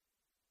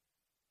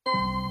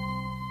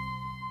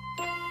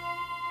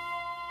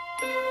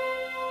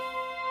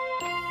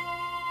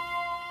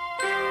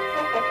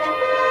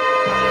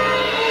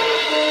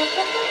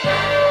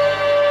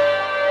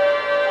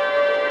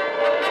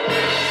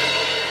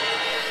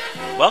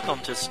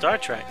Welcome to Star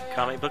Trek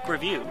Comic Book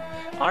Review.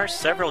 Our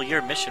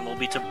several-year mission will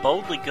be to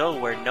boldly go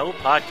where no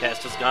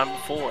podcast has gone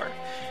before.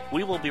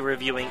 We will be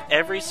reviewing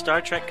every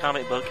Star Trek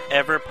comic book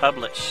ever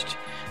published.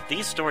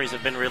 These stories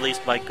have been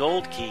released by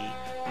Gold Key,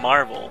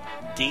 Marvel,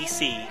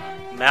 DC,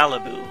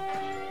 Malibu,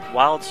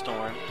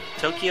 Wildstorm,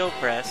 Tokyo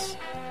Press,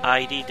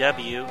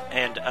 IDW,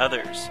 and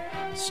others.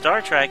 Star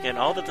Trek and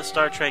all that the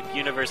Star Trek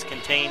universe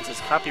contains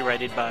is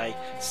copyrighted by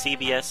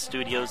CBS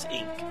Studios,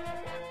 Inc.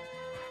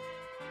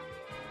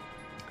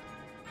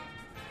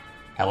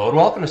 Hello and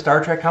welcome to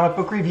Star Trek Comic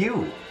Book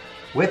Review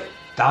with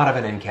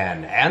Donovan and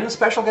Ken and the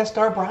special guest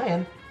star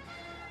Brian.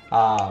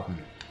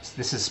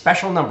 This is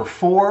special number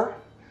 4,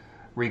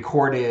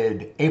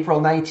 recorded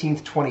April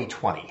 19th,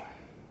 2020.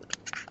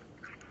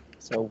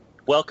 So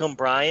welcome,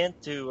 Brian,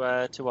 to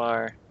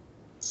our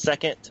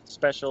second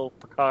special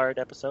Picard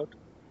episode.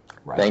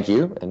 Right. Thank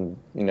you, and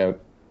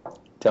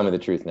tell me the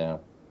truth now.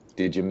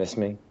 Did you miss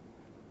me?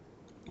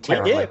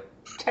 Terribly. We did.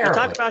 Terribly.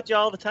 We talk about you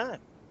all the time.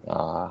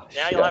 Now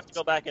you'll have to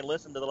go back and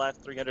listen to the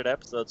last 300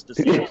 episodes to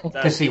see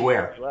to see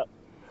where.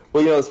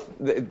 Well,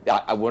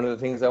 one of the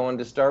things I wanted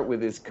to start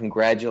with is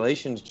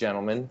congratulations,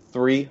 gentlemen.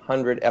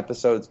 300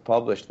 episodes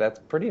published. That's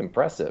pretty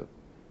impressive.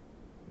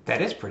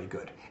 That is pretty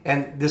good.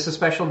 And this is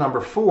special number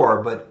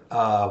 4, but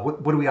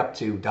what are we up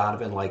to,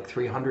 Donovan? Like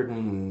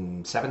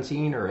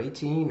 317 or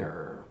 18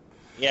 or?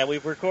 Yeah,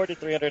 we've recorded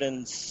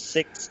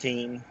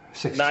 316,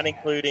 not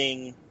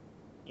including,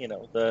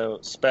 the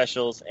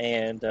specials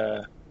and,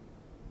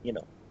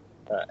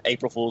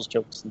 April Fool's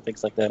jokes and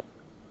things like that.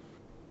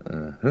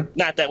 Mm-hmm.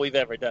 Not that we've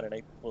ever done an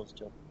April Fool's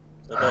joke,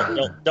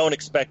 so don't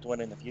expect one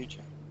in the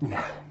future.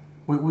 No,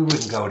 we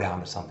wouldn't go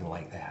down to something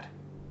like that.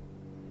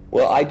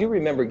 Well, I do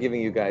remember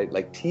giving you guys,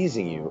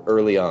 teasing you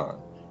early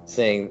on,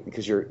 saying,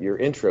 because your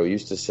intro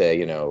used to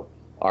say,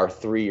 our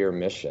 3-year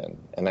mission,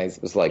 and I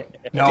was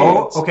like,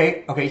 no,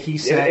 okay, he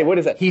said, what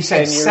is that? He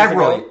said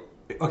several.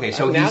 Okay,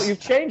 so now you've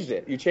changed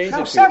it. You changed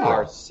it to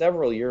our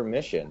several-year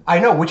mission. I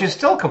know, which is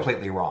still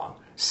completely wrong.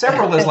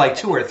 Several is like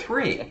 2 or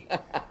 3.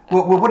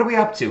 What are we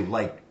up to?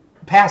 Like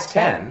past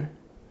 10?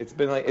 It's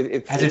been like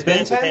has it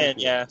been 10?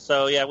 Yeah.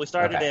 So we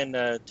started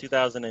in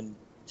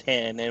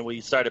 2010, and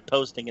we started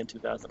posting in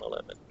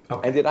 2011.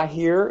 Okay. And did I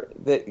hear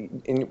that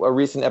in a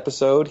recent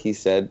episode he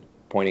said,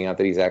 pointing out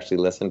that he's actually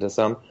listened to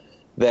some,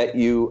 that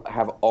you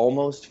have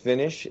almost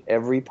finished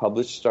every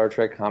published Star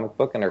Trek comic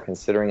book and are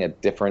considering a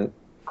different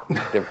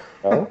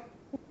show?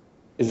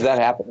 Is that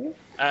happening?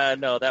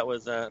 No, that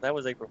was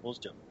April Fool's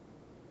joke.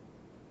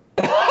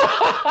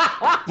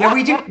 Yeah,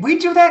 we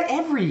do that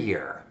every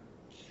year.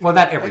 Well,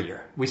 not every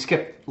year. We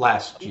skipped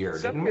last year,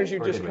 didn't we? Some years you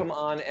just come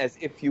on as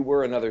if you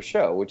were another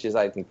show, which is,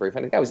 I think, very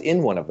funny. I was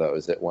in one of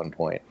those at one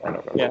point. I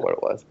don't remember what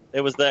it was. It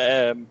was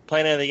the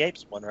Planet of the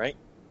Apes one, right?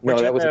 No,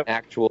 that was an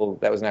actual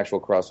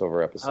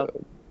crossover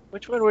episode.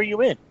 Which one were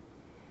you in?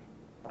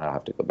 I'll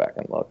have to go back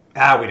and look.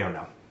 We don't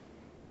know.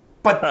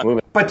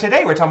 But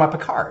today we're talking about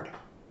Picard.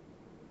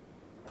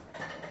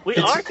 We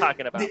are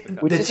talking about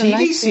Picard. The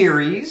TV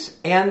series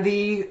and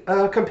the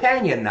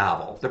companion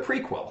novel, the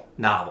prequel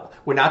novel.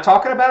 We're not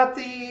talking about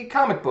the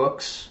comic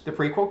books, the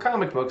prequel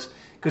comic books,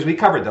 because we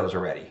covered those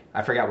already.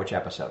 I forgot which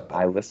episode.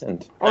 I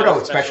listened. Oh, no,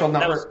 it's special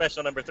number... That was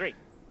special number 3.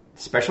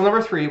 Special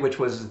number 3, which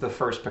was the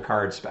first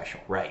Picard special,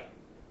 right.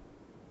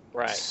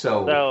 Right.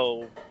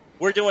 So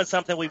we're doing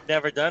something we've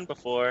never done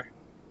before.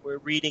 We're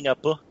reading a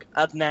book,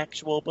 an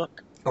actual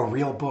book. A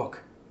real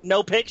book.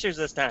 No pictures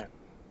this time.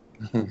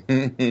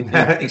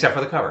 Except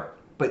for the cover.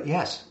 But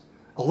yes,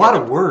 a lot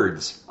of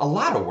words.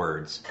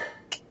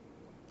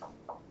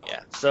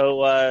 Yeah.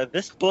 So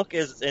this book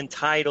is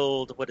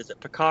entitled,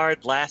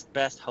 Picard: Last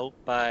Best Hope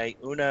by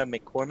Una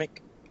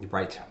McCormick.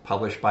 Right.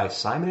 Published by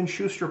Simon &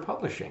 Schuster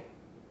Publishing.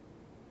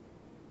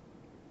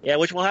 Yeah,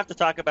 which we'll have to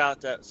talk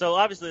about. So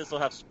obviously this will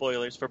have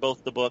spoilers for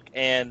both the book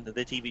and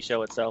the TV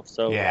show itself.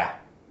 So yeah.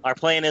 Our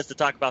plan is to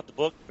talk about the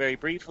book very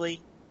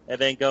briefly and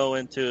then go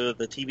into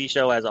the TV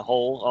show as a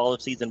whole, all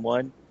of season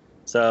 1.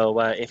 So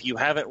if you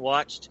haven't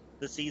watched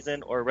the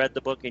season or read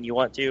the book and you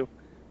want to,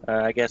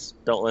 I guess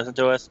don't listen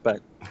to us.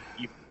 But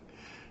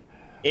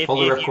if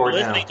you're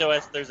listening to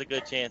us, there's a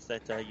good chance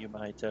that you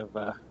might have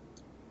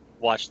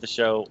watched the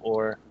show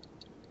or,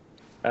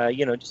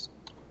 just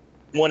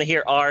want to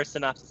hear our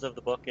synopsis of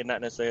the book and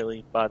not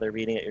necessarily bother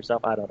reading it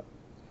yourself. I don't know.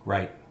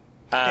 Right.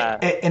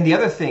 And the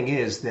other thing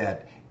is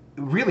that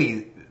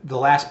really the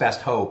Last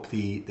Best Hope,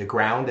 the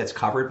ground that's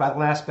covered by the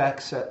Last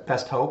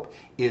Best Hope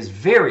is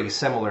very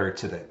similar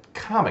to the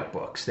comic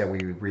books that we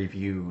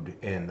reviewed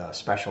in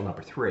special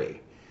number 3.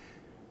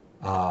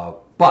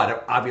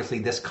 But obviously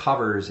this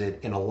covers it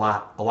in a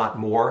lot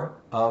more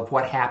of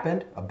what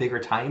happened, a bigger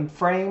time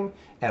frame,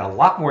 and a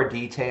lot more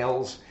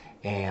details,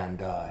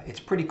 and it's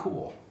pretty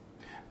cool.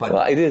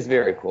 Well, it is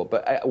very cool.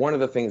 But one of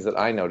the things that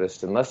I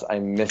noticed, unless I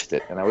missed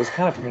it, and I was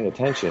kind of paying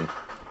attention,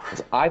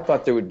 is I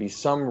thought there would be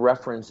some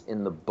reference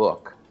in the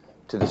book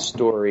to the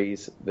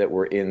stories that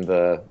were in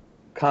the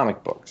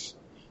comic books,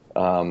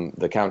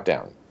 the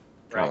Countdown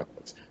comic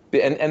books.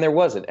 And there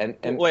wasn't.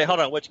 And wait, hold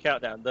on. Which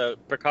countdown? The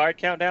Picard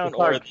countdown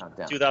or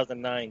the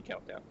 2009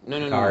 countdown?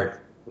 No.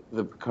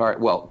 The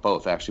Picard, well,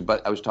 both actually,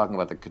 but I was talking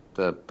about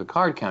the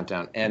Picard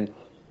countdown, and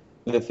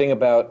the thing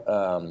about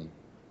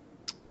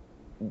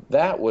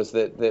that was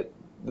that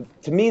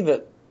to me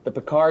the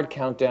Picard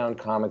countdown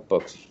comic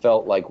books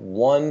felt like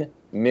one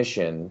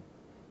mission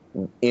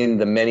in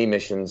the many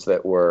missions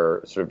that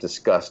were sort of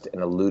discussed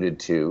and alluded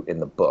to in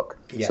the book.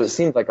 Yes. So it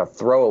seemed like a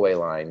throwaway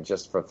line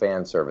just for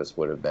fan service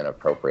would have been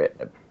appropriate.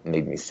 It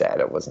made me sad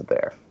it wasn't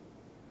there.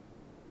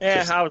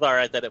 Yeah, I was all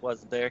right that it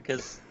wasn't there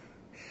because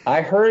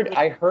I heard.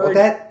 Well,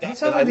 that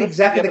sounds like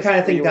exactly the kind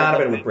of thing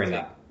Donovan would bring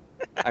up.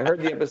 I heard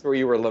the episode where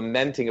you were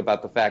lamenting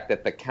about the fact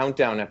that the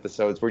countdown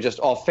episodes were just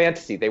all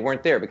fantasy. They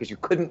weren't there because you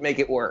couldn't make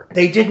it work.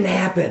 They didn't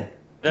happen.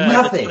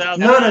 Nothing.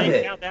 None of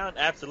it. Countdown?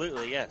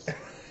 Absolutely, yes.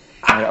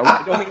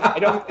 I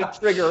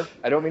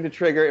don't mean to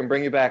trigger and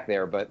bring you back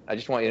there, but I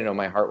just want you to know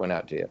my heart went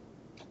out to you.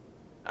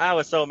 I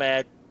was so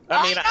mad.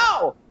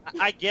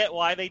 I get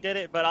why they did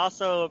it, but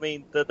also, I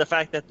mean, the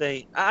fact that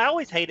I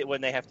always hate it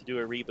when they have to do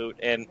a reboot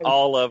and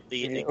all of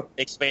the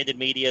expanded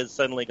media is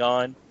suddenly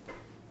gone.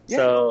 Yeah.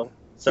 So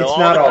it's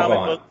not all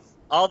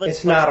gone.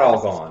 It's not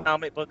all gone.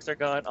 Comic books are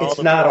gone.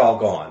 It's not all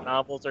gone.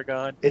 Novels are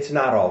gone. It's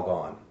not all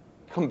gone.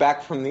 Come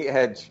back from the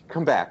edge.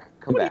 Come back.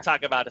 What are you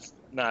talking about? It's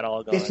not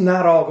all gone. It's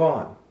not all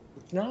gone.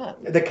 It's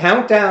not. The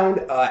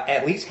countdown,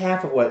 at least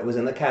half of what was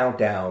in the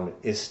countdown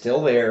is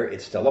still there.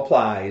 It still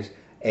applies.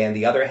 And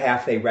the other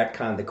half, they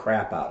retconned the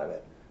crap out of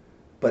it.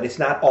 But it's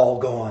not all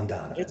gone,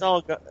 Donovan. It's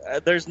all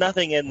there's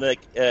nothing in the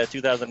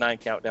 2009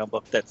 countdown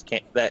book that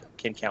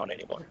can count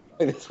anymore.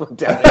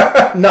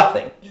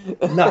 Nothing.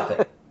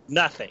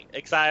 Nothing,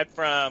 aside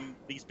from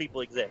these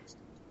people exist.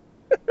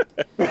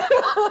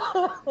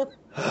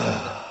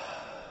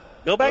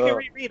 Go back and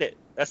reread it.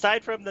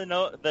 Aside from the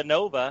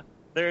Nova,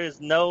 there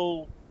is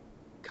no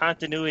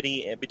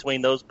continuity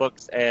between those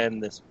books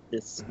and this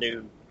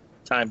new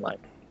timeline.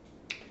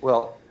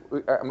 Well,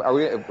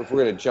 if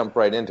we're going to jump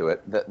right into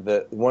it,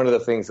 one of the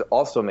things that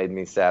also made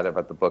me sad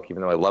about the book,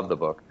 even though I love the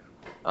book,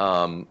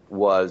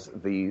 was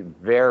the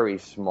very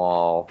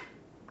small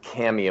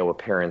cameo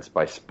appearance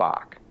by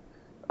Spock.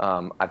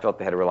 I felt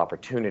they had a real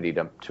opportunity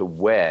to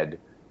wed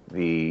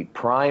the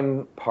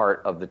prime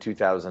part of the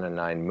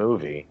 2009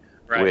 movie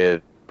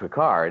with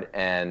Picard,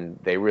 and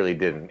they really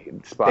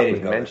didn't. Spock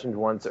was mentioned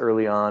once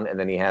early on, and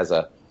then he has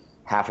a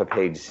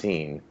half-a-page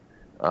scene.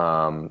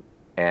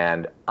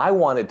 And I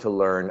wanted to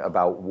learn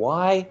about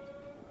why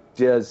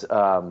does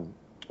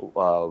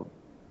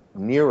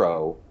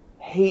Nero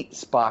hate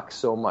Spock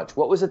so much?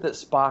 What was it that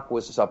Spock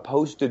was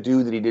supposed to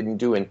do that he didn't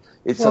do, and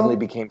it suddenly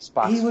became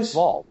Spock's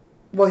fault?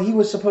 Well, he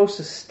was supposed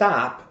to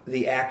stop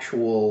the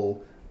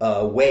actual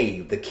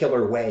wave, the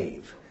killer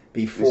wave,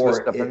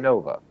 before the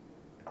Nova.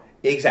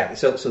 Exactly.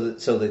 So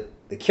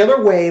the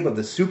killer wave of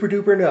the super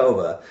duper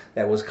Nova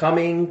that was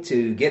coming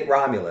to get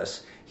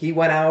Romulus. He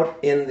went out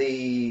in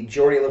the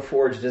Geordi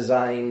LaForge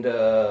designed,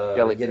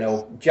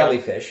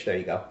 jellyfish. There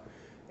you go.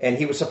 And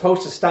he was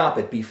supposed to stop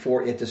it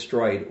before it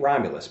destroyed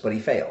Romulus, but he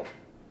failed.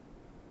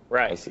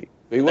 Right. I see.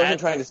 But he wasn't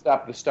trying to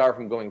stop the star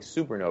from going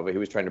supernova. He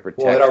was trying to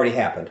protect. Well, it already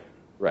happened.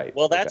 Right.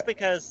 Well, that's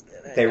because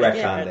they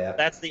retconned that.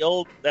 That's the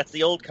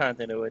old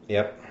continuity.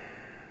 Yep.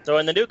 So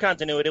in the new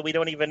continuity, we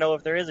don't even know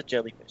if there is a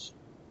jellyfish.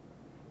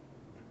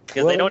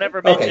 Because they don't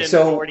ever mention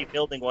already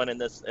building one in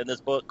this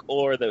book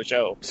or the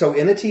show. So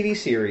in the TV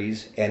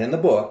series and in the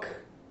book,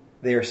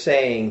 they're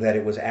saying that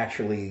it was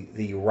actually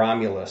the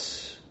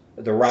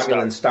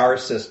Romulan star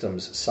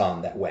system's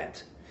sun that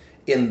went.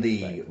 In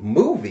the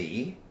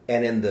movie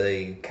and in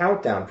the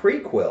Countdown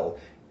prequel,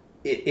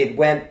 it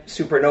went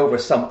supernova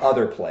some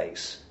other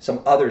place,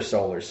 some other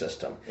solar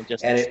system.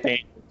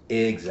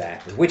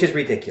 Exactly, which is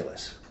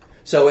ridiculous.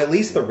 So at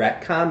least the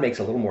retcon makes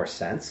a little more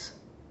sense.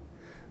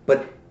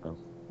 But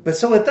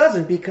so it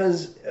doesn't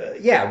because,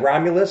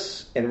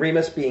 Romulus and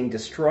Remus being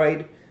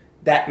destroyed,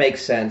 that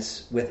makes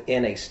sense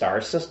within a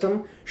star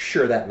system.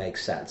 Sure, that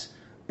makes sense.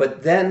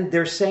 But then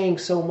they're saying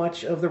so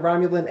much of the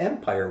Romulan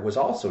Empire was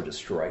also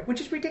destroyed,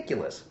 which is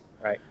ridiculous.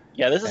 Right.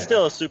 Yeah, this is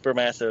still a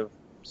supermassive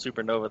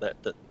supernova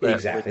that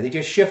exactly. They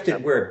just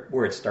shifted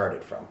where it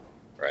started from.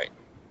 Right.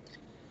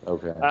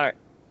 Okay. All right.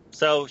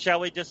 So shall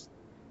we just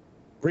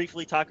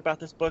briefly talk about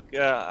this book?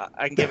 I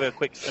can give a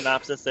quick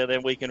synopsis, and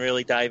then we can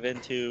really dive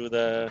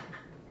into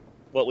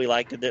what we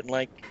liked and didn't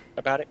like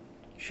about it.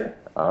 Sure.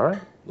 All right.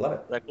 Love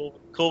it. Is that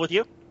cool with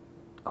you?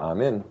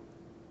 I'm in.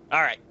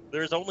 All right.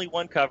 There's only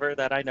one cover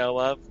that I know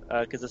of,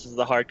 because this is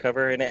the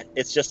hardcover, and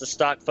it's just a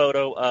stock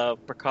photo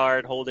of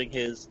Picard holding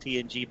his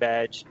TNG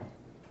badge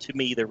to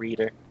me, the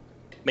reader.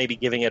 Maybe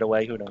giving it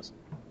away, who knows.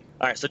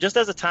 All right, so just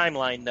as a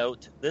timeline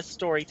note, this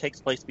story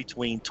takes place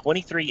between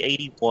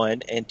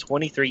 2381 and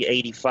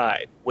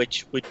 2385,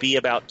 which would be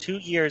about 2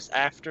 years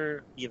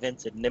after the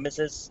events of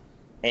Nemesis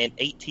and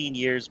 18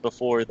 years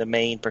before the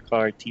main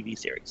Picard TV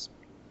series.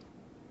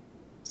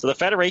 So the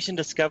Federation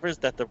discovers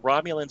that the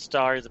Romulan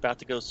star is about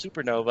to go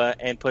supernova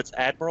and puts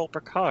Admiral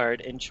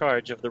Picard in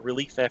charge of the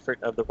relief effort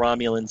of the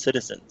Romulan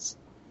citizens.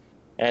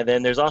 And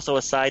then there's also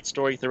a side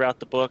story throughout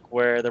the book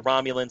where the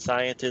Romulan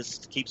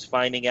scientist keeps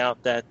finding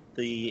out that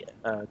the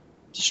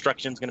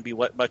destruction is going to be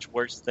much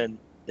worse than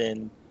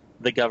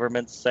the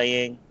government's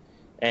saying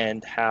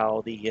and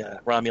how the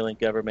Romulan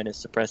government is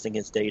suppressing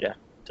his data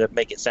to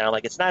make it sound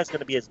like it's not going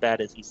to be as bad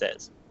as he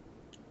says.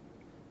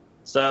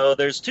 So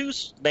there's two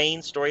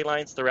main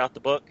storylines throughout the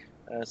book.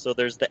 So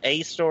there's the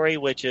A story,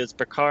 which is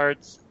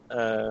Picard's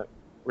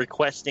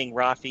requesting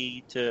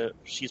Raffi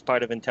she's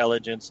part of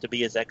intelligence, to be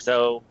his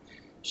XO.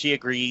 She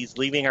agrees,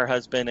 leaving her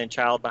husband and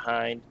child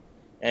behind.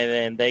 And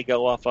then they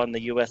go off on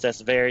the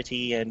USS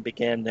Verity and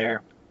begin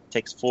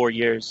takes 4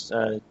 years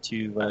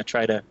to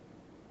try to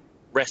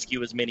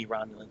rescue as many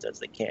Romulans as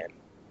they can.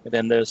 And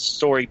then the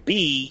story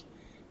B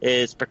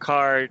is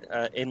Picard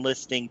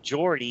enlisting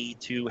Geordi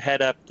to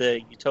head up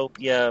the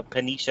Utopia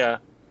Panisha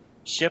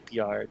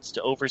shipyards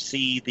to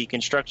oversee the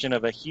construction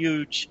of a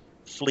huge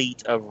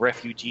fleet of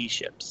refugee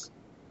ships.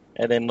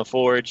 And then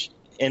LaForge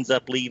ends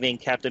up leaving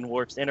Captain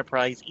Worf's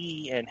Enterprise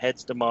E and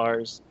heads to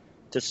Mars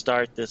to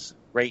start this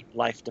great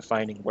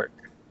life-defining work.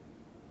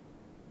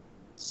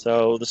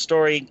 So the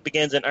story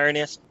begins in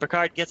earnest.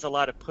 Picard gets a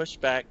lot of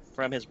pushback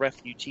from his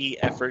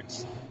refugee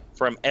efforts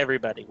from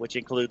everybody, which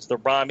includes the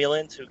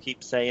Romulans, who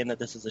keep saying that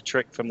this is a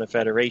trick from the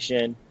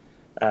Federation,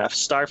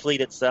 Starfleet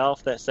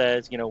itself that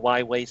says,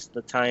 why waste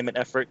the time and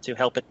effort to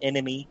help an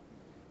enemy?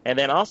 And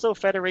then also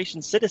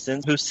Federation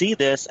citizens who see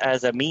this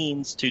as a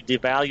means to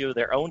devalue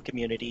their own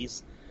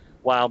communities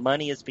while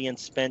money is being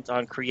spent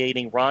on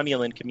creating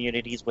Romulan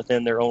communities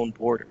within their own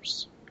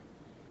borders.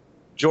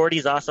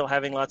 Geordi's also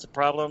having lots of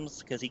problems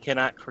because he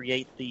cannot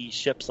create the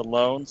ships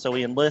alone, so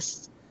he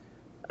enlists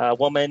a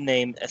woman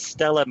named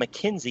Estella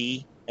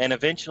McKenzie and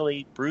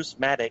eventually Bruce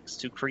Maddox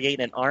to create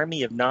an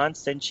army of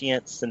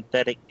non-sentient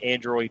synthetic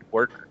android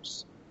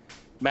workers.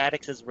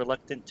 Maddox is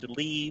reluctant to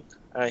leave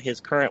his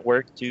current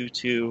work due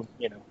to,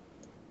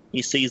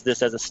 he sees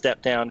this as a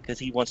step down because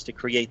he wants to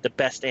create the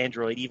best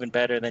android, even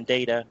better than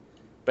Data,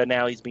 but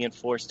now he's being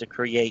forced to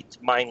create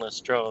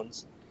mindless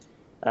drones.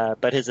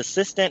 But his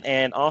assistant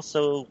and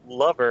also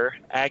lover,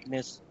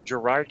 Agnes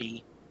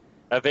Girardi,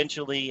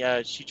 eventually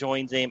she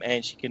joins him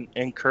and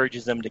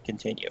encourages him to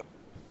continue.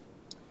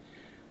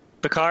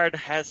 Picard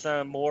has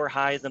some more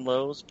highs and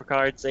lows.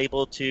 Picard's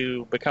able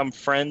to become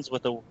friends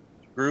with a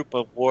group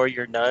of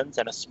warrior nuns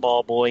and a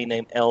small boy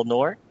named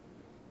Elnor.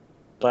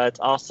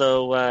 But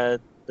also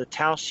the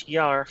Tal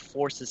Shiar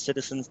forces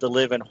citizens to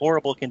live in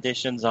horrible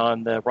conditions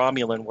on the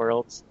Romulan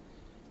worlds.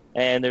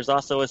 And there's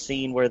also a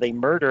scene where they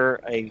murder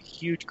a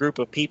huge group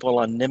of people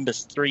on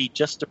Nimbus 3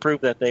 just to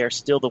prove that they are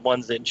still the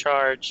ones in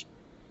charge.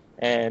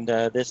 And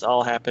this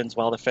all happens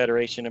while the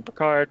Federation and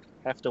Picard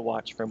have to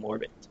watch from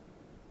orbit.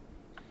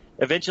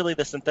 Eventually,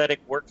 the synthetic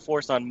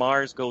workforce on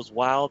Mars goes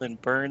wild and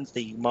burns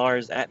the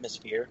Mars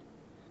atmosphere.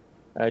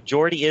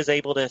 Geordi is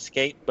able to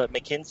escape, but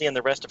Mackenzie and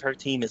the rest of her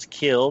team is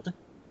killed.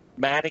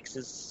 Maddox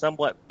is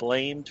somewhat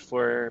blamed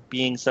for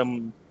being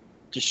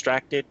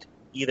distracted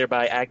either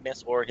by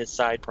Agnes or his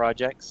side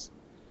projects.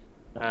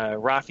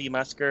 Raffi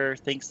Musker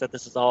thinks that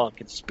this is all a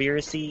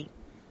conspiracy,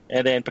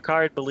 and then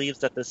Picard believes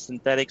that the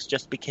synthetics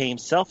just became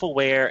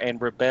self-aware and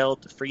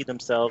rebelled to free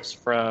themselves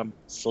from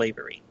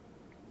slavery.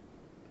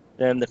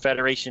 Then the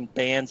Federation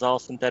bans all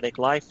synthetic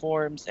life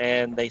forms,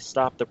 and they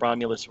stop the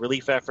Romulus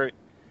relief effort.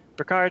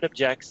 Picard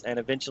objects and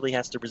eventually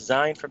has to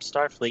resign from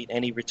Starfleet,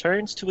 and he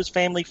returns to his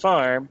family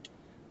farm,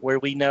 where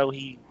we know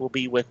he will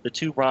be with the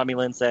two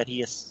Romulans that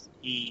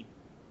he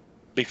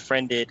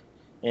befriended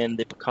in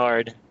the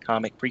Picard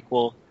comic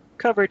prequel,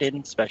 covered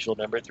in special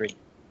number 3.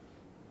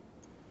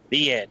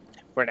 The end,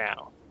 for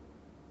now.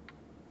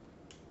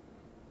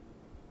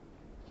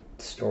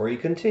 The story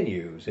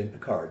continues in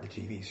Picard, the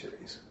TV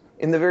series.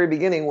 In the very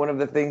beginning, one of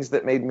the things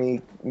that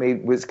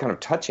was kind of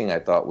touching, I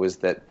thought, was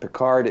that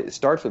it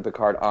starts with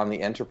Picard on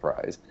the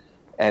Enterprise,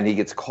 and he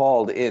gets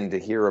called in to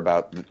hear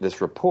about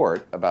this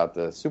report about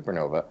the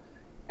supernova,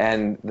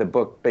 and the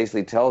book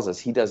basically tells us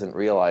he doesn't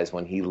realize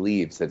when he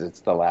leaves that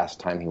it's the last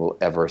time he will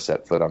ever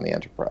set foot on the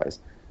Enterprise.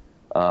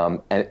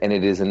 And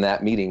it is in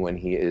that meeting when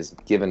he is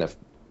given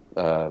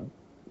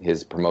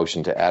his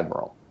promotion to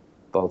Admiral,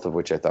 both of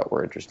which I thought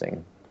were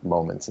interesting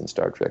moments in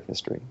Star Trek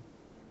history.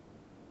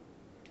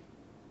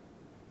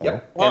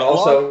 Yep,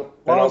 long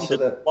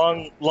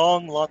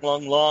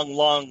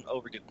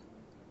overdue.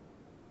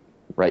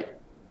 Right.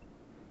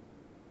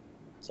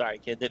 Sorry,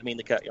 kid, didn't mean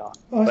to cut you off,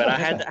 but I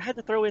had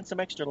to throw in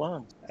some extra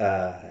long.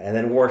 And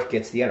then Worf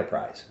gets the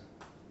Enterprise,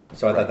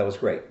 so I thought that was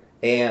great.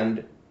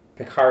 And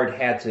Picard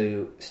had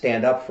to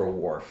stand up for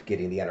Worf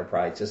getting the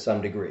Enterprise to some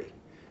degree,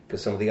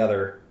 because some of the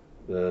other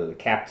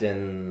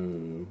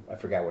Captain, I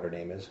forgot what her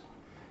name is,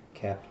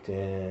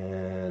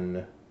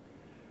 Captain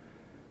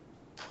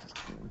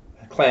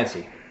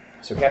Clancy.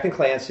 So Captain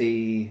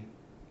Clancy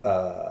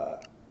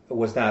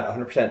was not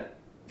 100%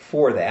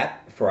 for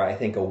that, for I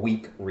think a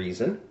weak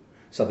reason,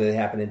 something that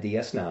happened in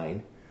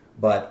DS9.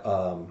 But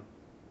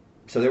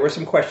so there were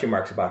some question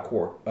marks about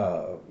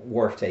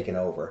Worf taking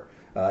over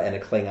and a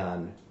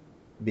Klingon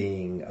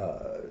being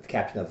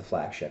captain of the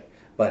flagship.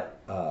 But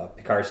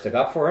Picard stuck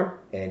up for him,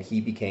 and he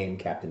became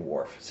Captain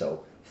Worf.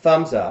 So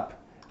thumbs up.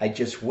 I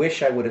just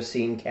wish I would have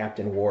seen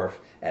Captain Worf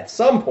at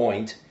some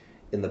point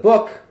in the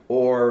book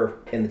or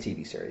in the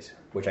TV series,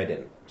 which I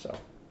didn't. So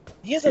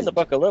He is in the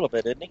book a little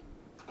bit, isn't he?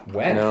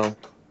 When? No.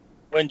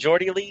 When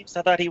Geordi leaves,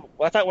 I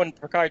thought when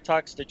Picard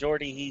talks to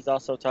Geordi, he's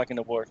also talking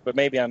to Worf, but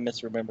maybe I'm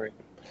misremembering.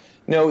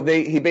 No,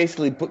 he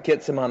basically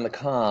gets him on the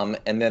comm,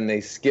 and then they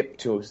skip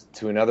to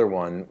another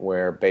one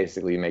where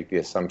basically you make the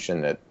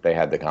assumption that they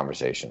had the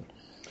conversation.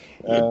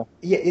 Yeah,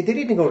 they didn't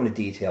even go into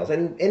details,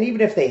 and even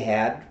if they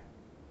had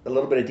a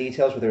little bit of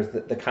details, where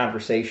there's the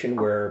conversation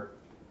where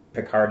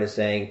Picard is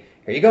saying,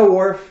 "Here you go,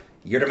 Worf,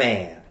 you're the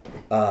man."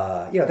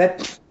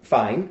 That's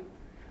fine,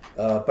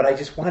 but I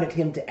just wanted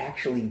him to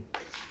actually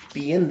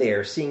be in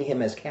there, seeing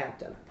him as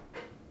captain.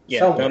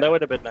 Yeah, no, that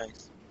would have been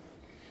nice.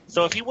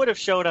 So if he would have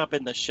showed up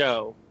in the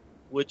show,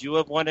 would you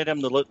have wanted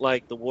him to look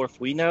like the Worf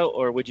we know,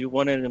 or would you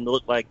wanted him to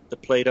look like the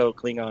Plato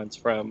Klingons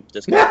from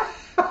Discovery?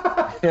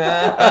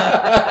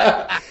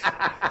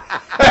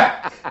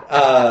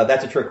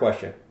 That's a trick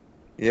question.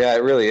 Yeah,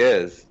 it really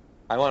is.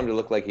 I want him to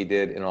look like he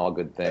did in All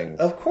Good Things.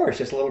 Of course,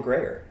 just a little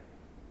grayer.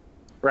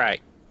 Right.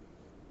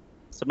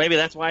 So maybe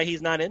that's why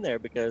he's not in there,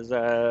 because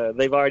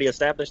they've already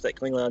established that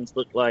Klingons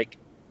look like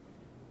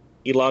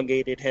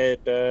elongated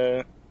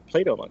head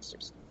Plato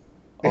monsters.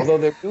 Although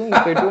they're doing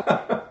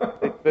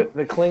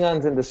the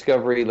Klingons in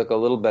Discovery look a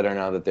little better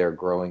now that they're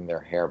growing their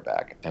hair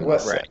back.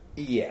 Right.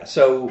 Yeah.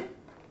 So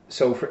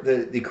for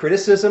the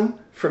criticism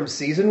from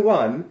season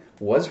 1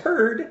 was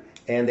heard,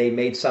 and they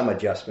made some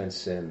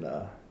adjustments in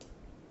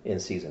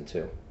season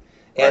 2,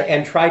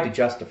 and tried to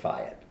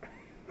justify it.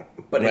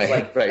 But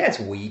it's that's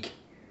weak.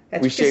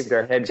 We shaved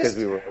our head because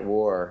we were at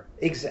war.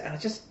 Exactly.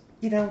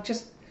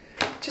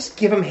 Just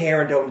give them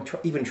hair and don't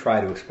even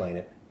try to explain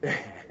it.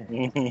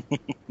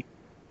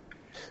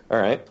 All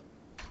right.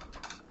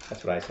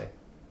 That's what I say.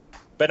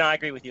 But no, I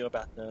agree with you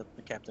about the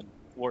Captain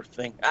Worf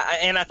thing.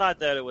 I thought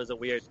that it was a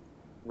weird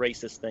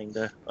racist thing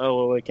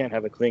we can't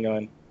have a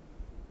Klingon.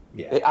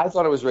 Yeah. I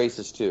thought it was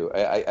racist too.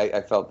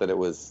 I felt that there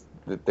was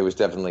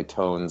definitely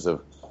tones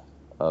of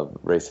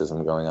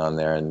racism going on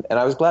there, and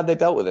I was glad they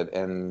dealt with it,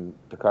 and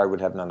Picard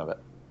would have none of it.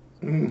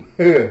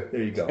 There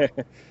you go.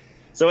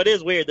 So it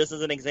is weird. This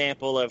is an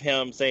example of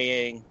him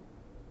saying,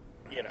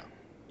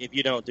 if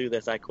you don't do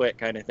this, I quit,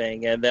 kind of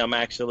thing, and them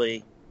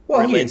actually.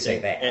 Well, he didn't say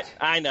that.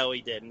 I know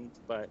he didn't,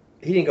 but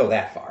he didn't go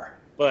that far.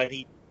 But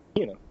he,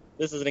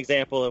 this is an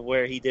example of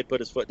where he did put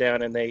his foot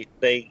down, and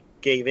they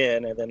gave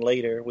in, and then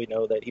later we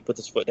know that he put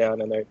his foot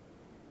down, and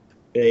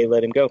they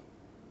let him go.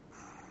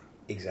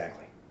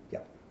 Exactly.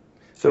 Yep.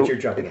 So but you're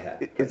jumping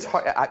ahead. It's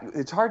hard.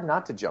 It's hard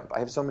not to jump. I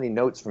have so many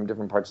notes from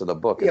different parts of the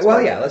book.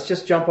 Let's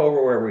just jump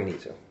over wherever we need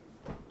to.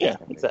 Yeah,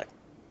 exactly.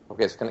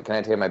 Okay, so can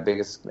I tell you my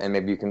biggest, and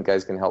maybe you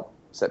guys can help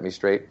set me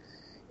straight.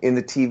 In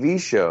the TV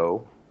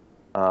show,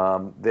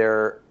 L.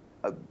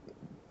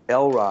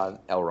 Ron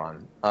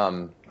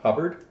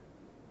Hubbard.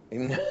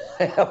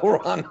 L.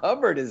 Ron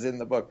Hubbard is in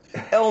the book.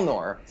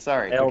 Elnor,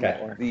 sorry,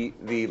 Elnor.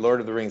 The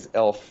Lord of the Rings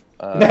elf,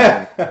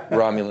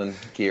 Romulan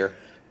gear.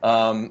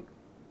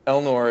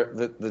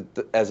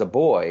 Elnor, as a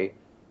boy,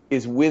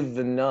 is with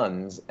the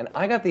nuns, and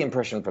I got the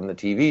impression from the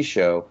TV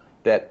show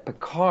that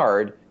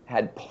Picard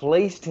had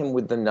placed him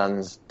with the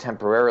nuns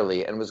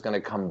temporarily and was going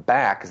to come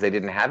back because they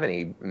didn't have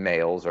any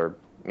males or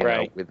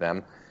with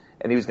them,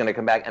 and he was going to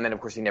come back, and then of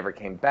course he never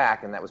came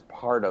back, and that was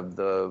part of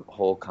the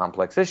whole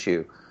complex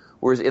issue.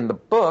 Whereas in the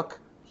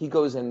book, he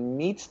goes and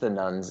meets the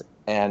nuns,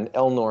 and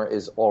Elnor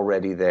is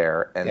already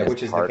there and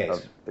is part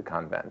of the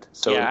convent.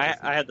 So yeah,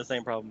 I had the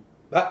same problem.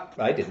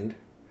 I didn't.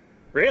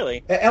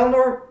 Really?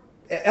 Elnor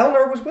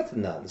was with the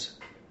nuns.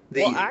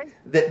 The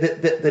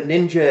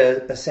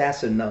ninja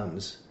assassin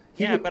nuns.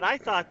 But I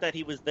thought that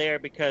he was there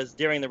because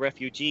during the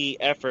refugee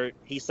effort,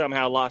 he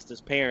somehow lost his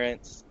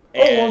parents.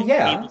 And he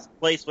was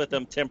placed with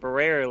them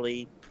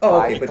temporarily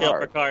until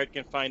Picard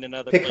can find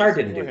another place. Picard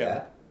didn't do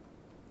that.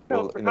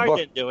 No, Picard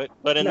didn't do it.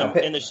 But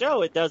in the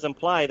show, it does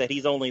imply that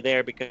he's only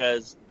there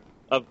because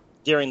of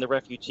during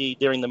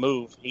the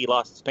move, he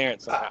lost his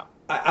parents somehow.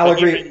 I'll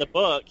agree. In the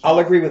book, I'll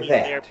agree with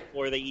that. There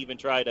before they even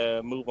try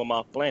to move him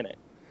off planet.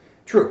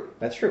 True.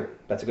 That's true.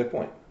 That's a good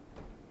point.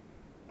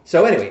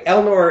 So anyway,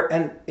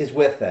 Elnor is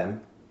with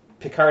them.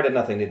 Picard had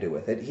nothing to do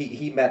with it.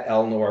 He met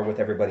Elnor with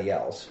everybody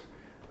else.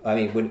 I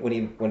mean, when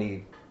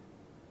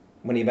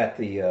he met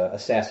the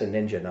assassin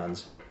ninja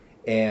nuns,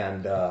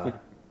 and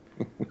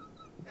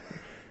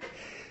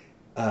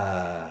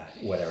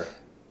whatever.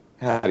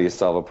 How do you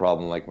solve a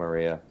problem like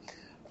Maria?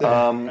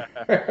 Now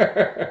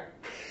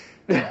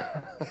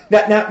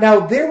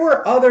there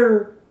were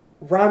other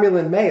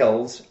Romulan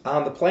males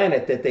on the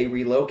planet that they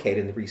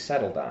relocated and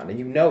resettled on, and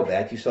you know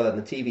that. You saw that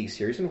in the TV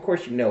series, and of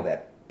course you know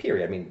that.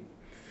 Period. I mean,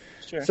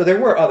 sure. So there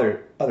were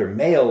other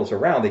males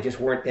around. They just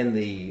weren't in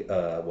the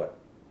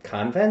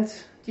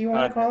convent? Do you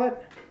want to call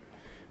it?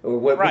 Or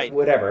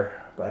whatever.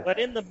 But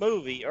in the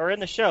movie or in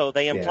the show,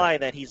 they imply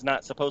that he's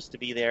not supposed to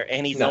be there,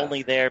 and he's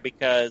only there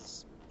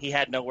because he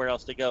had nowhere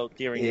else to go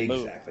during the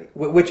movie. Exactly.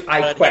 Which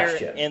I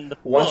question. In the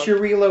Once book, you're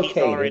relocated,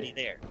 he's already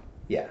there.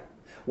 Yeah.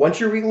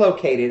 Once you're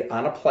relocated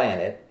on a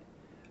planet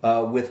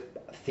with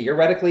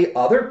theoretically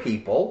other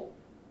people,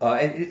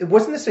 and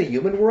wasn't this a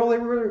human world they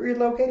were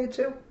relocated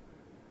to?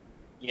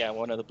 Yeah,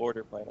 one of the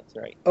border planets,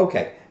 right?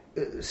 Okay.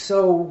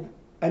 So,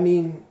 I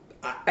mean,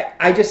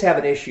 I just have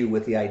an issue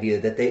with the idea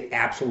that they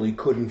absolutely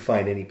couldn't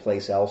find any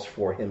place else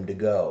for him to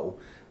go.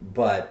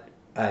 But,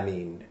 I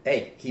mean,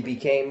 hey, he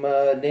became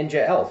a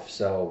ninja elf,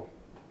 so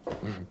it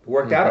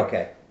worked out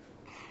okay.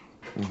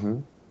 Mm-hmm.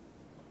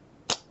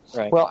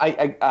 Right. Well,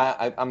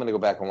 I'm going to go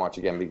back and watch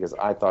again because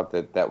I thought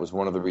that was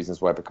one of the reasons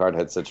why Picard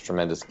had such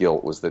tremendous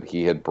guilt was that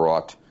he had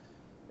brought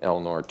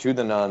Elnor to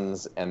the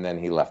nuns and then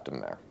he left him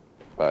there.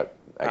 But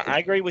I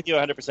agree with you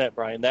 100%,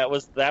 Brian. That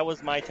was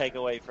my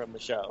takeaway from the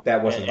show.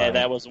 That wasn't and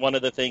that was one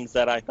of the things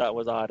that I thought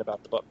was odd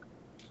about the book.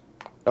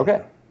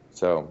 Okay,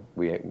 so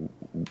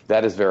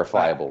that is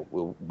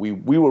verifiable. We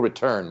will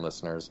return,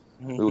 listeners.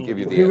 We will give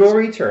you the. We will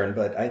return,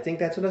 but I think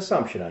that's an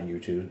assumption on you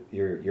two,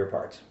 your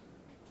parts.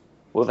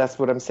 Well, that's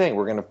what I'm saying.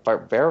 We're going to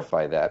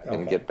verify that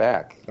and get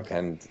back,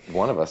 and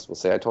one of us will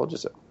say, "I told you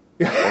so."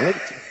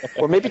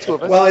 Or maybe two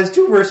of us. Well, it's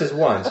 2 versus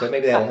 1, so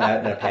maybe that'll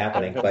end up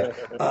happening.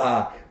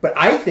 But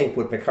I think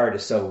what Picard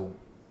is so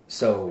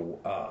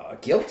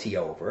guilty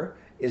over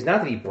is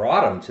not that he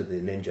brought him to the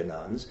ninja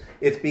nuns.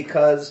 It's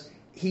because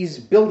he's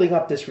building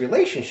up this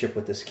relationship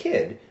with this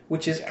kid,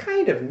 which is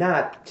kind of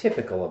not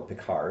typical of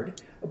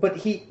Picard. But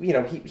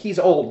he's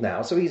old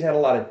now, so he's had a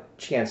lot of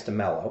chance to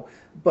mellow.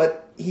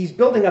 But he's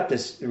building up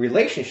this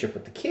relationship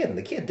with the kid, and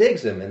the kid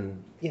digs him,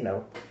 and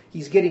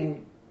he's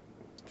getting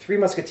 3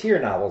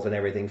 Musketeer novels and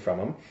everything from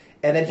him,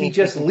 and then he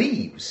just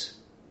leaves.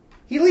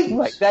 He leaves.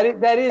 Right. That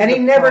is, and he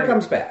never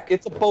comes back.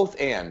 It's a both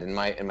and in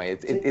my.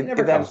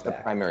 That's the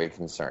primary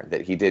concern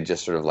that he did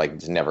just sort of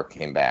just never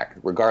came back,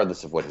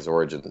 regardless of what his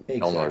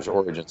Elnor's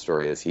origin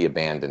story is. He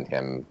abandoned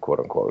him, quote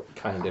unquote.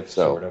 Kind of,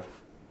 sort of.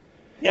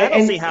 Yeah, I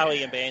don't see how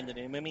he abandoned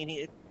him. I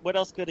mean, what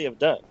else could he have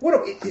done?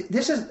 What do you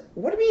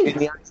mean?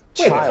 Wait,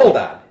 hold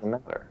on.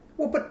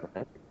 Well, but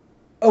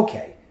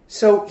okay,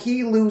 so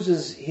he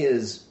loses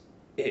his.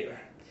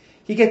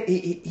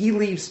 He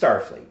leaves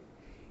Starfleet.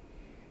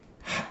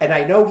 And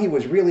I know he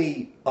was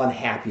really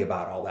unhappy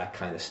about all that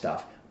kind of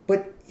stuff.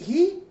 But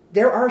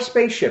there are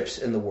spaceships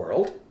in the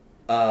world.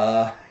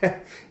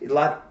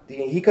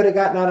 He could have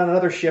gotten on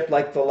another ship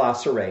like the La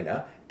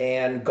Sirena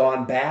and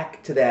gone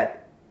back to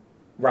that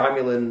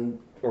Romulan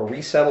or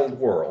resettled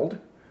world.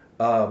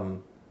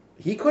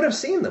 He could have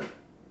seen them.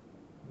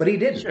 But he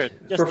didn't. Sure,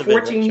 for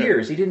 14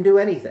 years, he didn't do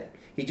anything.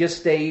 He just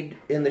stayed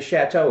in the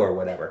chateau or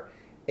whatever.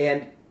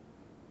 And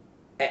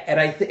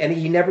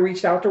he never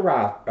reached out to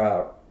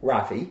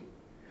Raffi.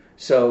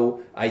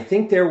 So I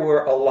think there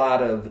were a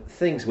lot of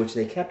things which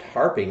they kept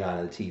harping on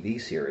in the TV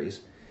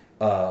series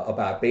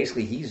about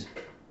basically he's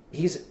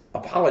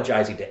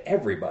apologizing to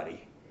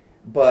everybody.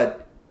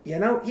 But,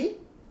 he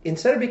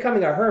instead of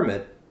becoming a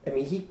hermit, I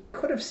mean, he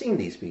could have seen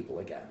these people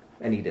again,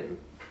 and he didn't.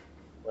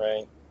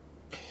 Right.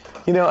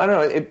 I don't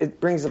know. It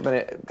brings up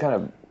kind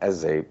of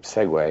as a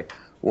segue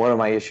one of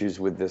my issues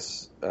with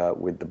this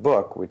with the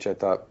book, which I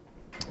thought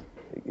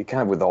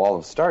kind of with all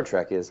of Star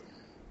Trek is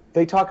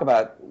they talk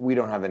about we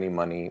don't have any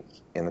money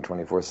in the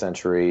 24th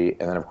century,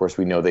 and then of course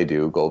we know they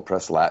do, gold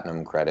press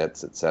platinum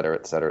credits, et cetera,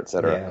 et cetera, et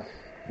cetera. Yeah.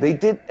 They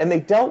did, and they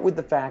dealt with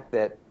the fact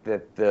that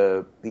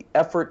the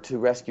effort to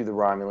rescue the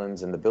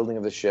Romulans and the building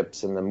of the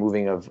ships and the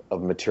moving of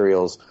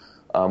materials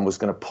was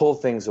going to pull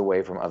things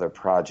away from other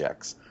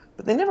projects.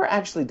 But they never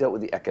actually dealt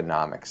with the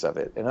economics of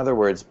it. In other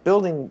words,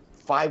 building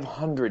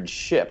 500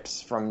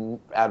 ships from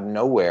out of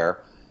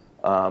nowhere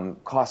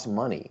costs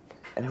money.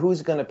 And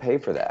who's going to pay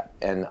for that?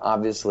 And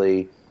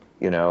obviously,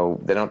 they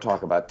don't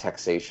talk about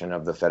taxation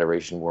of the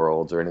Federation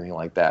worlds or anything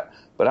like that.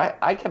 But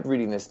I kept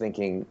reading this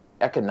thinking,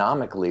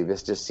 economically,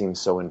 this just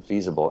seems so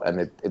infeasible, and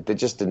it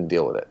just didn't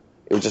deal with it.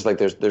 It was just like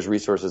there's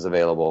resources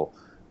available,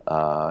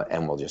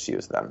 and we'll just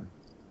use them.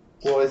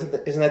 Well, isn't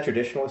that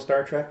traditional with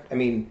Star Trek? I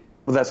mean,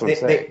 well, that's what I'm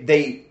saying.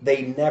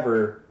 They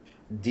never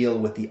deal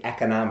with the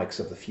economics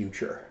of the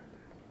future.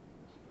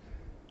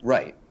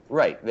 Right.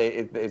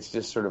 It's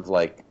just sort of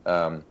like,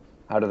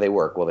 how do they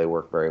work? Well, they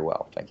work very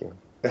well. Thank you.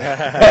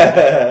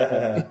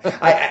 I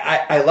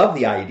love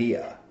the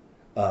idea,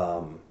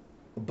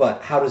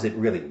 but how does it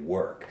really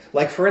work?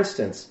 Like, for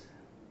instance,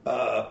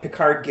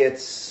 Picard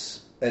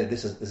gets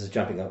this is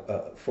jumping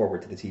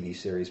forward to the TV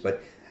series,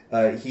 but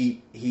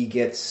he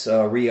gets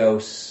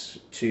Rios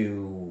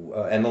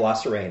and the La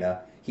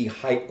Sirena. He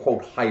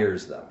quote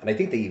hires them, and I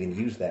think they even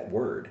use that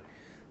word.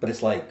 But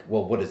it's like,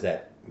 well, what does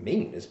that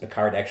mean? Is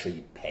Picard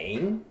actually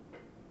paying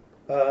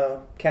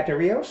Captain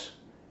Rios?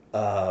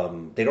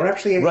 They don't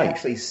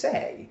actually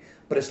say,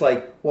 but it's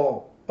like,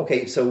 well,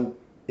 okay, so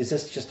is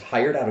this just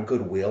hired out of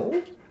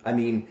goodwill? I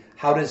mean,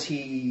 where does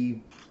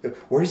he get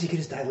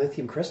his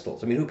dilithium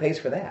crystals? I mean, who pays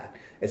for that?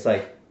 It's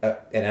like,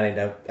 and I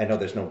know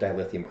there's no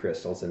dilithium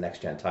crystals in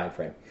next gen time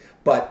frame,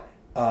 but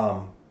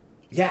how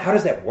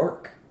does that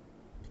work?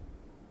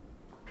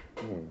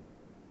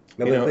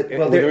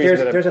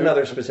 There's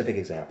another specific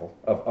example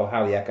of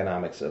how the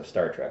economics of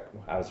Star Trek,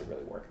 how does it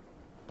really work?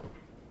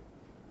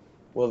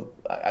 Well,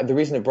 the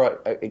reason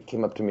it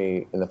came up to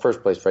me in the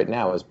first place right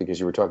now is because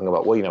you were talking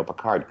about,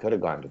 Picard could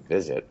have gone to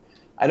visit.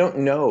 I don't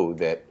know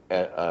that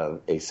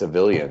a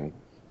civilian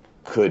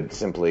could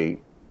simply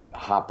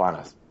hop on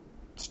a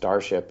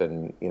starship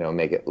and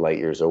make it light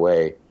years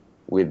away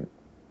with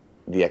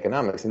the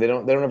economics, and they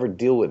don't ever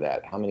deal with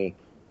that. How many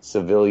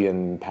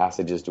civilian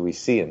passages do we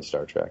see in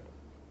Star Trek?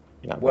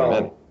 Not very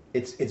many.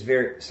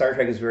 Star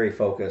Trek is very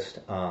focused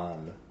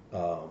on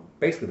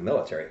basically the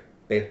military,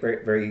 a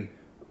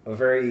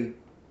very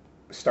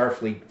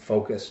Starfleet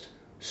focused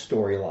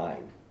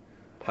storyline.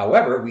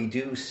 However, we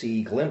do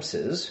see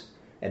glimpses,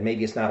 and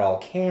maybe it's not all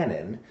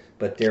canon,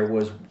 but there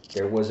was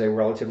a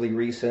relatively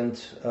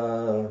recent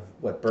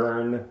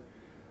Byrne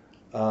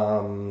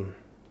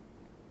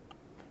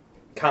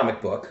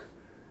comic book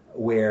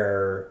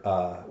where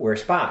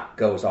Spock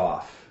goes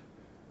off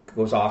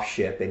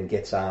ship and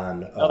gets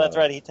on. Oh, that's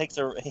right. He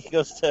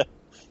goes to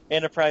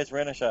Enterprise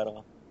rent a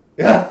shuttle.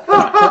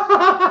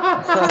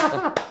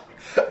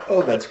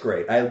 Oh, that's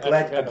great. I'm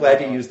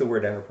glad you used the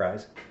word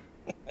Enterprise.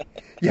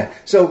 Yeah.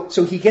 So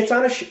he gets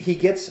on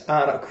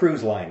a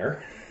cruise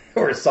liner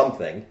or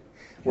something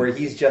where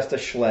he's just a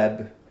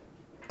schleb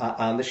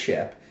on the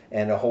ship,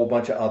 and a whole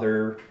bunch of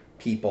other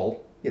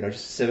people,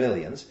 just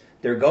civilians.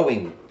 They're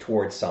going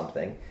towards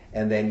something,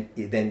 and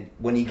then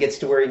when he gets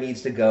to where he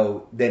needs to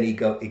go, then he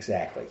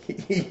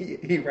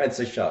rents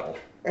a shuttle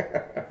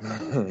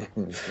to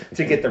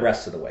get the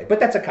rest of the way. But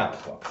that's a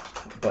comic book.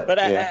 But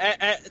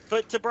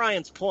to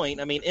Brian's point,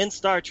 in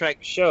Star Trek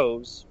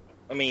shows,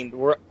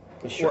 we're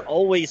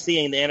always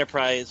seeing the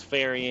Enterprise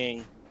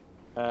ferrying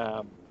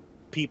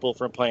people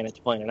from planet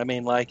to planet.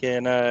 Like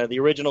in the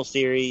original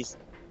series,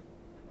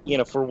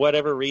 for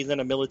whatever reason,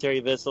 a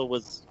military vessel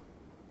was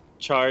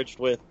charged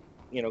with,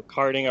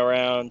 carting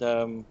around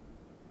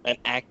an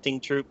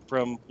acting troupe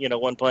from,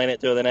 one planet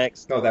to the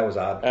next. Oh, that was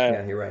odd.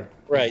 Yeah, you're right.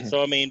 Right.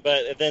 So,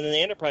 but then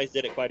the Enterprise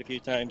did it quite a few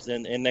times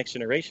in Next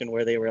Generation,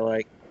 where they were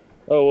like,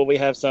 oh, well, we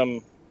have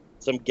some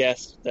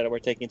guests that we're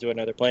taking to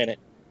another planet.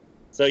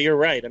 So you're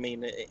right.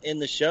 In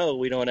the show,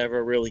 we don't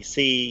ever really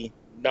see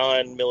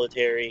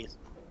non-military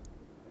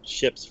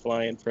ships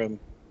flying from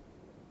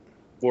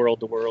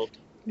world to world.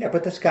 Yeah,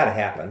 but that's got to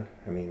happen.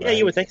 Yeah,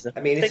 you would think so.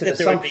 It's an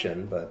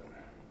assumption, but...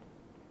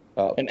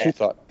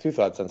 Two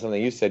thoughts on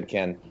something you said,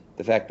 Ken.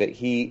 The fact that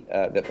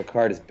that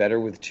Picard is better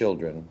with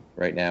children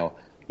right now.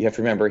 You have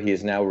to remember he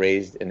has now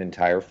raised an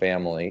entire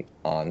family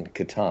on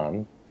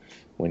Catan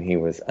when he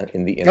was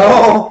in the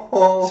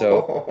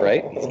So,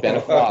 right? He's been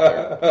a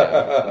father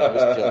when he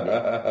was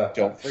children.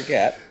 Don't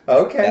forget.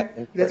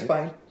 Okay, that's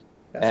fine.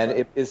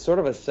 It is sort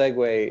of a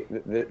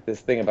segue, this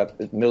thing about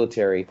the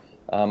military.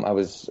 I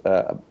was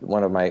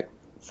one of my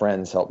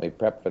friends helped me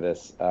prep for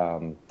this.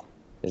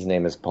 His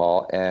name is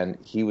Paul, and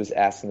he was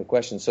asking the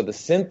question. So the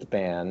synth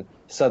ban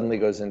suddenly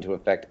goes into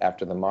effect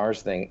after the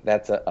Mars thing.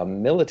 That's a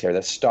military,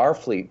 that's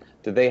Starfleet.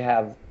 Do they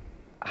have?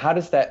 How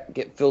does that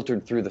get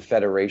filtered through the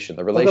Federation?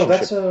 The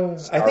relationship.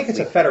 I think it's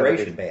a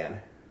Federation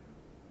ban.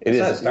 It's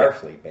not a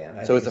Starfleet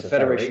ban. So it's a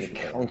Federation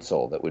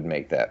Council that would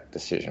make that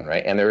decision,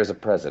 right? And there is a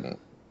president.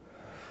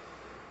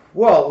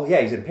 Well,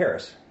 yeah, he's in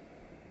Paris.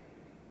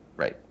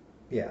 Right.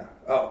 Yeah.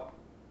 Oh,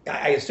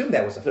 I assume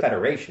that was a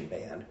Federation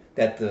ban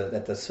that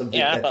the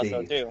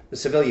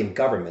civilian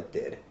government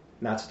did,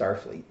 not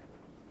Starfleet.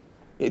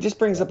 It just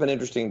brings up an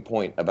interesting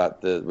point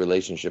about the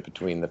relationship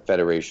between the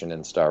Federation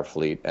and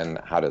Starfleet, and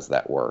how does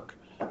that work,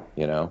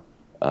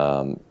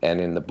 And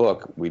in the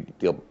book, we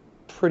deal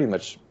pretty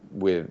much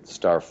with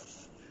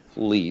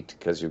Starfleet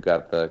because you've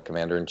got the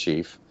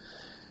Commander-in-Chief,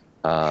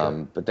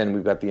 sure. But then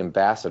we've got the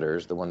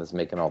ambassadors, the one that's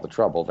making all the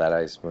trouble. That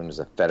I assume is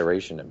a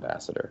Federation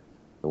ambassador,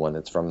 the one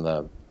that's from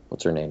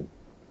what's her name?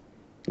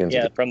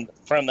 Yeah, from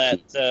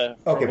that.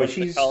 Okay, but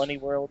she's the colony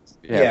world.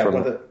 Yeah,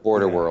 from the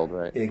border world,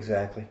 right?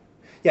 Exactly.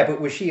 Yeah,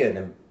 but was she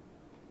an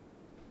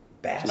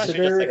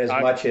ambassador as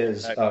much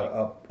as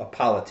a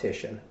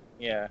politician?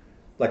 Yeah,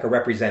 like a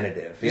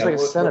representative. She's like a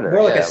senator.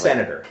 More like a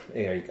senator.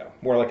 There you go.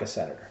 More like a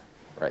senator.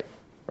 Right.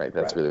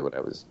 That's really what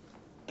I was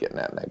getting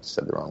at, and I just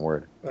said the wrong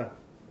word.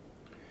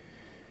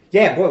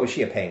 Yeah, boy, was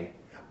she a pain.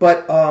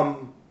 But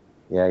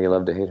yeah, you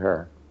love to hate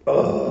her.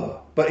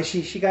 But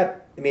she got.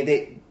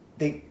 They.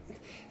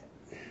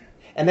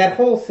 And that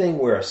whole thing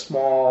where a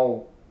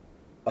smaller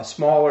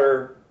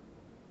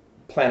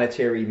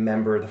planetary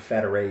member of the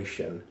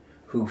Federation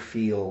who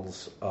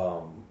feels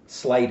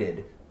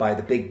slighted by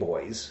the big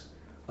boys.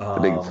 The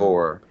big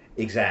four.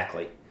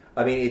 Exactly.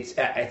 I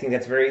think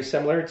that's very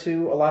similar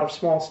to a lot of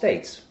small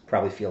states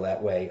probably feel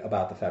that way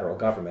about the federal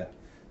government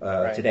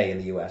today in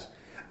the U.S.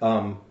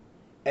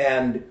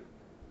 And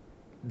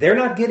they're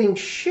not getting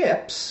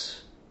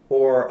ships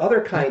or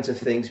other kinds of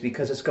things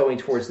because it's going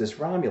towards this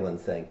Romulan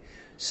thing.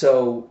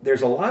 So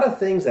there's a lot of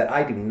things that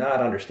I do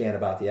not understand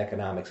about the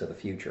economics of the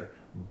future,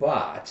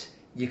 but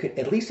you can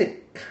at least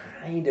it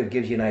kind of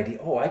gives you an idea.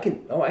 I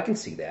can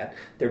see that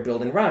they're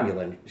building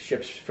Romulan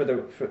ships for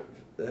the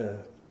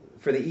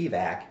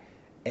evac,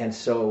 and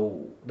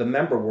so the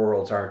member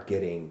worlds aren't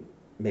getting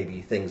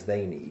maybe things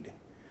they need.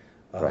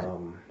 Right.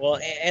 Well,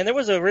 and there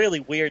was a really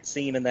weird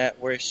scene in that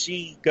where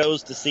she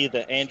goes to see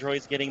the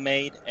androids getting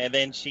made, and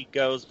then she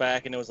goes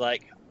back and it was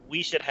like,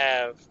 we should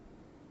have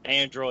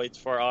androids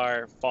for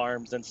our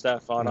farms and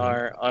stuff on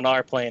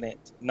our planet,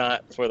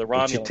 not for the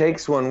Romulans. She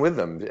takes one with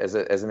them as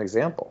an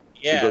example.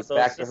 Yeah, she goes so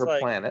back to her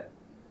planet.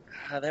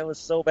 That was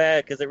so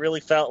bad because it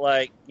really felt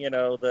like,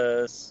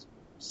 the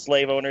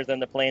slave owners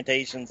and the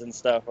plantations and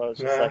stuff. I was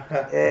just like,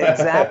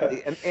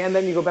 exactly. And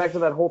then you go back to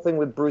that whole thing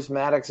with Bruce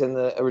Maddox in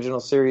the original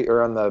series,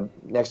 or on the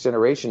Next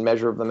Generation,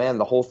 Measure of the Man.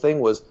 The whole thing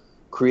was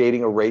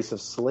creating a race of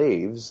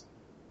slaves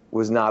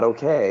was not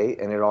okay,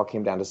 and it all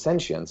came down to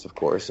sentience, of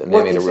course, and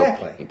they made a real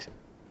point.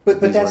 But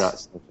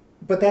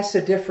that's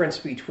the difference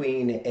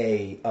between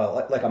a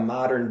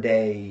modern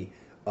day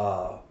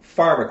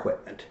farm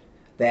equipment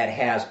that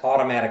has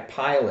automatic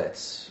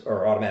pilots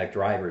or automatic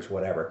drivers,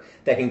 whatever,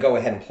 that can go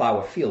ahead and plow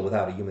a field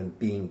without a human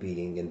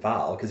being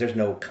involved because there's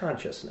no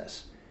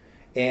consciousness.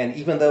 And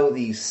even though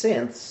these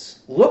synths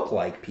look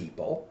like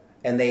people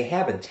and they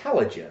have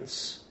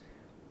intelligence,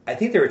 I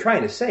think they were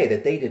trying to say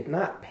that they did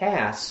not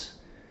pass.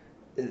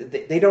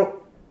 They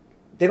don't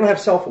have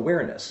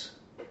self-awareness.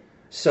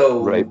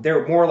 So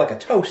they're more like a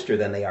toaster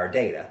than they are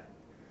data.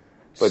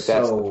 But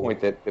that's the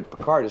point that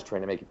Picard is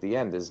trying to make at the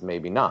end, is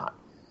maybe not.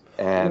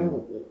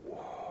 And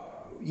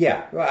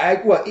yeah,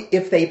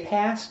 if they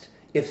passed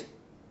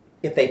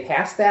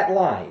that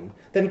line,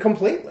 then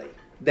completely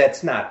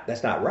that's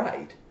not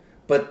right.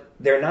 But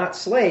they're not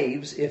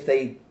slaves if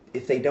they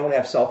don't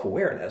have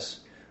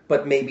self-awareness.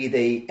 But maybe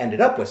they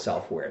ended up with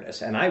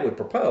self-awareness, and I would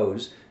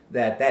propose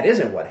that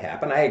isn't what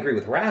happened. I agree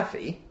with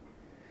Raffi,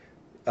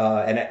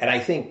 and I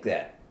think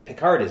that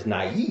Picard is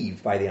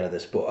naive by the end of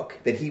this book,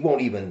 that he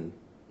won't even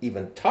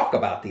talk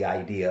about the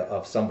idea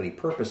of somebody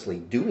purposely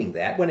doing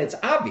that when it's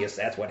obvious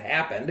that's what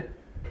happened,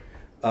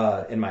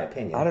 in my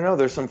opinion. I don't know.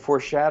 There's some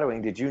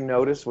foreshadowing. Did you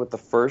notice what the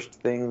first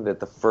thing that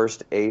the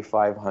first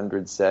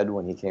A500 said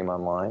when he came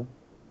online?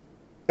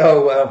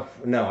 Oh,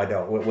 no, I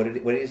don't. What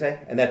did he say?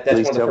 And that's one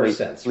of the first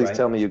sentences, right? Please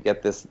tell me you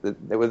get this.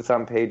 It's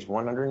on page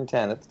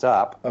 110 at the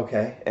top.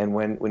 Okay. And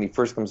when he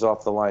first comes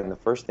off the line, the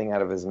first thing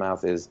out of his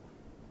mouth is,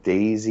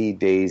 "Daisy,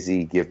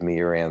 Daisy, give me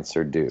your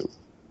answer due."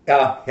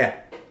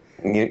 Yeah.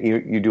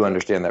 You do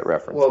understand that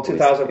reference? Well,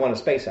 2001: A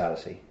Space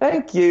Odyssey.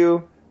 Thank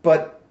you.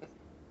 But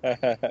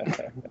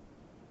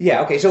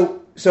yeah, okay.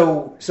 So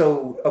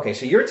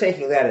you're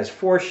taking that as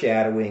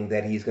foreshadowing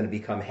that he's going to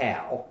become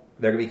Hal.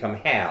 They're going to become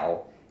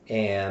Hal,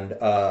 and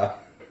I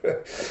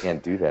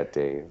can't do that,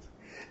 Dave.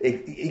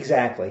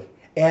 Exactly,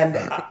 and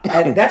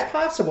that's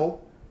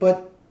possible.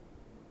 But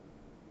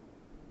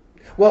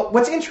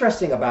what's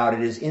interesting about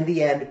it is, in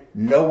the end,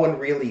 no one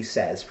really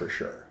says for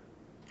sure.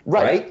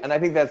 Right? And I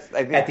think at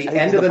the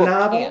end of the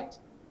novel,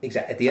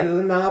 exactly. At the end of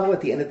the novel,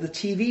 at the end of the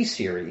TV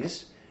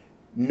series,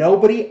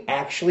 nobody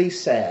actually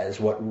says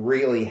what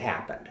really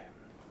happened.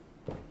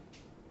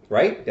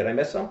 Right? Did I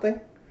miss something?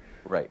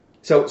 Right.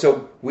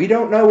 So we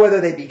don't know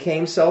whether they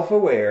became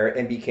self-aware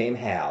and became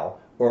Hal,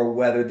 or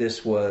whether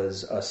this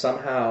was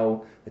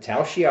somehow the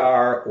Tal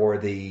Shiar or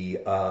the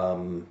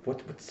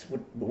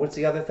what's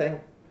the other thing?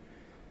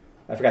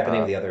 I forgot the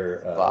name of the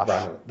other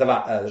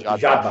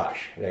Zhat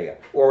Vash. There you go.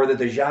 Or that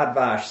the Zhat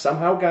Vash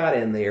somehow got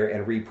in there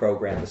and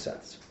reprogrammed the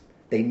synths.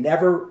 They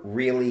never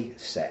really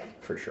say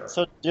for sure.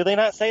 So do they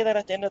not say that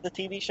at the end of the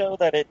TV show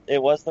that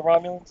it was the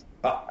Romulans?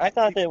 I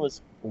thought it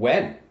was.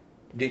 When?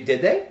 Did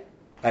they?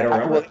 I don't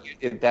remember.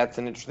 Well, that's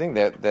an interesting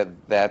thing.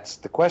 That's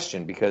the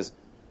question, because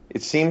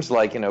it seems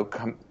like,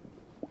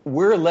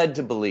 we're led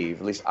to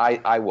believe, at least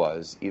I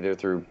was, either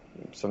through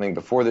something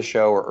before the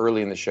show or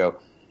early in the show,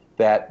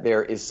 that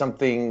there is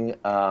something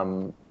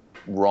wrong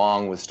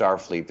with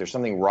Starfleet. There's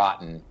something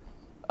rotten,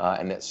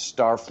 and that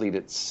Starfleet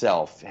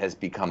itself has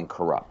become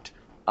corrupt.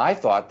 I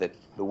thought that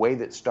the way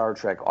that Star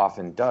Trek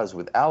often does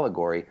with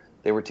allegory,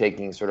 they were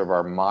taking sort of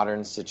our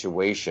modern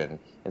situation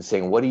and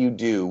saying, what do you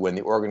do when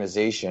the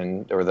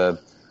organization or the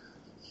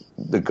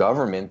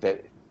government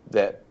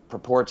that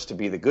purports to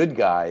be the good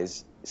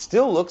guys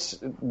still looks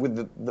with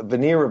the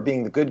veneer of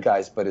being the good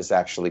guys, but is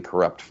actually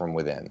corrupt from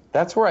within?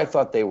 That's where I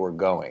thought they were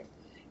going.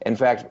 In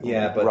fact,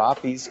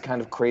 Raffi's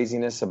kind of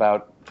craziness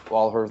about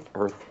all her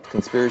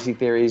conspiracy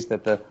theories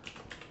that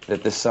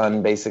the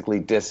sun basically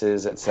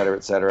disses, et cetera,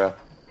 et cetera.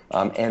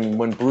 And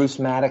when Bruce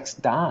Maddox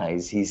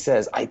dies, he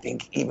says, I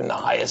think even the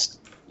highest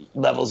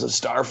levels of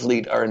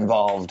Starfleet are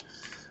involved.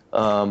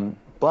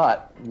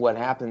 But what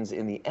happens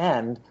in the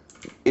end,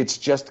 it's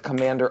just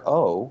Commander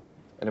O,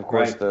 and of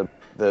course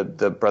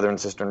the brother and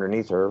sister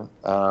underneath her.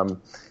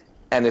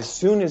 And as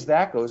soon as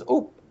that goes,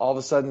 all of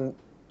a sudden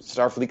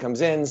Starfleet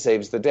comes in,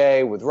 saves the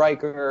day with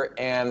Riker,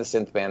 and the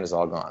synth band is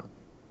all gone.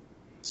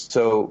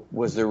 So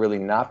was there really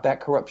not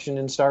that corruption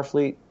in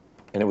Starfleet?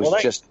 And it was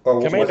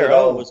Commander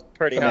O was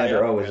pretty high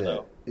up there,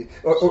 though.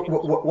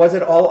 Or was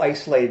it all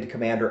isolated to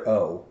Commander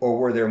O, or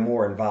were there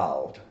more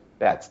involved?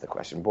 That's the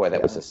question. Boy,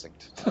 that was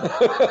succinct.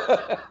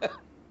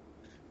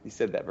 You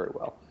said that very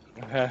well.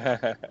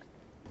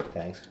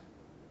 Thanks.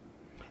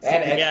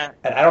 And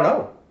I don't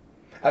know.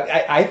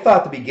 I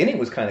thought the beginning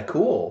was kind of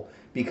cool,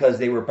 because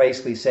they were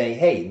basically saying,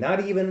 hey,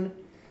 not even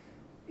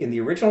in the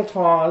original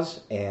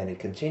TOS, and it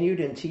continued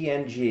in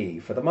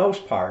TNG, for the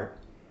most part,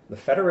 the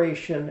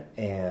Federation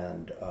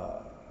and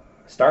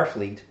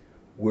Starfleet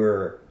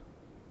were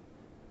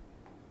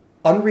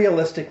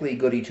unrealistically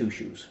goody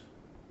two-shoes.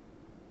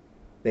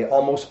 They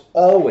almost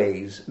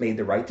always made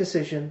the right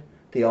decision.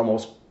 They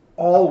almost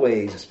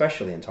always,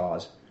 especially in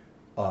TOS,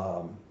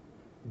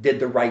 did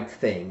the right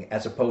thing,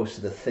 as opposed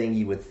to the thing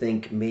you would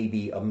think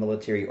maybe a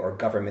military or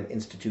government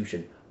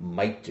institution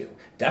might do.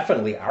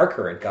 Definitely, our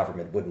current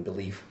government wouldn't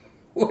behave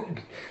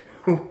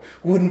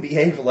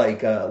like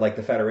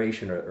the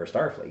Federation or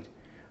Starfleet.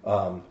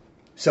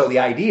 So the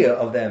idea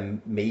of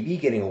them maybe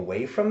getting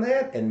away from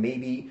that and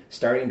maybe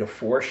starting to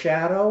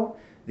foreshadow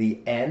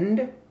the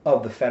end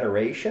of the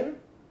Federation,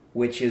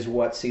 which is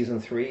what season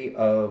 3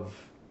 of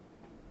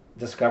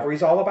Discovery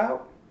is all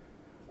about,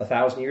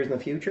 1,000 years in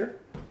the future.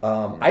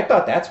 I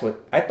thought that's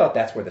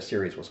where the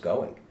series was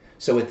going.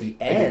 So at the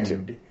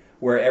end,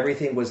 where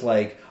everything was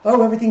like,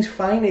 oh, everything's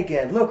fine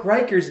again. Look,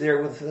 Riker's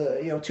there with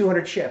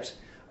 200 ships.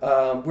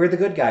 We're the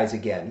good guys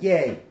again.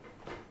 Yay!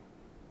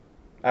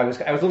 I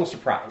was a little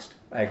surprised.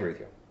 I agree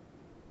with you.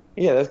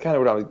 Yeah, that's kind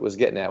of what I was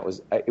getting at.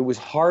 It was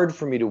hard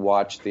for me to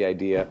watch the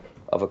idea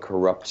of a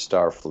corrupt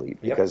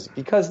Starfleet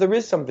because there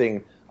is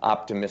something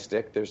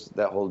optimistic. There's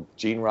that whole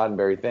Gene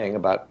Roddenberry thing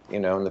about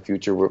in the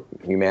future where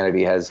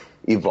humanity has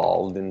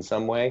evolved in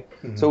some way.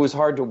 Mm-hmm. So it was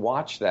hard to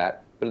watch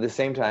that, but at the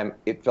same time,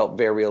 it felt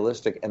very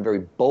realistic and very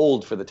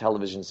bold for the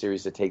television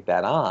series to take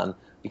that on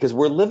because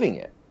we're living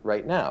it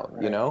right now.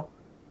 Right.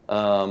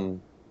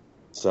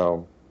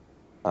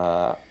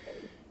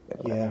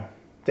 Yeah.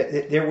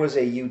 There was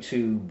a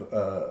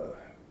YouTube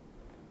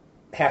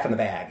Half in the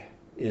Bag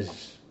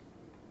is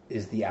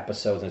the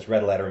episode, and it's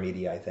Red Letter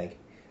Media, I think.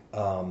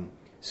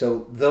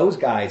 So those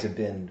guys have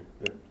been,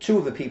 two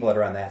of the people that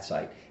are on that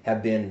site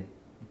have been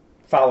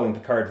following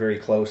Picard very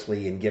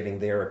closely and giving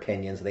their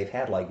opinions. They've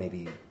had like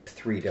maybe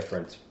 3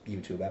 different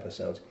YouTube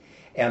episodes.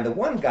 And the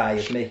one guy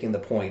is making the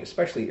point,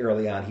 especially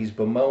early on, he's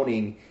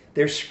bemoaning,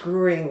 they're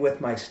screwing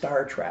with my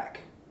Star Trek.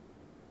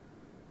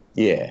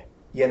 Yeah.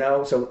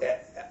 So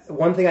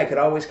one thing I could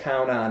always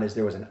count on is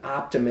there was an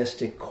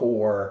optimistic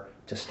core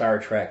to Star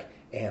Trek,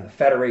 and the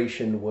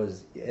Federation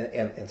was,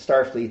 and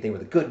Starfleet, they were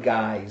the good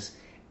guys,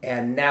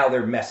 and now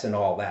they're messing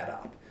all that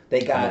up.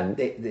 They got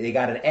they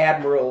got an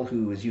admiral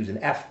who was using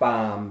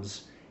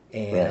F-bombs,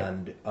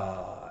 and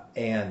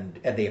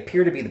they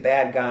appear to be the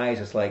bad guys.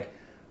 It's like,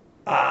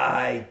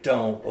 I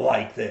don't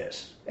like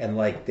this, and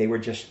like they were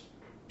just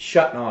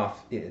shutting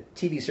off.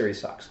 TV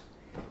series sucks,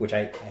 which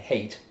I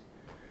hate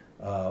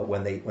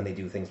when they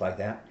do things like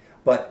that.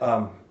 But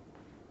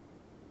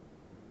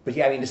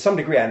yeah, I mean, to some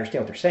degree, I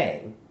understand what they're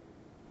saying.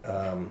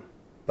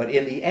 But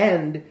in the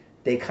end,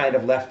 they kind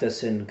of left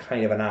us in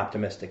kind of an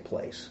optimistic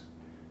place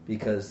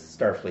because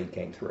Starfleet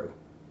came through.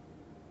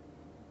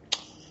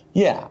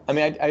 Yeah, I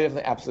mean, I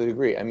absolutely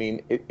agree. I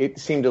mean, it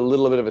seemed a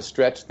little bit of a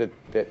stretch that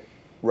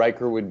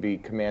Riker would be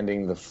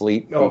commanding the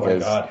fleet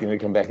because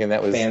come back in.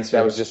 That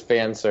was just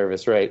fan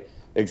service, right?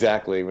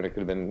 Exactly. When it could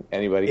have been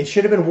anybody. It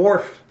should have been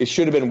Worf. It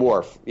should have been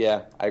Worf.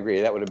 Yeah, I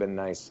agree. That would have been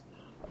nice.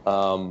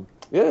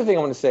 The other thing I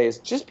want to say is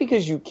just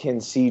because you can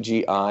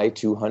CGI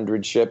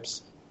 200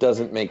 ships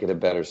doesn't make it a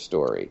better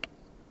story.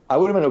 I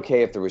would have been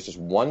okay if there was just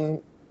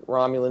one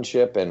Romulan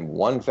ship and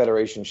one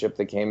Federation ship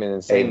that came in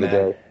and saved the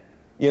day.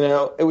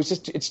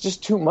 It's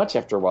just too much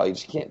after a while. You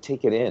just can't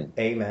take it in.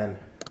 Amen.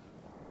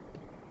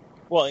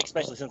 Well,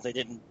 especially since they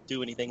didn't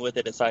do anything with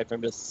it aside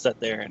from just sit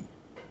there and...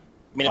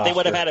 I mean, if they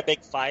would have had a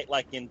big fight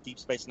like in Deep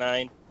Space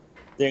Nine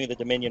during the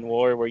Dominion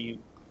War where you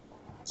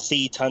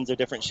see tons of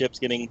different ships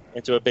getting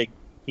into a big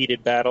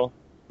heated battle,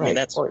 I mean,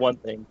 that's one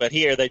thing. But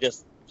here, they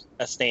just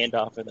a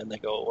standoff and then they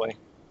go away.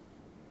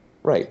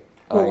 Right.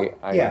 Well,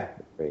 I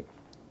agree.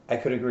 I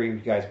could agree with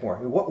you guys more.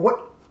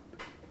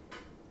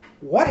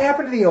 What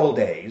happened to the old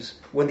days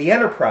when the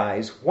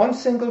Enterprise, one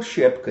single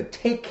ship, could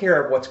take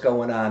care of what's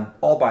going on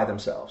all by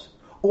themselves?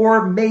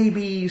 Or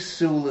maybe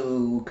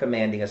Sulu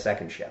commanding a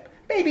second ship.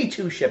 Maybe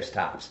 2 ships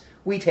tops.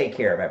 We take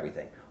care of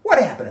everything.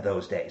 What happened to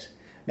those days?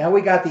 Now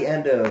we got the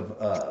end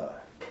of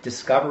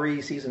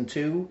Discovery Season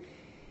 2,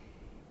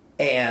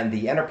 and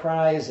the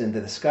Enterprise and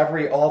the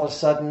Discovery all of a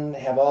sudden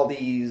have all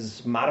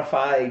these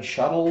modified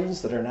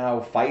shuttles that are now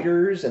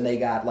fighters, and they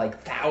got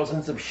like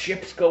thousands of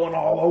ships going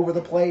all over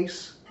the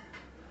place.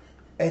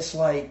 It's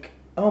like,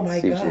 oh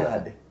my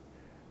God.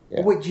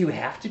 Yeah. Wait, do you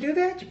have to do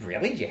that?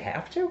 Really? Do you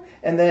have to?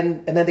 And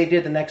then they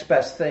did the next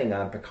best thing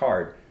on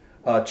Picard.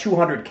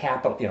 200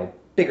 capital,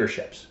 bigger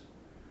ships.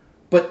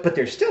 But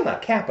they're still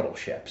not capital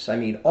ships. I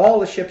mean, all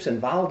the ships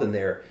involved in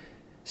there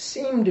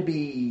seem to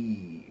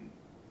be,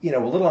 a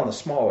little on the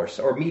smaller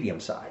or medium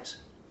size.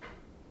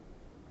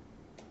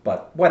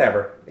 But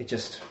whatever. It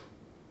just...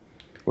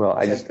 Well,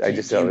 I just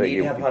felt that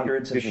you have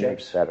hundreds of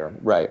ships. Better,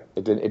 right?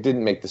 It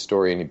didn't make the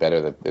story any better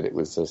that it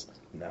was just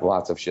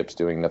lots of ships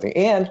doing nothing.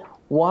 And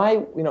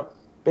why,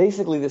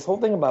 basically this whole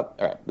thing about.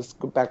 All right, let's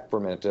go back for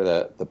a minute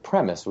to the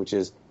premise, which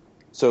is,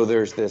 so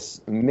there's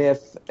this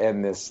myth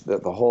and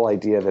the whole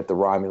idea that the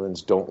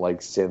Romulans don't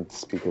like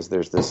synths because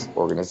there's this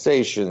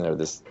organization or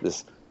this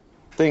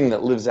thing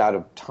that lives out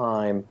of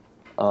time.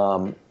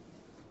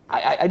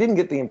 I didn't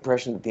get the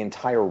impression that the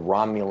entire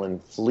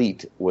Romulan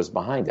fleet was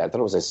behind that. I thought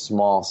it was a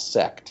small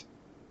sect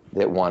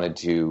that wanted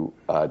to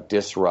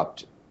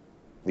disrupt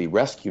the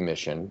rescue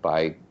mission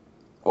by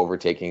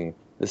overtaking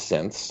the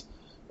synths,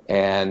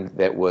 and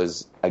that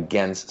was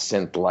against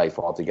synth life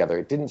altogether.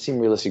 It didn't seem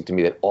realistic to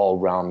me that all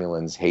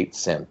Romulans hate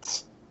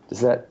synths.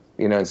 Does that,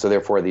 and so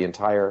therefore the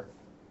entire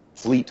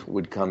fleet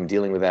would come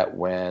dealing with that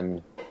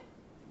when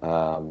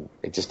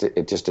it just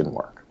didn't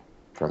work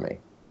for me.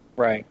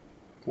 Right.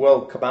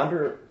 Well,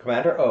 Commander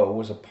O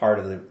was a part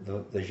of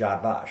the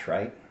Zhat Vash,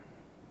 right?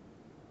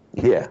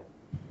 Yeah.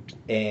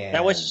 And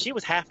now she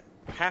was half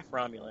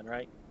Romulan,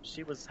 right?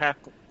 She was half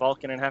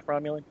Vulcan and half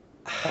Romulan.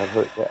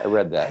 I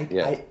read that.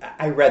 Yeah,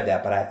 I read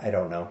that, but I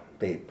don't know.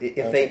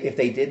 If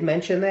they did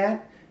mention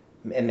that,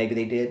 and maybe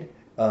they did,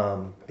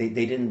 they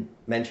didn't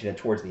mention it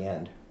towards the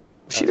end.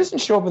 She doesn't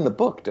show up in the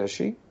book, does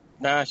she?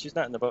 Nah, she's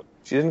not in the book.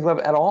 She didn't come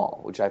up at all,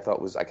 which I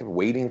thought I kept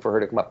waiting for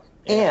her to come up.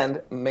 Yeah.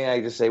 And may I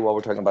just say, while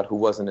we're talking about who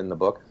wasn't in the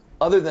book,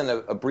 other than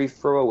a brief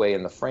throwaway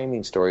in the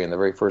framing story in the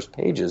very first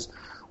pages,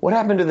 what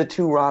happened to the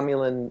two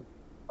Romulan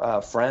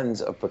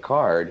friends of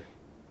Picard?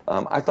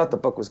 I thought the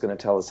book was going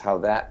to tell us how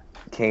that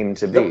came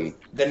to be.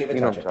 Didn't even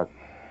touch it.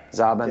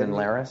 Zaban and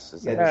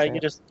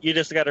Laris? You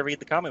just got to read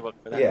the comic book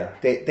for that. Yeah,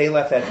 they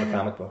left that in the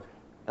comic book.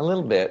 A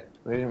little bit.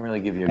 They didn't really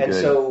give you a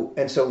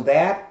good... So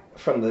that,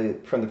 from the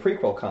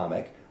prequel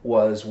comic,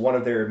 was one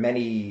of their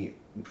many,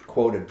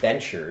 quote,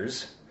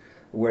 adventures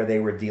where they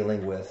were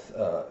dealing with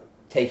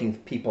taking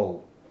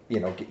people,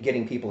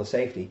 getting people to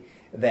safety,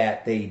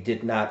 that they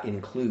did not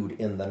include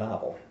in the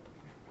novel.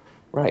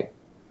 Right.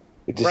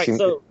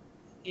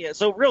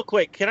 So real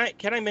quick, can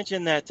I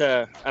mention that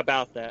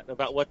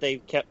about what they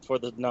kept for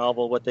the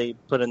novel, what they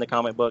put in the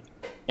comic book,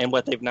 and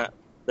what they've not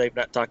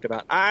talked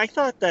about. I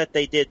thought that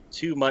they did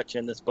too much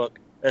in this book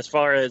as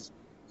far as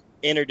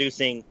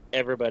introducing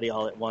everybody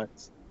all at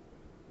once.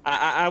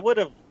 I would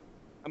have.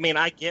 I mean,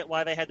 I get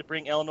why they had to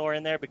bring Elnor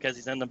in there because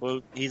he's in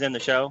the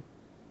show,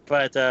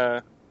 but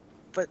I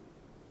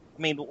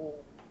mean,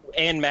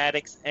 and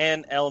Maddox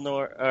and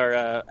Elnor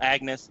or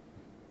Agnes,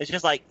 it's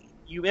just like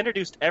you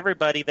introduced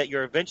everybody that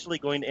you're eventually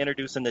going to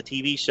introduce in the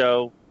TV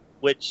show,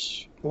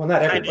 which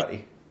not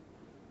everybody.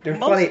 There's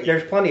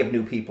plenty of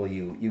new people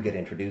you get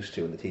introduced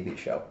to in the TV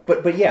show,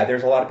 but yeah,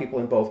 there's a lot of people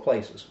in both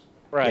places.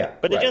 Right, yeah,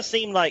 but it just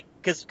seemed like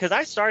because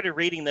I started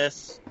reading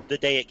this the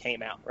day it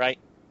came out, right?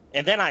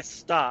 And then I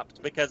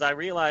stopped because I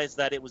realized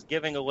that it was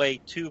giving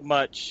away too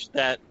much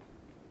that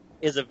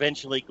is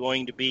eventually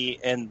going to be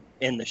in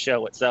the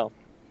show itself.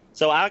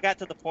 So I got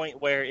to the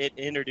point where it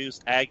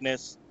introduced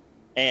Agnes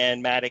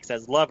and Maddox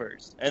as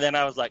lovers. And then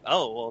I was like,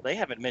 oh, well, they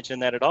haven't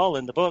mentioned that at all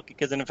in the book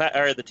because in fact,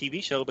 or the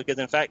TV show, because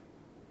in fact,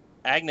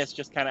 Agnes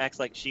just kind of acts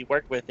like she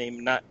worked with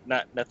him, not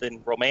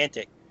nothing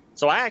romantic.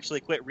 So I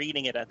actually quit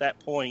reading it at that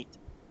point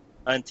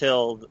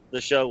until the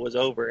show was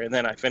over. And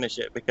then I finished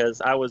it because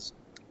I was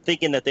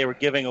thinking that they were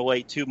giving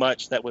away too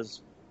much that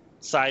was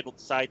side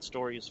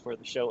stories for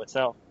the show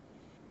itself.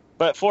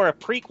 But for a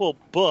prequel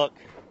book,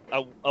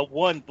 a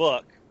one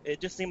book,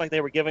 it just seemed like they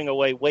were giving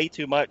away way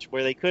too much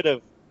where they could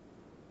have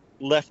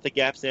left the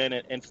gaps in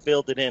and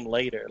filled it in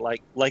later.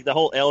 Like the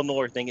whole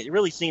Elnor thing, it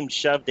really seemed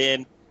shoved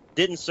in,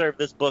 didn't serve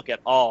this book at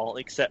all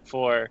except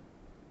for,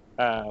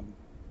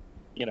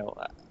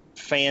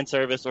 fan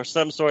service or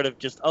some sort of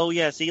just, oh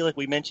yeah, see, like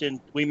we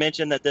mentioned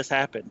that this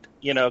happened,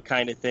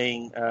 kind of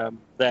thing,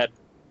 that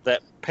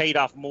paid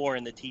off more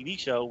in the TV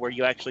show where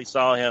you actually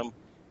saw him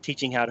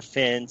teaching how to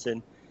fence,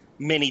 and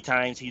many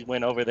times he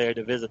went over there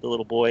to visit the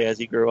little boy as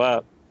he grew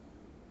up.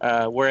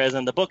 Whereas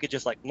in the book, it's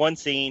just like one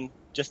scene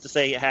just to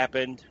say it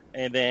happened,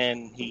 and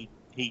then he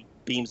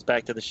beams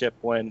back to the ship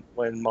when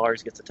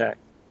Mars gets attacked.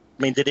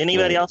 I mean, did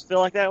anybody else feel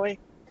like that way?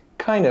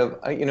 Kind of.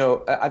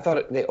 I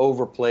thought they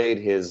overplayed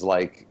his,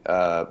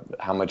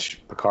 how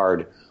much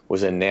Picard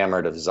was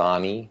enamored of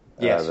Zani,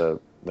 yes.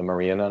 The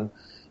Marianan.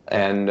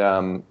 And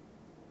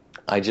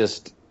it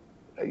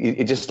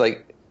just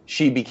like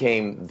she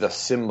became the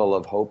symbol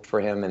of hope for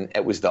him, and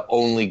it was the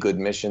only good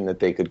mission that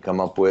they could come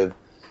up with.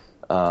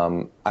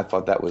 I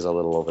thought that was a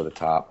little over the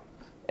top.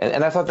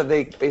 And I thought that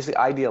they basically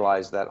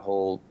idealized that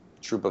whole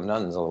troop of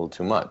nuns a little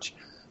too much.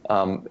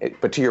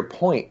 But to your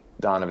point,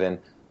 Donovan,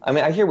 I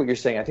mean, I hear what you're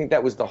saying. I think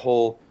that was the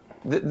whole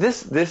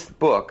this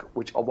book,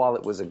 which while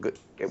it was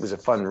a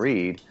fun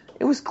read,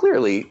 it was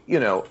clearly,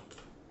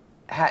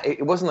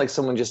 it wasn't like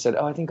someone just said,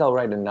 "Oh, I think I'll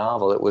write a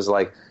novel." It was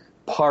like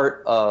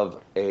part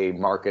of a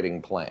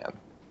marketing plan,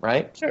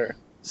 right? Sure.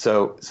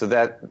 So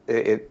that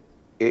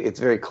it's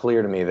very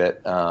clear to me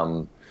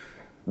that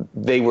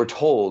they were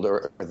told,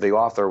 or the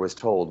author was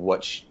told,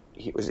 what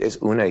is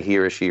Una he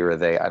or she or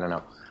they? I don't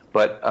know,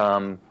 but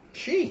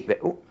she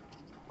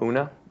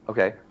Una.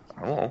 Okay,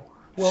 I don't know.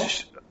 Well,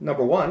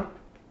 number one.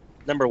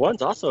 Number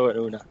one's also an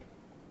Una.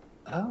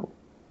 Oh.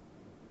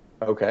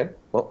 Okay.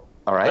 Well,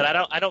 all right.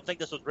 But I don't think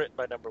this was written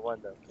by number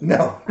one, though.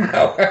 No.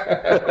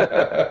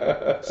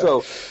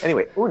 So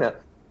anyway, Una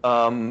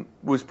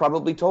was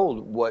probably told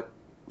what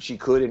she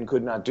could and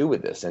could not do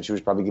with this, and she was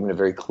probably given a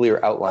very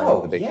clear outline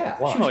of the big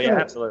plot. Oh yeah,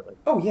 absolutely.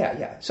 Oh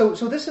yeah. So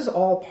this is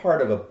all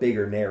part of a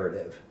bigger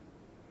narrative.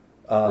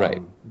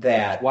 Right.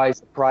 That's why it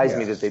surprised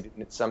me that they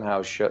didn't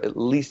somehow at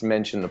least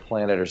mention the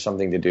planet or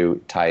something to do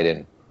tied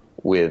in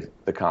with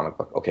the comic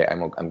book. Okay,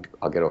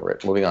 I'll get over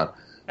it. Moving on.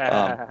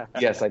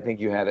 Yes, I think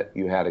you had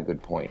a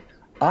good point.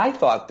 I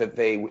thought that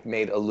they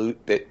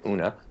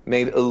Una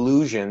made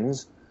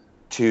allusions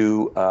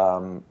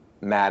to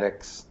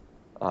Maddox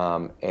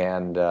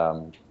and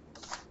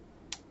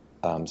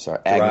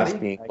Agnes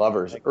being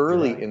lovers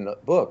early in the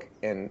book,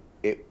 and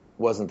it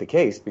wasn't the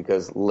case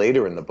because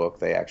later in the book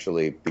they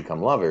actually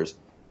become lovers.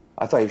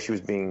 I thought she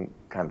was being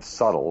kind of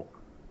subtle,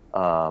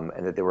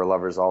 and that they were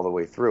lovers all the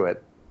way through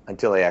it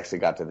until they actually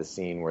got to the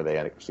scene where they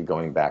had actually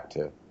going back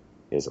to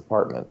his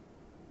apartment.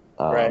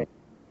 Right.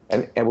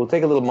 And we'll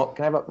take a little.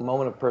 Can I have a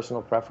moment of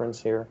personal preference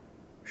here?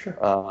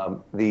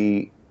 Sure.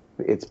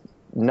 It's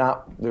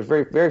not. There's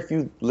very very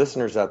few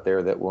listeners out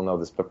there that will know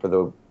this, but for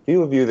the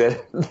few of you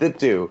that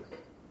do,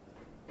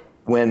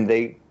 when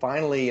they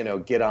finally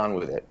get on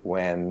with it,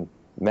 when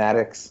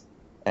Maddox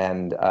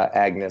and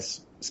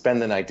Agnes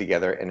spend the night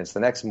together, and it's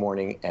the next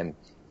morning, and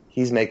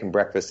he's making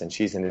breakfast, and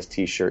she's in his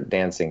t-shirt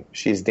dancing.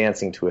 She's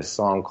dancing to a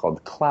song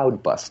called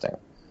 "Cloud Busting."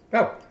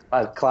 Oh,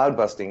 Cloud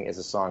Busting is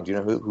a song. Do you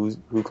know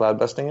who Cloud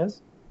Busting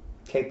is?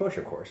 Kate Bush,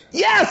 of course.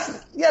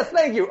 Yes,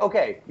 thank you.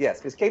 Okay, yes,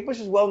 because Kate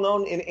Bush is well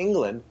known in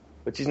England,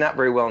 but she's not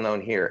very well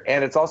known here.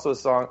 And it's also a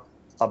song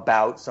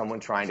about someone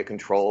trying to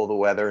control the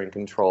weather and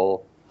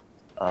control,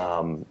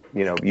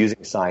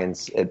 using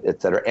science,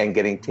 et cetera, and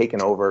getting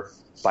taken over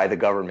by the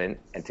government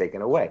and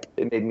taken away.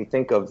 It made me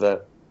think of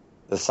the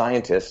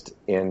scientist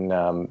in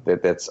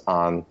that's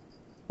on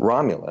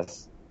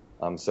Romulus.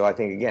 So I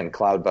think, again,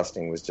 Cloud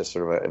Busting was just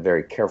sort of a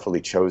very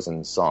carefully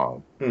chosen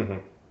song. Mm-hmm.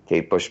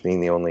 Kate Bush being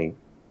the only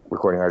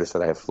recording artist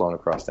that I have flown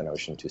across an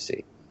ocean to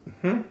see.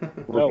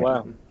 Oh,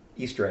 wow.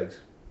 Easter eggs.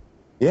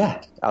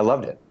 Yeah, I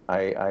loved it.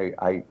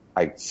 I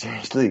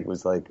seriously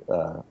was like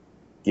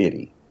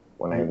giddy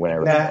when I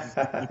read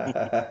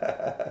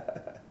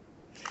it.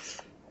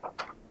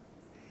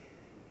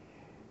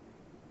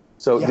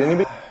 So did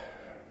anybody? I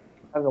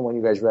don't know when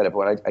you guys read it,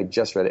 but I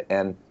just read it,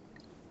 and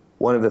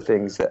one of the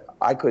things that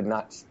I could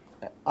not.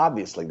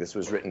 Obviously, this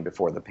was written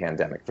before the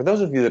pandemic. For those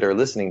of you that are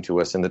listening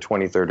to us in the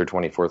 23rd or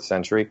 24th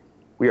century,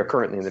 we are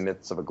currently in the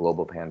midst of a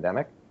global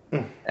pandemic,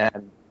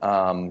 and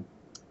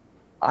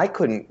I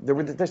couldn't.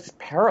 There's just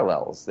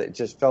parallels that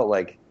just felt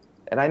like,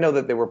 and I know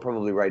that they were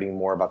probably writing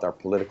more about our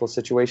political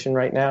situation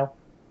right now,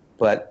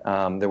 but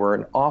there were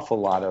an awful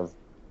lot of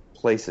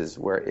places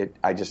where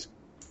there's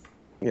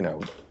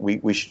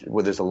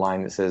a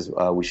line that says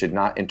we should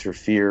not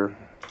interfere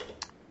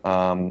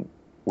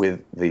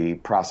with the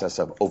process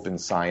of open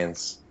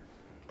science,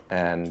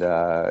 and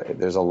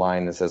there's a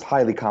line that says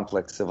highly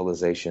complex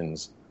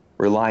civilizations,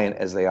 reliant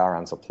as they are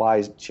on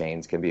supply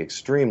chains, can be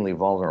extremely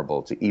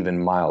vulnerable to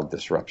even mild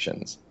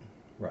disruptions.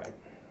 Right.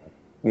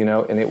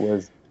 And it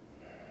was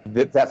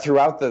that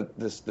throughout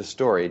the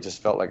story, it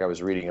just felt like I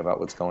was reading about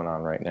what's going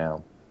on right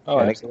now. Oh,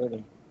 and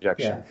absolutely.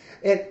 Yeah.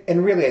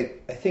 And really,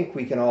 I think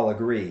we can all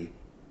agree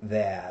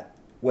that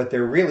what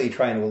they're really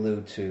trying to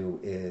allude to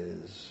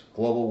is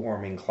global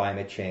warming,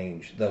 climate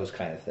change, those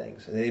kind of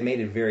things. They made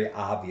it very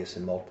obvious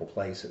in multiple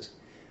places.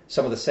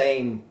 Some of the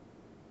same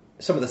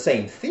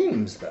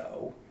themes,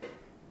 though,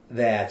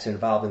 that's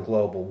involved in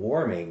global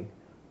warming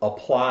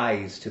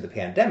applies to the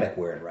pandemic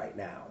we're in right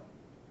now.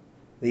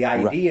 The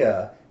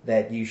idea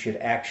that you should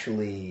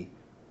actually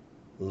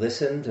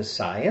listen to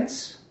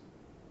science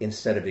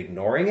instead of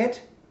ignoring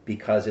it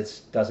because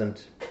it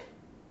doesn't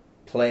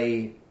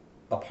play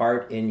a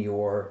part in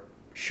your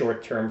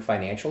short-term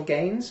financial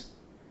gains.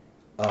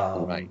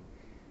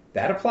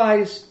 That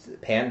applies to the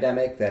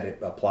pandemic, that it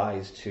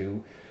applies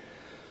to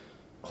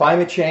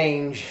climate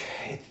change.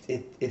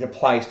 It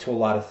applies to a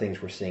lot of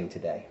things we're seeing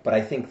today. But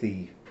I think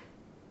the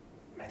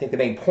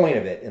main point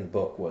of it in the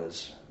book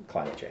was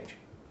climate change.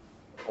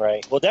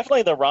 Right. Well,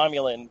 definitely the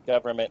Romulan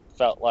government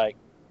felt like,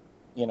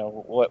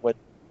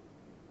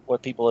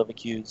 what people have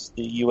accused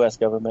the U.S.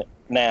 government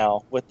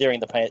now during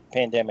the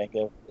pandemic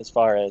of, as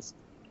far as,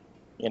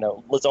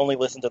 let's only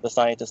listen to the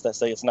scientists that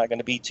say it's not going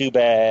to be too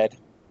bad.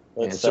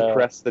 Let's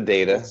suppress the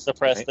data.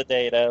 The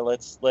data.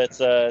 Let's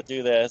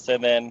do this.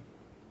 And then,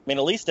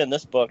 at least in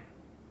this book,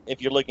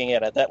 if you're looking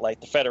at it that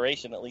light, the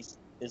Federation at least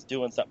is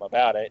doing something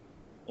about it.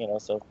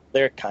 So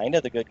they're kind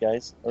of the good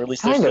guys, or at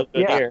least they're still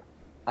good here.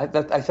 I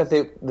thought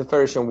the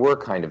Federation were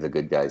kind of the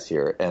good guys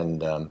here.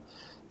 And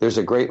there's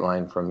a great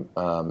line from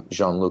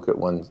Jean-Luc at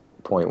one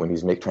point when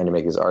he's trying to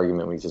make his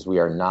argument when he says, we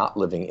are not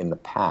living in the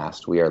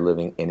past, we are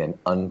living in an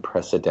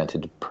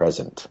unprecedented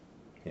present.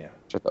 Yeah.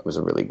 Which I thought was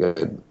a really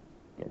good,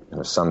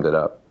 summed it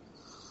up.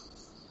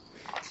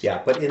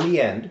 Yeah, but in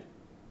the end,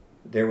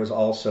 there was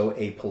also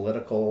a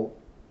political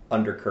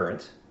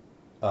undercurrent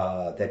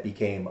that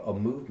became a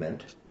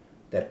movement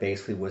that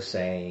basically was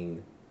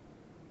saying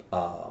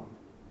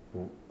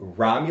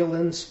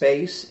Romulan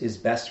space is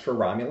best for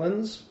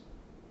Romulans,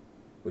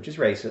 which is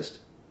racist,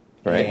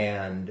 right.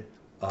 And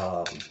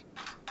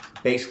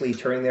basically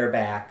turning their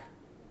back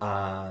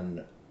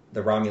on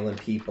the Romulan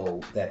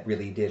people that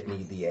really did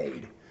need the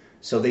aid.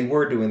 So they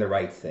were doing the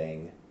right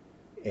thing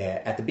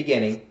at the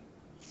beginning,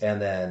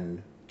 and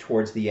then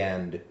towards the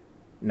end,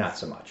 not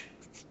so much.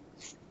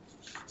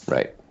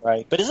 Right.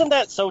 Right. But isn't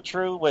that so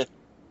true with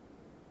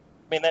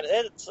mean,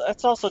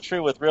 that's also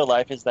true with real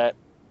life. Is that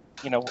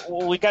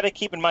we got to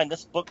keep in mind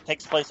this book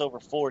takes place over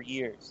 4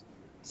 years.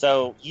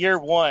 So year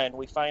one,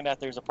 we find out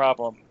there's a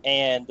problem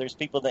and there's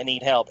people that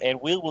need help,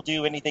 and we will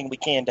do anything we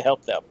can to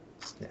help them.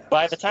 Yeah.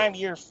 By the time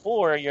year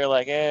 4, you're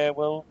like,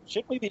 well,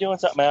 shouldn't we be doing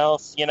something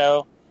else?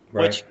 Right.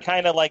 Which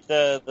kind of like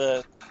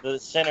the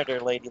senator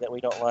lady that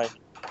we don't like.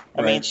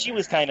 I mean, she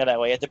was kind of that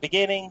way at the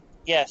beginning.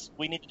 Yes,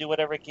 we need to do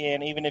whatever we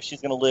can, even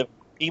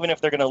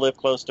if they're going to live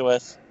close to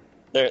us.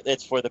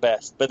 It's for the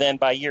best. But then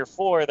by year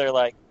 4, they're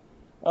like,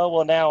 oh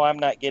well, now I'm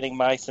not getting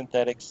my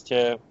synthetics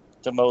to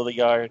mow the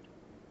yard.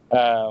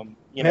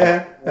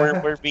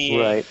 We're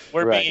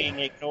being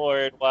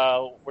ignored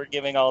while we're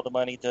giving all the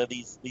money to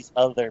these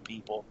other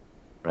people.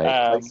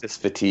 Right. Crisis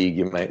fatigue,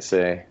 you might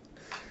say.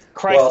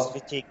 Crisis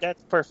fatigue.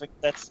 That's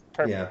perfect. That's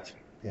perfect.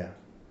 Yeah.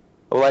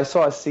 Well, I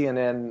saw a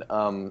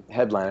CNN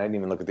headline. I didn't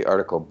even look at the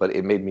article, but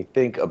it made me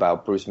think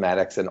about Bruce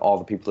Maddox and all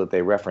the people that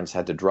they referenced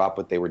had to drop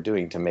what they were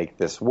doing to make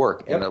this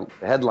work. Yep. And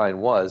the headline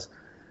was,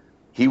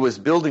 he was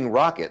building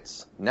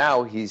rockets.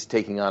 Now he's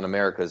taking on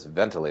America's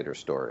ventilator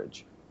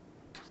storage.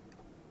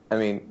 I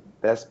mean,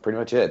 that's pretty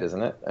much it,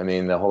 isn't it? I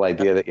mean, the whole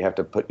idea that you have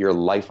to put your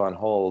life on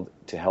hold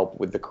to help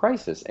with the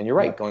crisis. And you're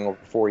right, going over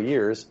 4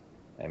 years,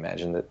 I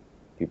imagine that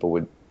people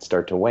would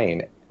start to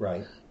wane.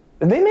 Right.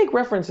 And they make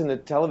reference in the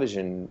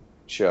television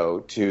show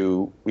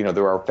to,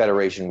 there are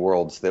Federation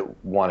worlds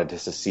that wanted to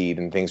secede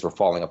and things were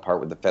falling apart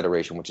with the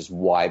Federation, which is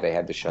why they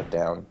had to shut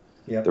down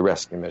the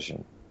rescue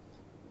mission.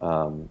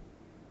 The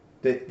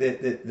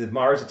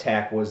Mars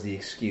attack was the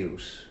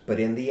excuse, but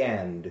in the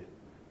end,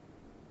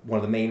 one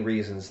of the main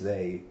reasons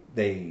they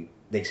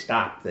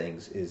stopped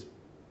things is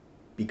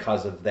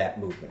because of that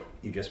movement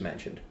you just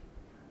mentioned,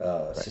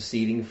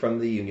 seceding from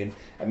the Union.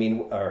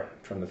 Or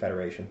from the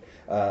Federation.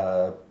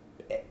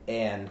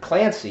 And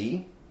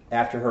Clancy,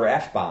 after her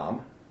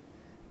F-bomb,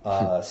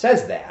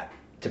 says that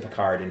to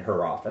Picard in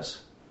her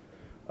office.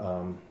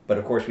 But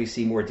of course, we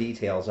see more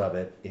details of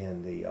it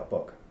in the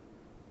book.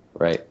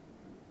 Right.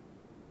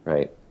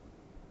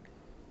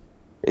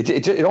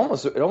 It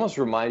almost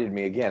reminded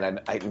me again.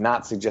 I'm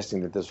not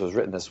suggesting that this was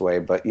written this way,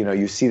 but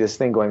you see this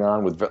thing going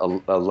on with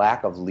a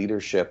lack of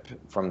leadership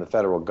from the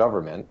federal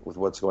government with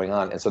what's going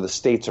on, and so the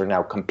states are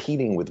now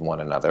competing with one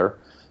another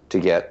to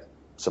get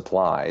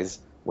supplies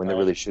when there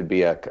really should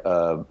be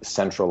a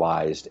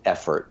centralized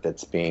effort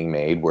that's being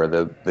made where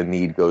the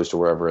need goes to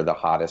wherever the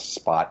hottest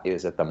spot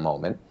is at the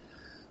moment,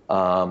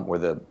 where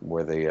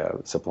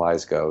the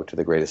supplies go to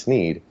the greatest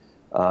need.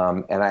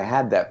 And I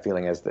had that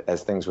feeling as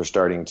things were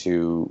starting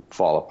to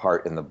fall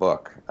apart in the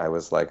book. I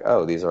was like,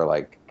 oh, these are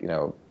like,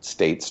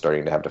 states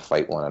starting to have to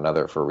fight one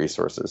another for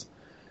resources.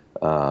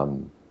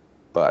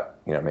 But,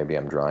 maybe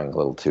I'm drawing a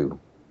little too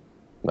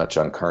much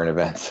on current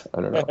events. I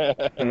don't know.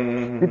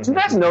 Did you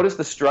guys notice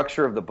the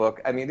structure of the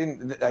book? I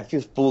mean, I feel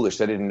foolish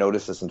I didn't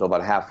notice this until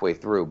about halfway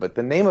through. But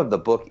the name of the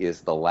book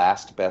is The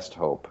Last Best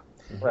Hope.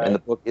 Right. And the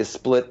book is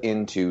split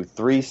into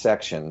 3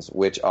 sections,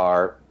 which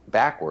are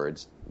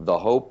backwards: The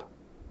Hope,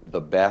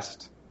 The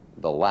Best,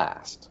 The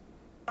Last.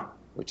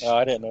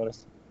 I didn't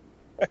notice.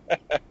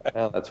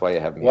 Well, that's why you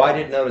have me. Well, I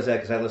didn't notice that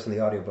because I listened to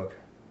the audiobook.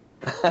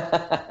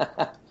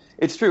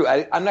 It's true.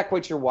 I'm not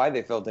quite sure why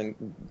they felt a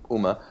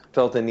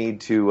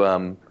need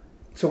to.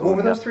 So what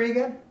were those 3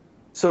 again?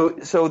 So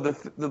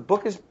the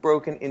book is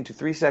broken into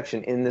 3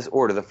 sections in this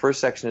order. The first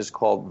section is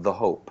called The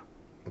Hope.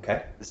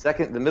 Okay.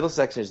 The middle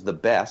section is The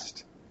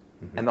Best,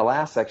 and the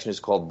last section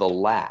is called The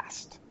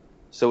Last.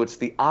 So it's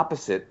the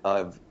opposite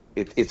of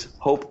it's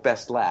Hope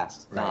Best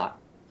Last, not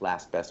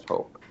Last Best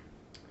Hope.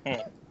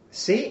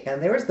 See,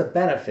 and there's the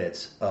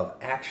benefits of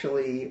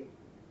actually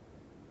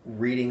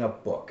reading a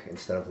book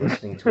instead of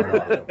listening to an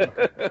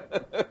audiobook.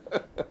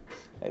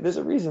 Hey, there's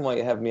a reason why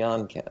you have me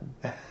on, Ken.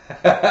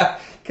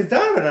 Because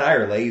Donovan and I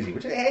are lazy.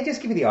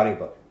 Just give me the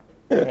audiobook.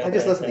 I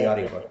just listen to the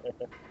audiobook.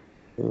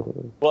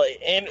 Well,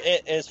 and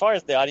as far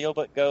as the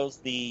audiobook goes,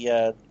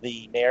 the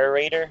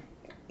narrator,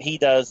 he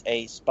does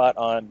a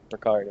spot-on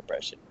Picard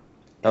impression.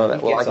 He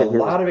gets a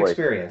lot of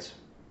experience.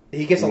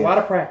 He gets a lot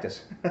of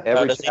practice.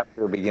 Every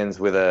chapter begins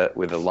with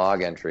a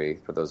log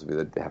entry, for those of you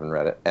that haven't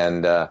read it.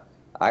 And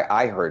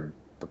I heard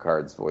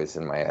Picard's voice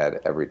in my head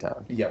every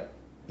time. Yep.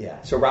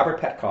 Yeah. So Robert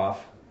Petkoff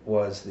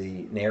was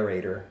the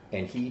narrator,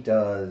 and he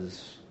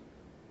does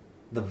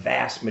the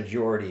vast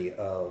majority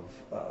of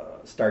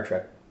Star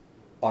Trek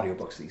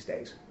audiobooks these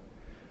days.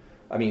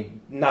 I mean,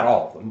 not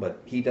all of them,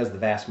 but he does the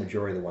vast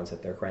majority of the ones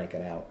that they're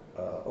cranking out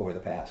over the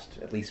past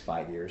at least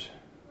 5 years.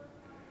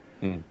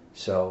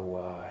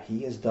 So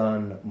he has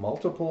done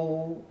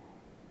multiple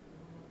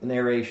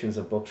narrations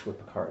of books with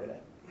Picard in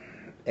it.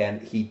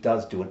 And he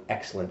does do an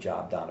excellent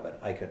job, Donovan.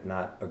 I could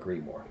not agree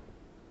more.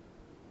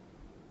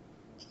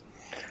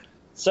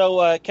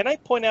 So can I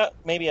point out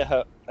maybe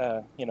a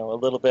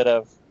little bit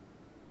of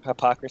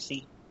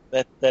hypocrisy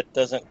that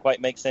doesn't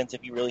quite make sense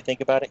if you really think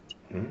about it?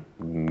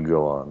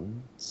 Go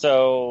on.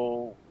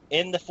 So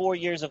in the 4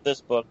 years of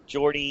this book,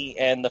 Geordi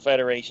and the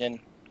Federation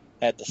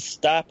had to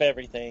stop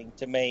everything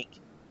to make.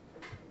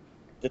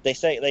 Did they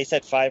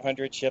said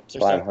 500 ships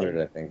or 500, something?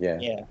 500, I think. Yeah.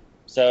 Yeah.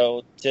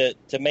 So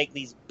to make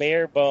these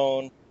bare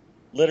bone,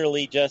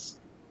 literally just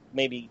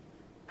maybe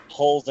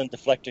holes in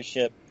deflector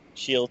ship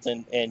shields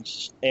and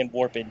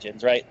warp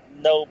engines, right?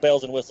 No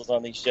bells and whistles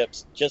on these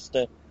ships, just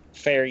to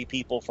ferry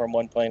people from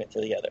one planet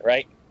to the other,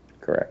 right?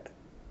 Correct.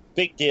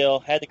 Big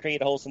deal. Had to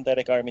create a whole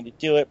synthetic army to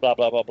do it. Blah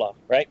blah blah blah.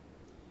 Right.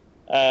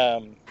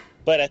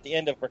 But at the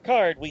end of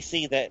Picard, we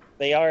see that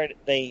they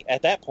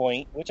at that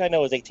point, which I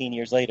know is 18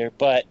 years later,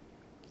 but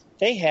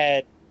they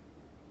had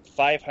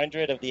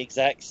 500 of the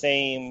exact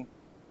same,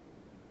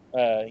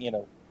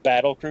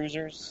 battle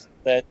cruisers.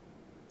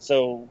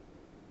 So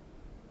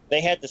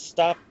they had to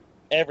stop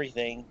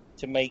everything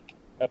to make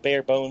a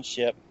bare bones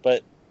ship,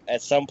 but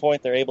at some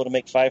point they're able to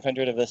make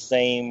 500 of the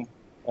same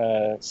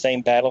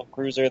battle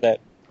cruiser that.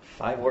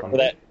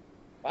 500.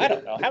 I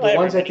don't know. The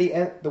ones at the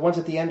end. The ones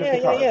at the end of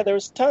Picard. Yeah. There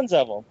was tons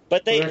of them,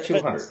 but there were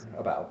 200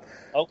 about.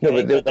 Okay,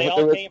 no, but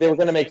they were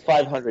going to make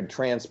planet. 500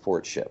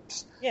 transport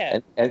ships. Yeah,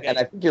 and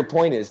I think your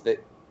point is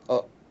that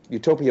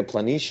Utopia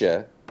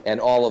Planitia and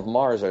all of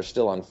Mars are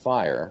still on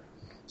fire.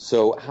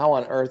 So how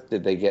on earth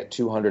did they get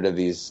 200 of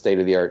these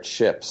state-of-the-art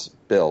ships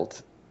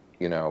built?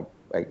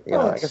 I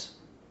guess.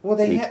 Well,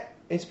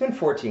 it's been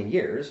 14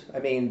 years. I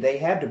mean, they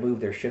had to move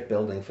their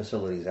shipbuilding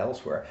facilities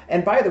elsewhere.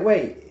 And by the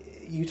way,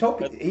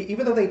 Utopia,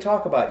 even though they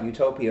talk about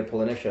Utopia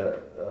Planitia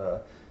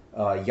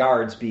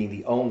yards being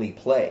the only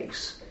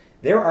place,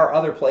 there are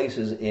other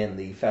places in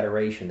the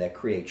Federation that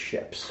create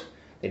ships.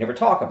 They never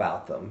talk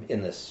about them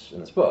in this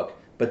book,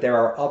 but there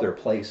are other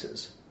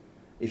places.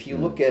 If you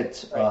look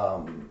at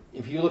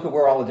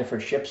where all the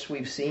different ships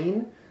we've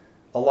seen,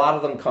 a lot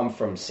of them come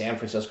from San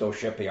Francisco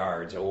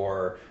shipyards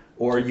or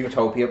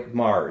Utopia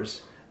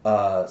Mars.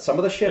 Some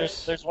of the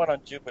ships. There's one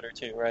on Jupiter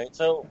too, right?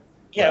 So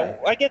yeah, right.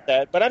 I get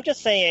that, but I'm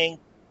just saying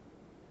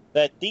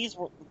that these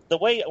were the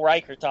way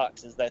Riker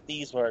talks is that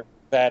these were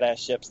badass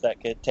ships that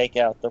could take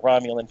out the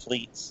Romulan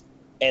fleets,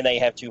 and they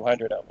have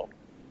 200 of them.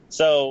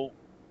 So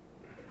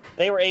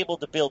they were able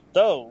to build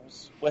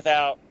those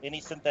without any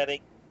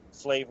synthetic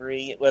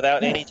slavery,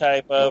 without any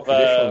type of.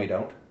 Traditionally, we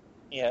don't.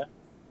 Yeah,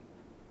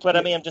 but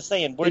I mean, I'm just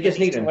saying, where did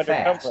these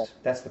 200 come from?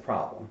 That's the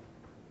problem.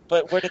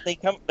 But where did they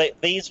come?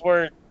 These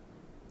were.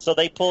 So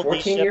they pulled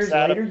these ships 14 years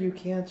out later, you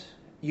can't.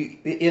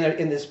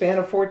 In the span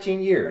of 14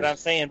 years. But I'm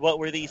saying, what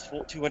were these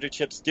 200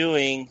 ships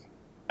doing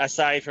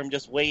aside from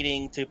just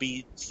waiting to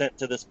be sent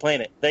to this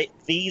planet?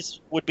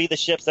 These would be the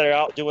ships that are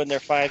out doing their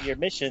 5-year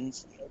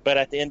missions, but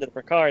at the end of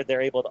the Picard,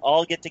 they're able to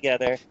all get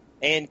together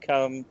and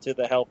come to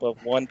the help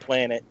of one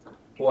planet.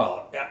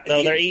 Well,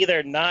 so they're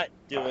either not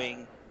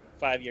doing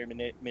 5-year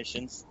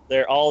missions,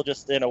 they're all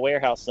just in a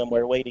warehouse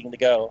somewhere waiting to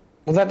go.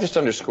 Well, that just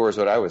underscores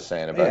what I was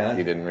saying about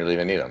you didn't really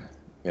even need them.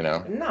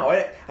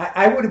 No,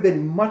 I would have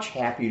been much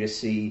happier to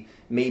see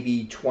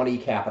maybe 20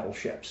 capital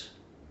ships.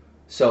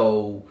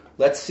 So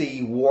let's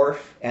see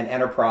Worf and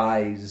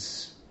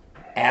Enterprise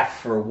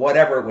F or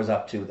whatever it was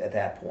up to at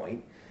that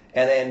point,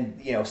 and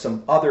then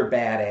some other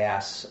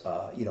badass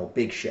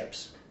big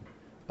ships,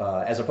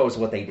 as opposed to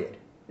what they did.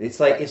 It's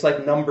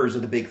like numbers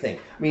are the big thing.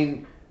 I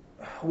mean,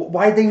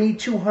 why'd they need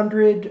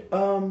 200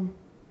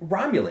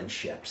 Romulan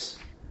ships?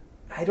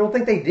 I don't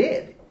think they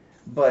did,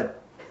 but.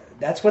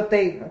 That's what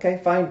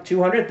fine,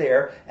 200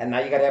 there, and now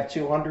you got to have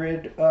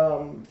 200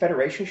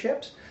 Federation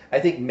ships.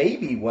 I think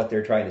maybe what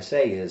they're trying to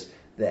say is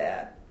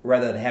that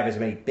rather than have as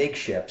many big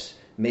ships,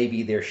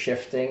 maybe they're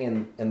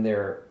shifting and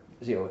they're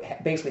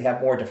basically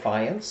have more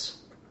defiance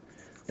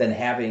than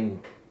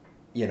having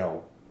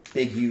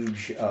big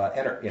huge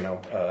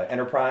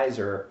Enterprise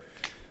or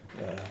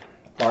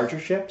larger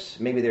ships.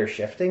 Maybe they're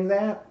shifting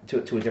that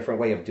to a different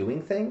way of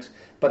doing things.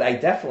 But I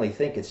definitely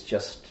think it's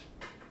just.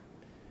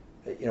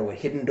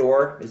 Hidden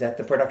Door, is that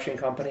the production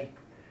company?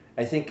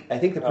 I think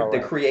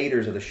the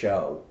creators of the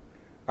show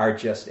are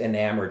just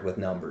enamored with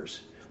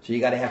numbers. So you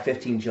got to have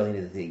 15 jillion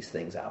of these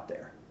things out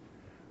there.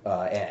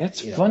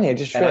 That's funny. I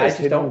just realized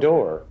Hidden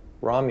Door,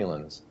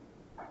 Romulans.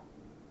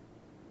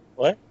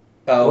 What?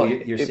 Oh,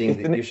 you're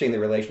seeing the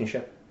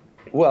relationship.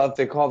 Well, if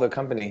they call the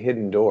company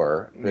Hidden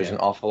Door, there's an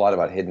awful lot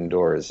about hidden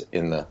doors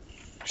in the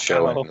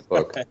show and in the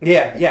book.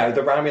 Yeah,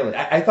 the Romulan.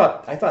 I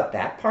thought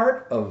that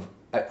part of.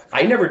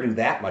 I never knew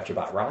that much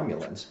about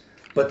Romulans,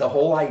 but the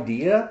whole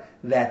idea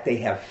that they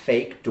have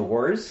fake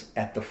doors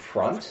at the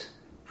front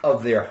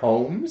of their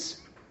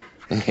homes,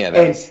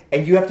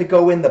 and you have to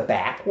go in the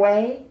back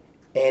way,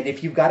 and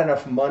if you've got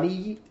enough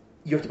money,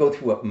 you have to go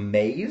through a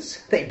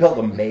maze. They build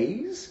a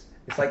maze.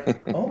 It's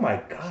like, oh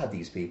my God,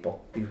 these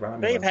people, these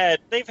Romulans.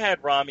 They've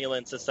had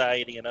Romulan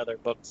society in other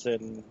books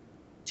and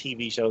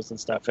TV shows and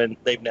stuff, and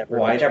they've never.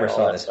 Well, I never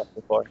saw this stuff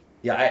before.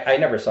 Yeah, I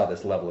never saw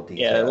this level of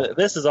detail. Yeah,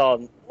 this is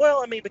all.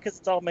 Well, I mean, because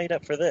it's all made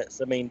up for this.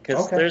 I mean,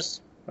 because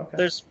there's,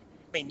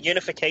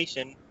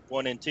 Unification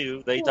 1 and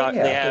 2. They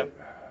have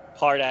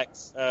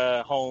Pardak's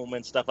home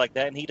and stuff like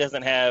that, and he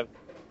doesn't have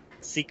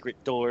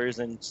secret doors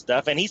and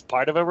stuff, and he's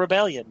part of a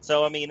rebellion.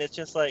 So I mean, it's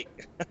just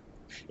like,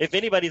 if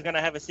anybody's going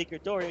to have a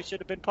secret door, it should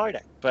have been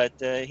Pardak, but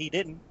he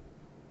didn't.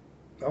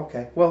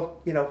 Okay,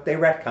 well, they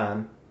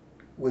retcon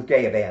with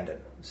gay abandon.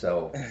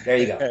 So there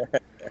you go.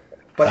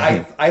 But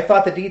I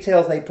thought the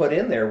details they put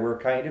in there were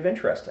kind of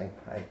interesting.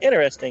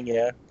 Interesting,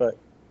 yeah, but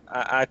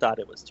I thought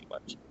it was too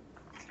much.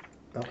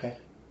 Okay.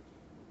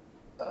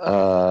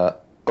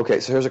 Okay,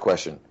 so here's a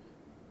question.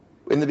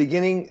 In the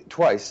beginning,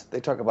 twice, they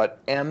talk about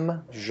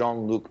M.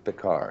 Jean-Luc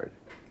Picard,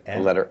 the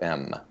letter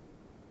M.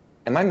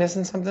 Am I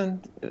missing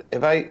something?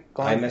 Have I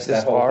gone I missed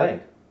this that whole far?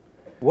 thing.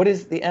 What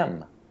is the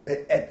M?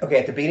 Okay,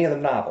 at the beginning of the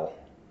novel.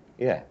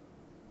 Yeah.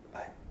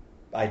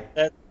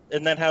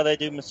 Isn't that how they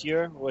do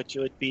Monsieur, which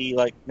would be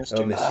like Mr.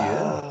 Oh, Monsieur.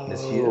 Oh,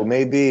 Monsieur.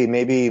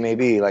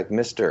 maybe like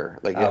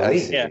Mr. Like I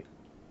see. Yeah.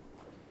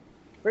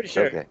 Pretty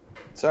sure. Okay.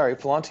 Sorry,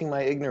 flaunting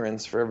my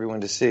ignorance for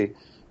everyone to see.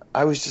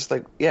 I was just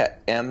like, yeah,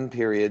 M.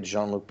 period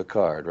Jean-Luc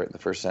Picard, right in the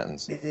first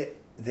sentence.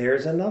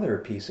 There's another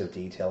piece of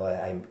detail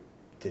I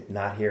did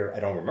not hear. I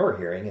don't remember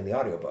hearing in the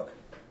audiobook.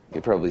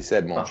 You probably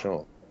said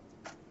Monchon.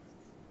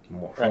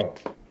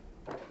 Right.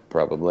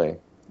 Probably.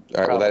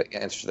 All right, well, that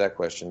answers that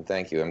question.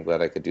 Thank you. I'm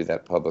glad I could do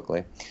that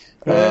publicly.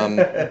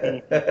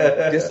 I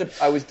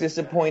was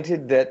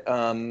disappointed that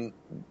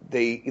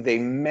they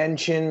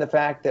mention the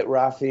fact that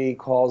Raffi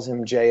calls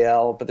him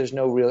JL, but there's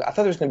no real... I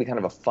thought there was going to be kind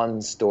of a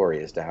fun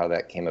story as to how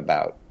that came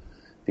about,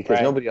 because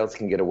nobody else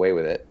can get away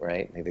with it,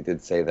 right? I think they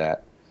did say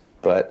that.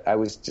 But I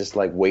was just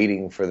like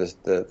waiting for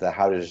the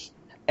how to...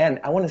 And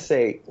I want to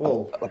say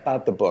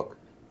about the book,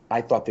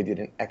 I thought they did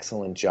an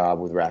excellent job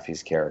with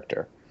Raffi's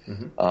character.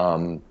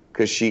 Mm-hmm.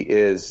 Because she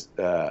is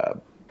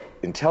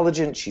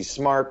intelligent, she's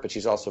smart, but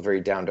she's also very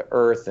down to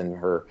earth, and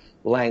her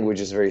language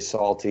is very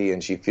salty,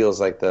 and she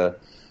feels like the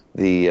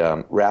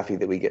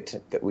Raffi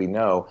that we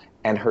know,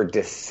 and her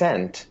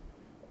descent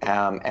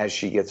as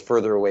she gets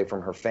further away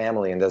from her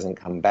family and doesn't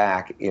come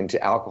back into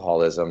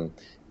alcoholism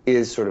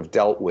is sort of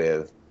dealt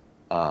with.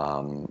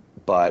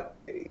 But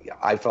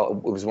I felt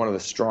it was one of the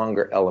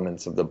stronger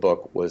elements of the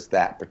book was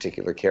that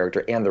particular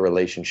character and the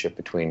relationship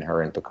between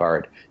her and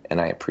Picard, and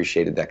I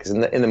appreciated that because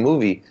in the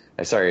movie,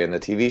 in the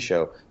TV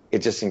show, it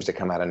just seems to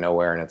come out of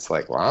nowhere, and it's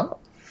like, wow.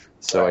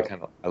 So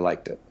I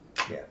liked it.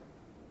 Yeah.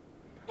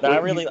 No, I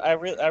really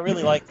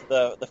liked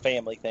the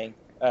family thing.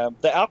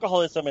 The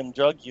alcoholism and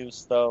drug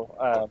use,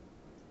 though,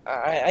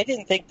 I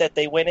didn't think that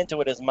they went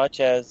into it as much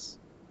as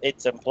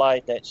it's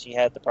implied that she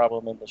had the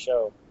problem in the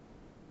show.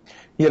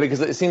 Yeah,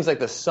 because it seems like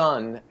the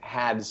son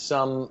had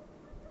some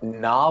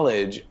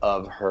knowledge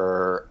of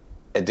her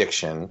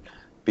addiction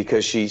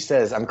because she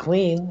says, I'm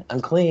clean,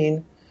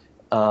 in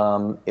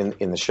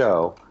the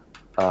show.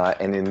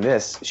 And in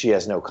this, she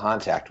has no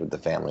contact with the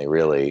family,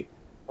 really.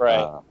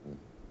 Right.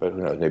 But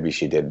who knows, maybe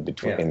she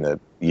did in the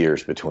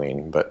years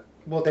between. But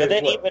well,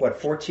 there's,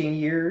 14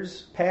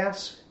 years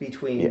pass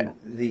between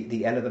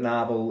the end of the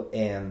novel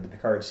and the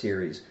Picard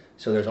series.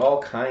 So there's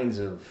all kinds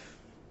of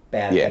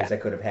bad things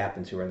that could have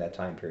happened to her in that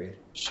time period.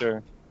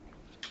 Sure.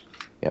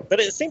 Yep. But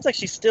it seems like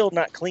she's still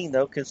not clean,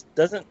 though, because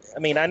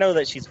I know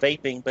that she's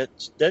vaping, but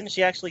doesn't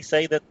she actually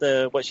say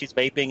that what she's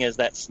vaping is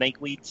that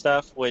snakeweed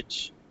stuff,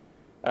 which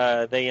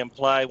they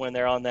imply when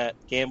they're on that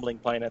gambling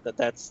planet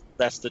that's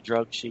the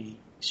drug she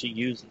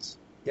uses?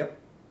 Yep.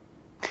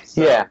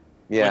 So yeah.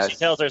 When she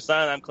tells her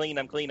son, I'm clean,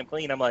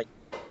 I'm like,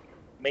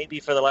 maybe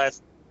for the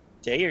last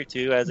day or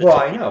two. I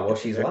know. Well,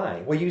 she's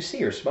lying. Well, you see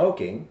her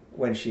smoking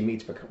when she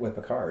meets with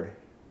Picard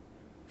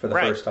for the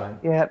first time.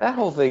 Yeah, that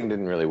whole thing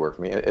didn't really work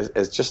for me.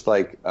 It's just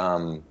like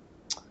I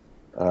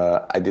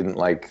didn't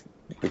like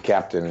the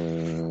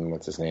captain.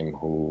 What's his name?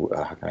 Who?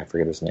 How can I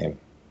forget his name?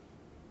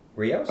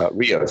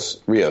 Rios.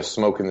 Rios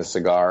smoking the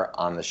cigar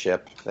on the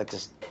ship. That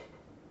just.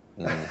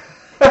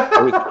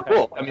 It was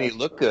cool. I mean, he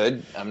looked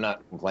good. I'm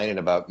not complaining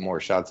about more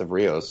shots of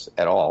Rios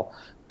at all,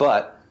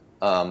 but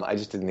I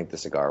just didn't think the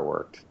cigar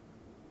worked.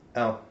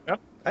 Oh, no.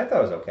 I thought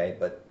it was okay,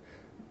 but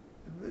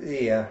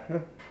yeah.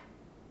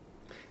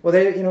 Well,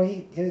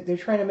 they're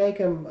trying to make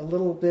him a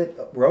little bit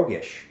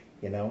roguish,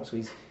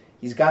 So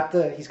he's got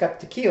the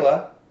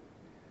tequila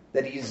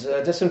that he's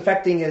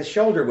disinfecting his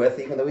shoulder with,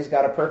 even though he's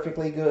got a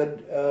perfectly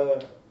good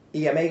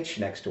EMH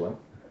next to him.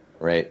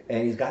 Right.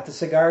 And he's got the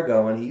cigar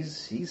going.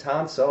 He's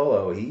Han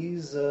Solo.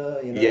 He's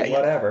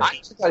whatever. I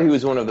just thought he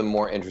was one of the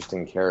more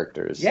interesting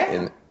characters.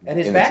 Yeah. And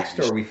his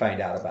backstory we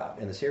find out about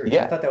in the series.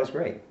 Yeah. I thought that was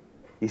great.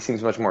 He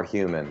seems much more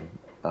human.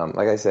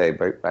 Like I say,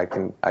 but I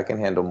can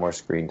handle more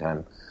screen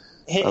time.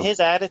 His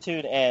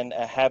attitude and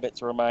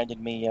habits reminded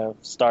me of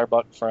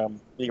Starbuck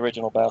from the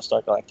original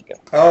Battlestar Galactica.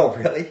 Oh,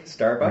 really?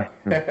 Starbuck?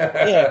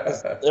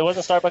 Yeah. It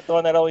wasn't Starbuck the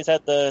one that always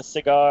had the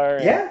cigar?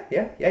 Yeah.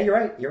 You're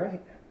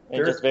right.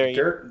 And just very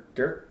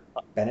Dirk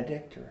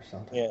Benedict or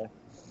something.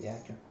 Yeah.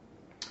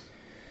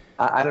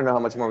 I don't know how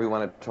much more we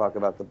want to talk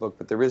about the book,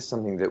 but there is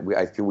something that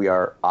I feel we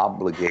are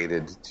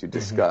obligated to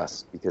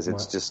discuss because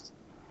it's just.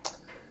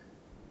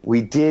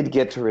 We did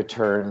get to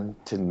return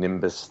to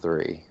Nimbus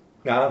 3.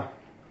 Oh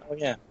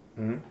yeah.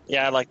 Mm-hmm.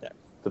 Yeah, I like that.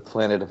 The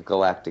planet of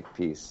galactic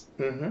peace.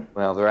 Mm-hmm.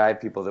 Well, there are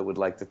people that would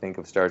like to think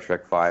of Star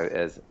Trek V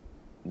as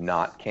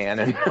not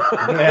canon.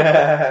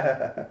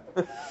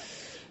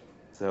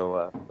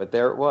 So, but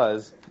there it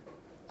was.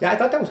 Yeah, I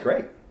thought that was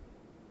great.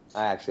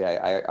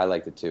 I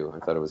liked it too.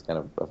 I thought it was kind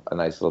of a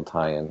nice little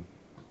tie-in.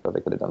 I thought they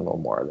could have done a little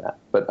more of that.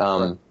 But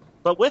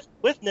But with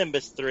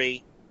Nimbus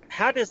 3,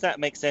 how does that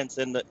make sense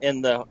in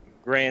the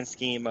grand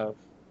scheme of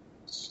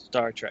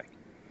Star Trek?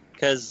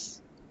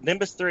 Because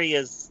Nimbus 3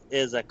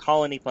 is a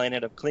colony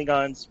planet of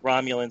Klingons,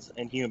 Romulans,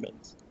 and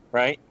humans,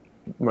 right?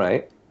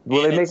 Right.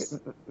 Well,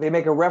 they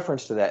make a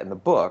reference to that in the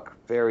book.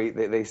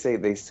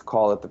 They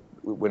call it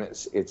when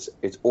its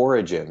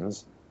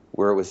origins,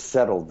 where it was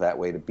settled that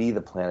way to be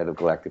the planet of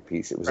galactic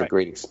peace. It was a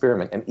great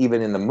experiment, and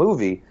even in the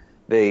movie,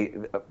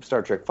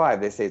 Star Trek V,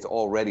 they say it's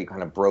already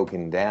kind of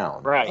broken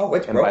down. Right. Oh,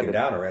 it's broken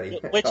down already.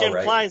 Which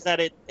implies that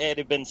it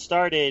had been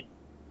started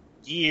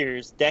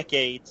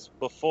decades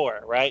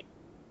before, right?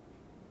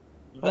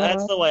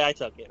 That's the way I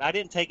took it. I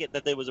didn't take it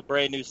that there was a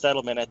brand new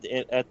settlement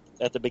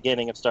at the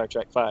beginning of Star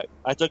Trek V.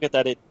 I took it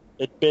that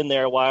it'd been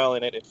there a while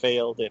and it had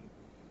failed. And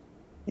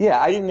yeah,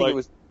 I didn't think it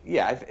was.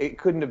 Yeah, it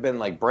couldn't have been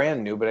like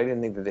brand new, but I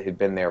didn't think that it had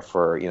been there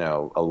for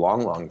a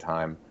long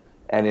time.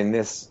 And in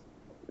this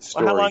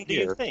story, how long do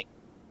you think?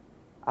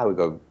 I would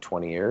go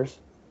 20 years.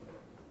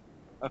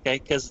 Okay,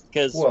 because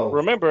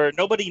remember,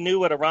 nobody knew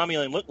what a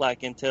Romulan looked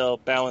like until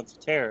Balance of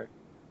Terror.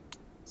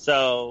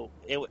 So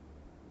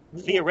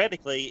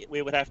theoretically,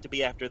 we would have to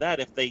be after that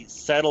if they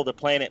settled a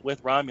planet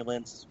with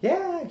Romulans. We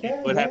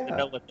would have to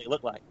know what they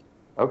look like.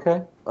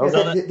 Okay.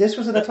 So this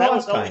was in the That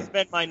was time. always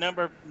been my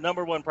number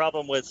one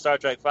problem with Star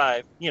Trek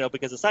V.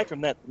 Because aside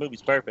from that, the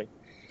movie's perfect.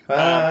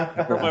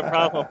 Number one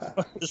problem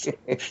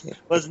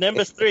was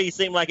Nimbus 3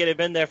 seemed like it had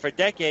been there for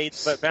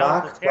decades, but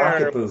Balance of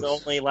Terror was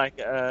only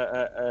like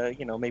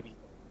maybe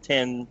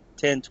 10,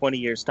 20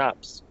 years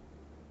tops.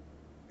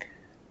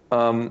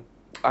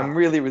 I'm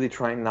really, really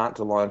trying not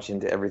to launch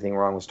into everything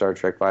wrong with Star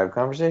Trek V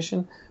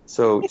conversation,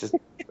 so just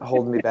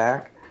hold me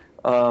back.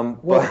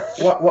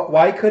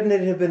 Why couldn't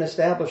it have been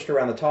established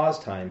around the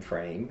TOS time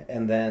frame,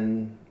 and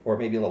then, or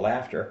maybe a little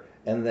after,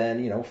 and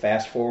then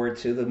fast forward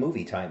to the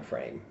movie time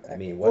frame? I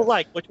mean,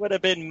 which would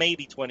have been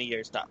maybe 20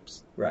 years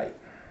tops. Right.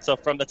 So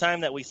from the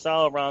time that we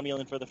saw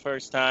Romulan for the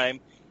first time,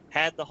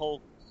 had the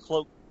whole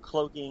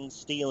cloaking,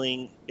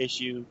 stealing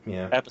issue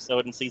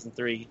episode in season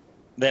 3.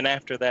 Then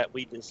after that,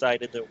 we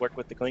decided to work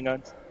with the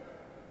Klingons.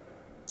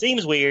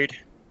 Seems weird.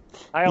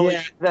 I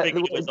always think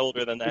it was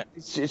older than that.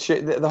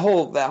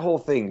 That whole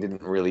thing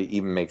didn't really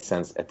even make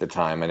sense at the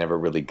time. I never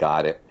really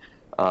got it.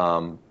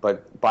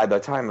 But by the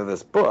time of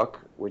this book,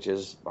 which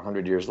is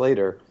 100 years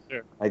later,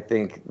 I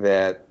think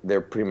that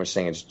they're pretty much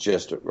saying it's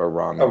just a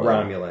Romulan. A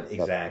Romulan,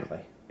 exactly.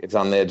 It's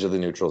on the edge of the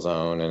neutral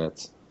zone, and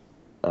it's...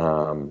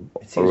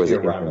 it seems to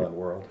be a Romulan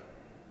world.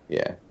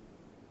 Yeah.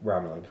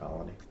 Romulan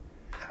colony.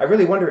 I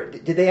really wonder,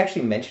 did they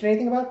actually mention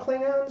anything about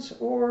Klingons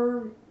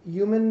or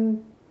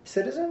human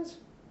citizens?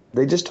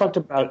 They just talked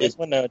about this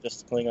one. No,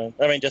 just Klingons.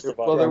 I mean, just the.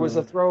 Well, there was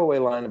a throwaway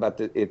line about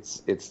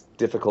its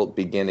difficult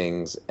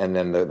beginnings, and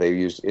then they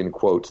used in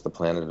quotes the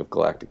planet of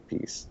galactic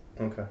peace.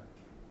 Okay.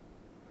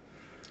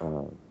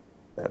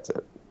 That's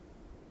it.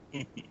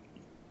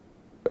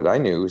 But I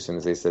knew as soon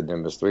as they said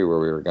Nimbus 3 where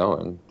we were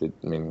going.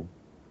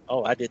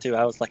 Oh, I did too.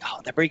 I was like,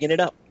 they're bringing it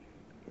up.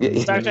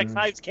 Star Trek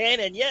V's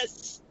canon,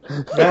 yes.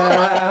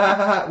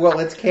 Well,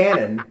 it's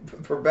canon.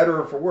 For better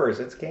or for worse,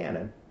 it's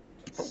canon.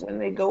 When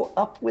they go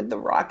up with the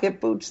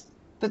rocket boots,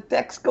 the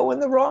decks go in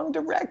the wrong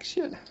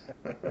direction.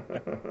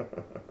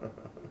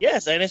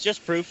 Yes, and it's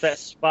just proof that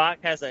Spock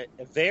has a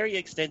very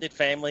extended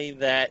family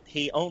that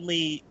he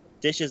only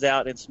dishes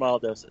out in small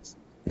doses.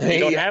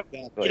 You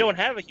don't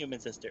have a human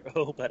sister.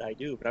 Oh, but I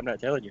do. But I'm not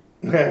telling you.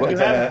 You don't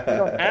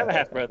have a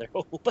half brother.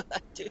 Oh, but I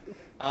do.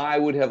 I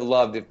would have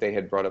loved if they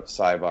had brought up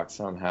Sybok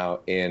somehow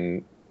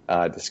in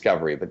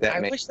Discovery, but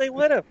I wish they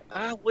would have.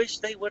 I wish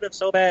they would have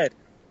so bad.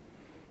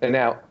 And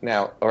now,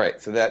 all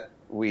right. So that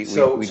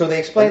so they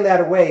explained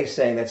that away,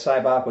 saying that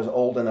Sybok was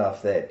old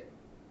enough that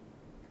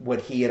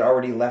he had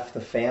already left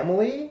the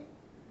family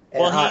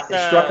and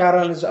struck out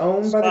on his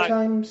own by the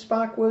time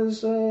Spock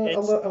was a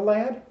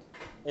lad.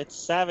 It's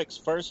Savik's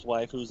first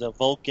wife, who's a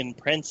Vulcan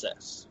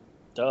princess.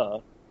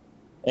 Duh.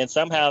 And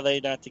somehow they're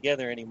not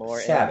together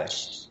anymore.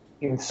 Savik.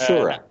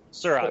 Surak.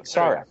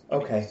 Surak.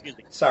 Okay. Excuse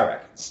me.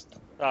 Sarek.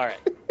 Sorry.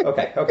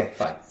 Okay,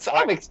 fine.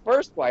 Savik's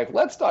first wife.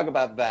 Let's talk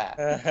about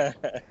that.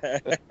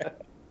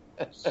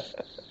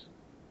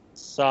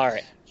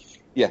 Sorry.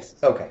 Yes.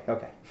 Okay,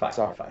 fine.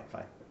 Sorry.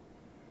 Fine.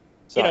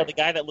 Sorry. The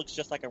guy that looks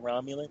just like a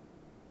Romulan?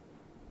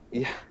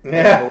 Yeah.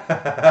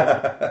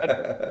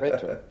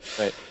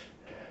 Right.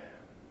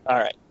 All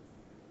right.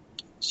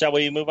 Shall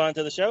we move on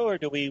to the show, or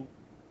do we...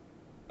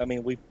 I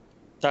mean, we've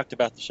talked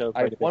about the show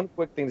quite a bit. One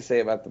quick thing to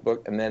say about the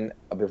book, and then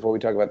before we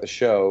talk about the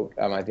show,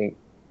 I think,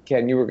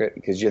 Ken, you were good,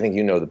 because I think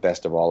you know the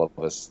best of all of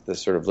us,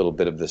 this sort of little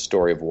bit of the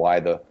story of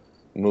why the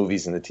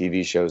movies and the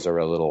TV shows are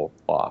a little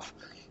off.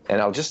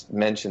 And I'll just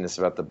mention this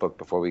about the book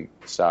before we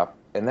stop,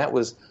 and that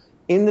was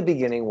in the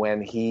beginning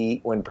when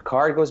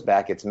Picard goes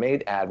back, gets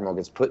made admiral,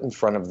 gets put in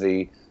front of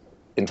the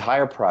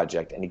entire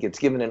project, and he gets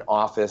given an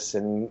office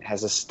and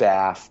has a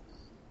staff.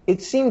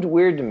 It seemed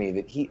weird to me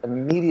that he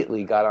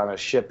immediately got on a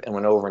ship and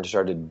went over and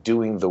started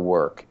doing the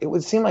work. It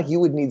would seem like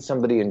you would need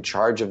somebody in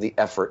charge of the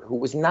effort who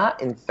was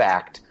not, in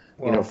fact,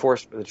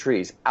 forest for the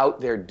trees, out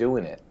there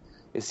doing it.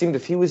 it seemed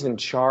if he was in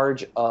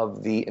charge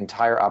of the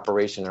entire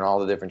operation and all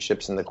the different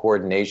ships and the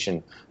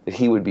coordination, that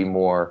he would be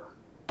more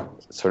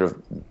sort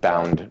of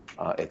bound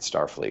at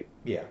Starfleet.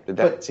 Yeah. Did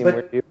that seem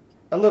weird to you?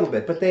 A little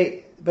bit, but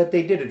they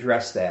did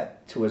address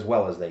that to as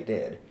well as they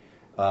did.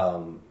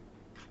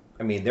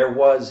 I mean, there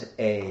was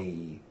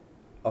a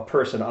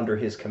person under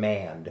his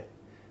command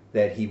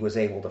that he was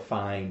able to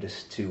find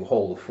to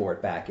hold the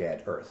fort back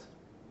at Earth.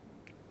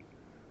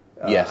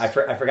 Yes. I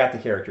forgot the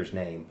character's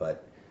name,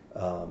 but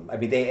I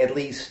mean, they at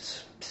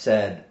least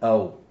said,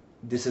 "Oh,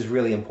 this is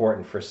really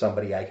important for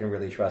somebody I can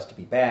really trust to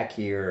be back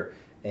here,"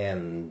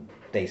 and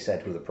they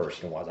said who the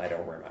person was. I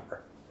don't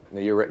remember. No,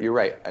 you're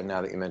right. And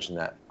now that you mentioned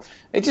that,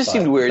 it just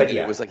seemed weird.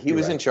 Yeah, it was like he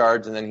was in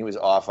charge, and then he was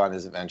off on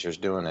his adventures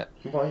doing it.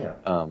 Well,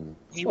 yeah.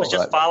 He was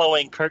just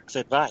following Kirk's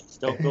advice.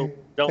 Don't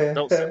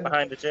sit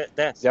behind the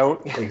desk.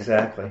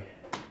 Exactly.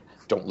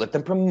 Don't let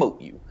them promote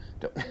you.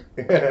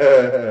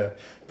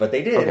 But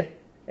they did,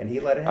 and he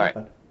let it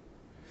happen. Right.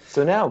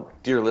 So now,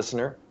 dear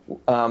listener,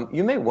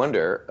 you may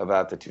wonder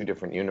about the two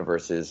different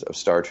universes of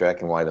Star Trek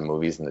and why the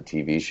movies and the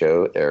TV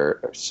show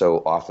are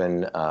so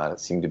often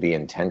seem to be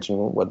in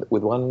tension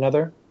with one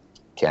another.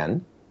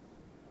 Ken?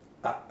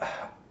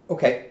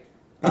 Okay.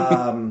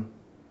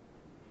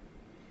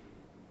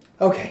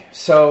 Okay,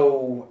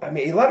 so, I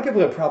mean, a lot of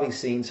people have probably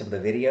seen some of the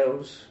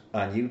videos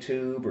on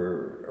YouTube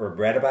or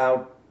read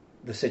about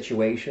the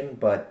situation,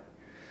 but...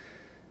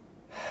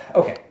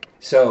 Okay,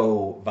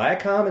 so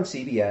Viacom and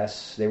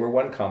CBS, they were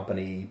one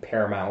company.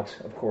 Paramount,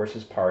 of course,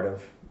 is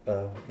part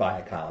of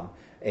Viacom.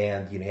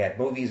 And you had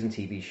movies and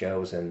TV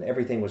shows, and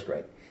everything was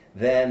great.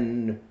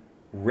 Then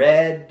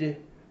Red,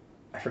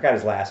 I forgot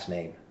his last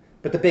name,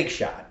 but the big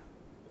shot,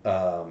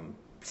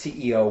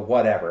 CEO,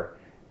 whatever,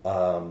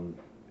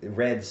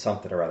 Red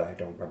something or other, I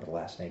don't remember the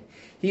last name.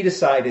 He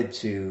decided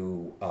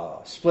to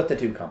split the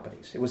two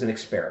companies. It was an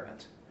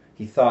experiment.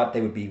 He thought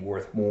they would be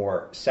worth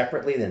more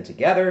separately than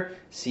together.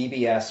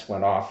 CBS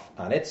went off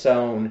on its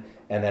own,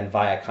 and then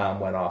Viacom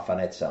went off on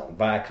its own.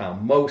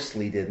 Viacom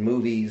mostly did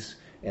movies,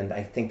 and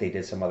I think they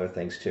did some other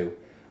things too.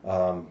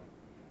 And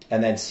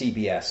then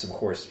CBS, of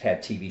course,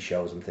 had TV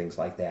shows and things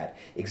like that.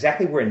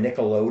 Exactly where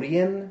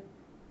Nickelodeon...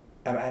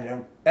 I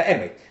don't...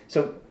 Anyway,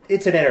 so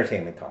it's an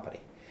entertainment company.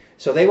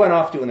 So they went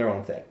off doing their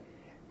own thing.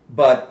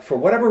 But for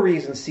whatever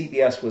reason,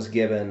 CBS was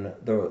given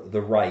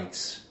the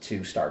rights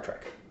to Star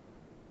Trek.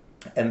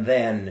 And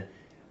then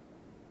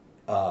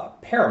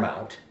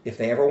Paramount, if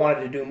they ever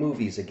wanted to do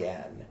movies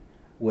again,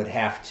 would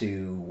have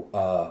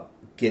to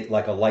get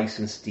like a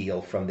license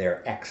deal from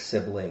their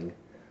ex-sibling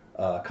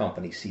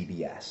company,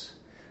 CBS.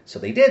 So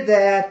they did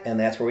that, and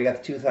that's where we got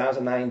the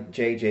 2009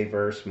 J.J.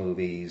 Verse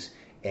movies.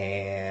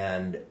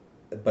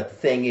 But the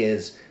thing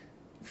is,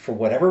 for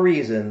whatever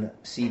reason,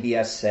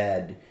 CBS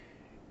said,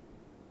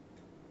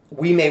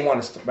 we may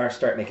want to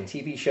start making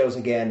TV shows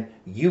again.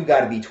 You've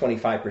got to be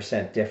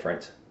 25%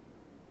 different,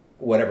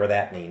 whatever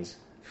that means,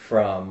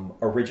 from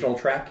original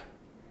Trek,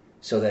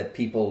 so that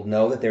people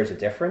know that there's a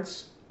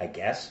difference, I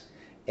guess.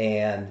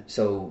 And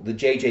so the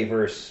J.J.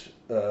 Verse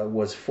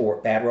was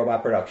for Bad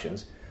Robot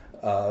Productions.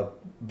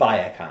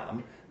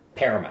 Viacom,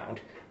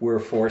 Paramount, were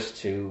forced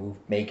to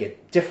make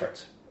it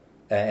different.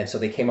 And so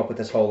they came up with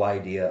this whole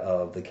idea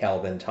of the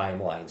Kelvin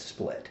timeline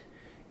split.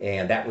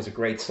 And that was a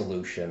great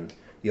solution.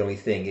 The only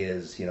thing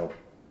is,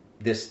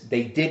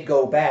 they did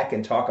go back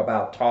and talk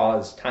about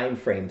TOS time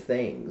frame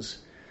things,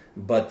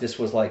 but this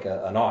was like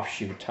an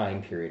offshoot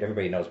time period.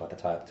 Everybody knows about the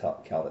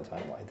Kelvin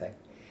timeline thing.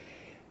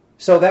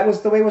 So that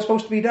was the way it was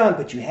supposed to be done,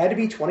 but you had to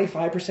be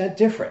 25%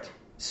 different.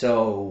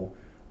 So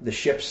the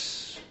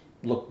ships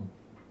look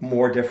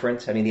more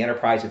different. I mean, the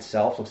Enterprise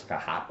itself looks like a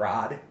hot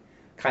rod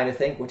kind of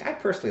thing, which I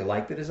personally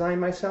like the design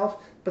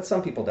myself, but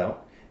some people don't.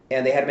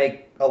 And they had to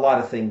make a lot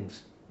of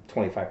things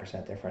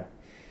 25% different.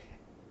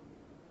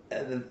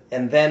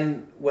 And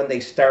then when they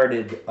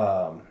started,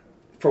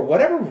 for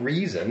whatever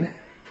reason,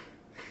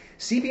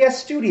 CBS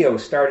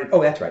Studios started...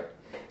 Oh, that's right.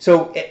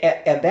 So,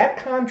 and that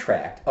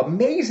contract,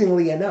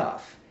 amazingly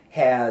enough,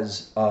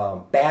 has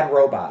Bad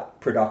Robot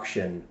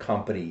Production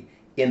Company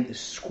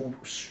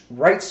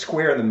right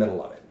square in the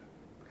middle of it.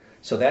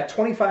 So that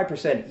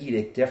 25%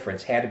 edict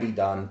difference had to be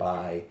done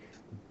by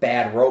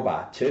Bad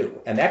Robot too.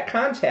 And that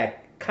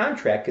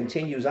contract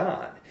continues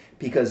on,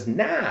 because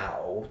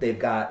now they've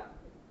got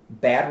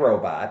Bad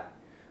Robot,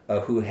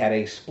 who had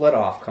a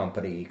split-off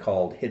company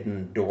called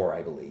Hidden Door,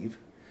 I believe.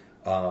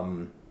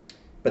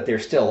 But they're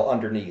still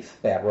underneath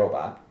Bad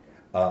Robot.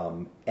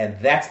 And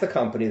that's the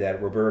company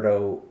that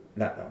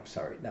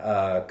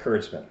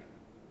Kurtzman.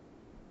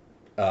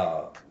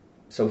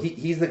 So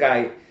he's the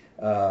guy,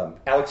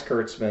 Alex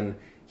Kurtzman.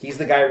 He's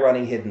the guy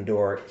running Hidden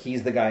Door.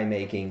 He's the guy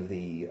making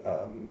the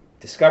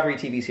Discovery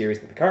TV series,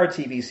 the Picard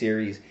TV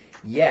series.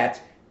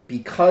 Yet,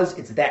 because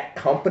it's that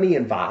company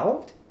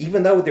involved,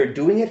 even though they're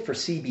doing it for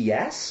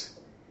CBS,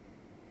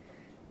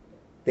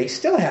 they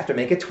still have to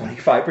make it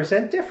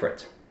 25%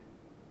 different,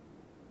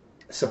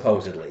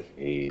 supposedly.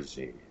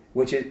 Easy.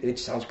 Which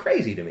sounds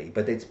crazy to me,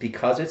 but it's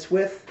because it's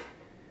with...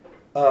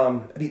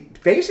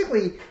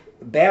 basically,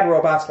 Bad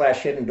Robot /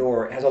 Hidden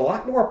Door has a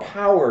lot more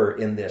power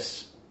in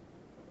this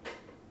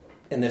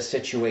in this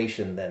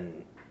situation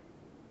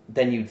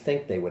than you'd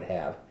think they would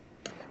have.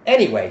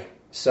 Anyway,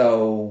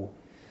 so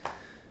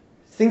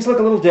things look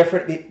a little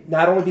different,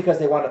 not only because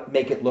they want to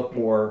make it look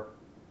more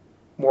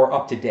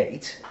up to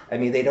date. I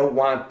mean, they don't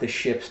want the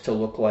ships to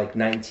look like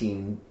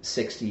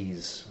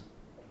 1960s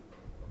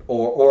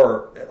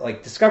or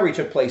like Discovery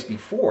took place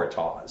before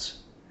TOS.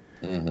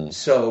 Mm-hmm.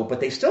 So, but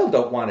they still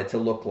don't want it to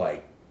look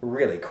like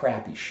really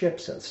crappy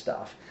ships and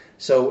stuff.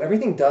 So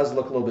everything does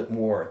look a little bit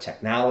more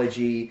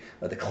technology.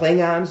 The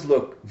Klingons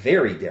look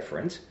very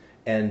different,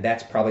 and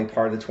that's probably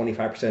part of the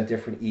 25%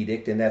 different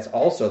edict, and that's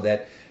also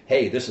that,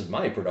 hey, this is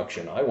my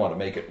production. I want to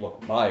make it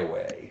look my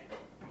way.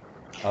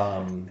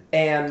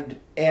 And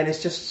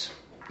it's just,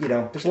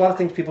 there's a lot of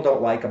things people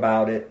don't like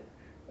about it.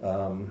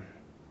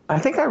 I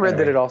think I read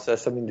that it also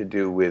has something to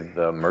do with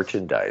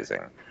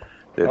merchandising.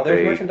 There's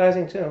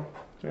merchandising too.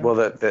 Yeah. Well,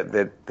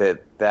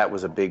 that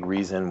was a big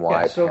reason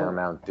why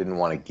Paramount didn't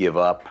want to give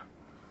up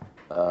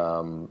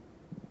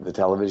the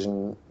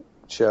television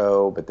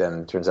show, but then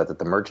it turns out that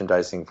the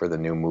merchandising for the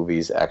new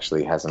movies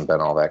actually hasn't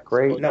been all that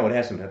great. No, it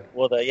hasn't been.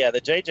 Well, the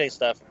JJ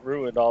stuff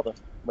ruined all the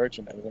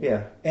merchandising.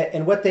 Yeah,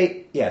 and what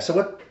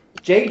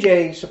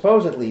JJ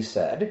supposedly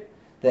said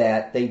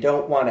that they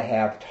don't want to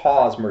have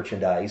TOS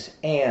merchandise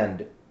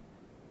and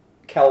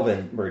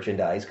Kelvin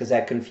merchandise because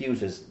that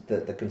confuses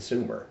the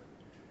consumer.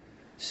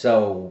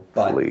 So,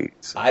 but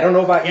please. I don't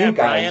know about you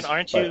guys.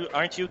 Brian,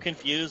 aren't you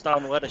confused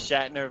on what a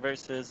Shatner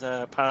versus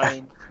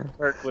Pine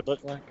Kirk would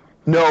look like?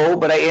 No,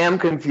 but I am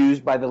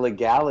confused by the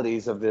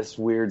legalities of this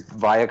weird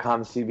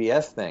Viacom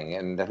CBS thing,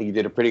 and I think you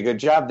did a pretty good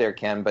job there,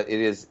 Ken. But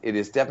it is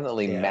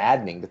definitely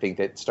maddening to think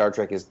that Star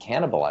Trek is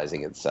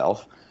cannibalizing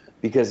itself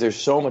because there's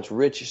so much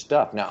rich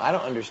stuff. Now, I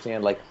don't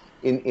understand. Like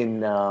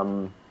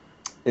in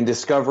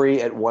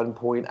Discovery, at one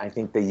point, I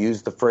think they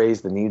used the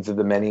phrase "the needs of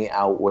the many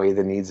outweigh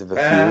the needs of the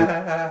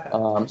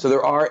few." So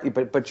there are,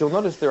 but you'll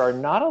notice there are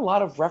not a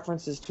lot of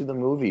references to the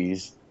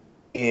movies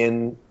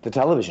in the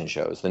television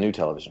shows, the new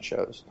television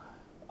shows.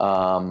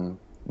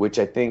 Which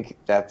I think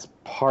that's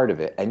part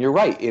of it. And you're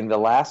right, in the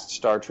last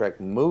Star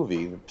Trek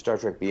movie, Star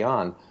Trek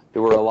Beyond,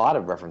 there were a lot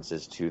of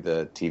references to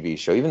the TV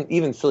show,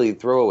 even silly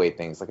throwaway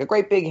things, like a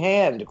great big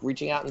hand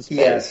reaching out in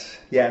space.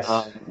 Yes.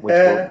 Which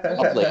were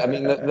lovely. I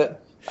mean,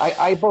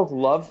 I both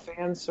love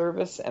fan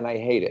service and I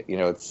hate it,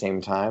 at the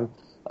same time.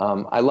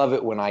 I love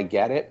it when I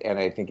get it, and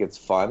I think it's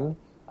fun.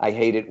 I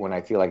hate it when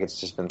I feel like it's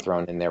just been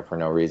thrown in there for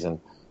no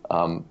reason.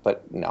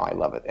 But no, I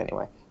love it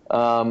anyway.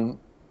 Well,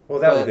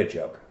 that was a good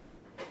joke.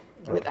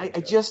 I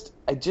just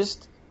it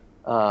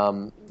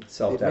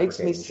makes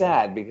me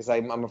sad because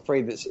I'm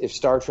afraid that if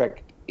Star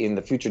Trek in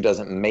the future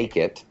doesn't make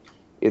it,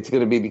 it's going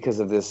to be because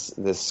of this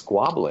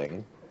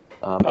squabbling.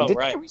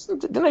 Didn't I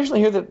recently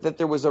hear that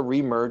there was a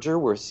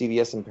remerger where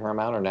CBS and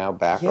Paramount are now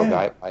back on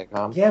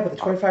Viacom? Yeah, but the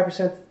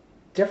 25%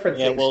 difference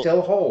thing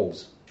still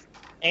holds.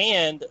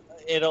 And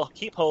it'll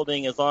keep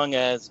holding as long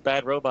as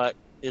Bad Robot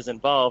is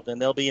involved,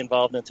 and they'll be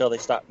involved until they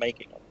stop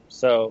making them.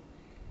 So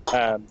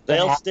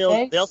they'll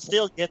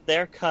still get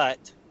their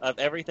cut of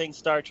everything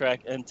Star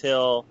Trek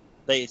until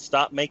they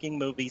stop making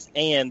movies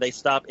and they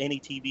stop any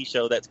TV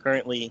show that's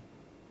currently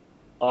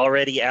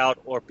already out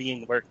or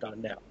being worked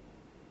on now.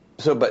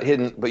 So, but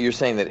you're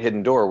saying that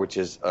Hidden Door, which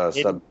is a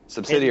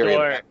subsidiary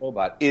of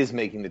Robot, is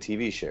making the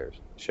TV shows.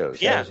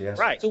 Yeah, yes.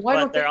 Right. So why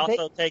don't they're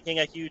also taking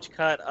a huge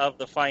cut of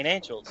the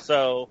financials?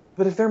 So,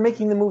 but if they're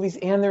making the movies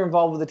and they're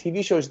involved with the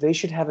TV shows, they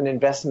should have an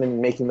investment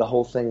in making the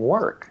whole thing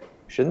work,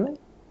 shouldn't they?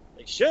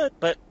 They should,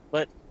 but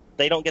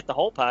they don't get the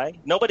whole pie.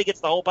 Nobody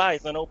gets the whole pie,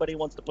 so nobody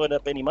wants to put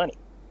up any money.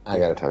 I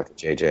got to talk to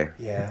JJ.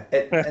 Yeah,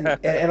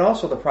 and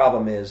also the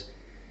problem is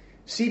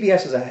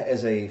CBS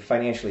is a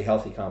financially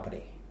healthy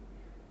company.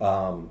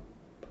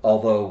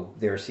 Although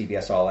their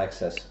CBS All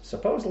Access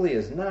supposedly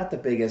is not the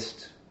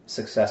biggest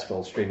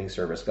successful streaming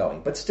service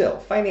going. But still,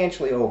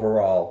 financially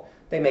overall,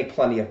 they make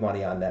plenty of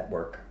money on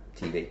network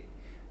TV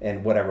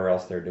and whatever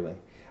else they're doing.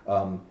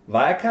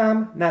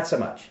 Viacom, not so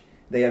much.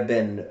 They've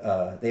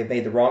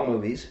made the wrong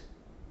movies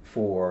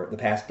for the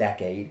past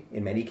decade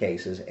in many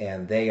cases,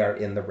 and they are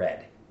in the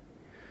red.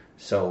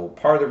 So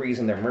part of the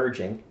reason they're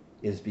merging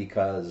is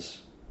because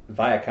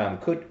Viacom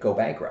could go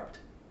bankrupt.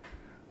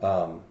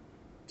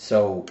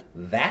 So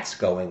that's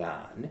going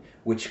on,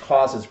 which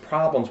causes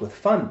problems with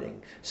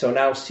funding. So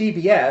now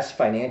CBS,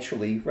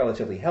 financially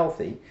relatively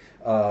healthy,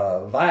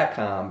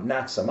 Viacom,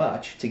 not so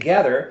much.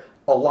 Together,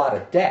 a lot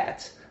of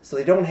debt. So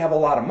they don't have a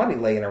lot of money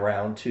laying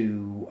around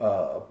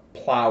to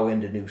plow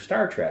into new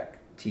Star Trek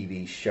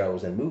TV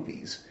shows and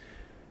movies.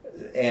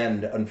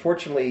 And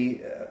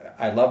unfortunately,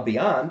 I love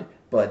Beyond,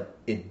 but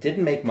it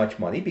didn't make much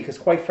money because,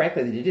 quite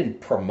frankly, they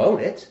didn't promote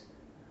it.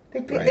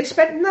 They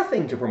spent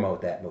nothing to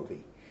promote that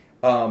movie.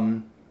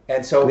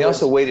 And so they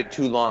also waited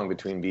too long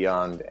between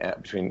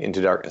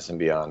Into Darkness and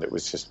Beyond. It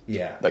was just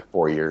like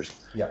 4 years.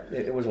 Yeah,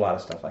 it was a lot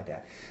of stuff like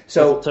that.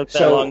 So it took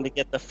that long to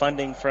get the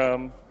funding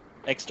from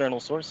external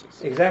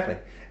sources. Exactly.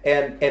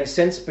 And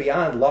since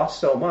Beyond lost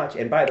so much,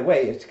 and by the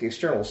way, it's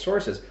external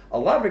sources, a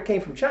lot of it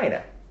came from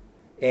China.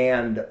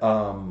 And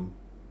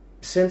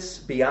since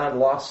Beyond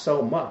lost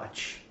so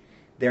much,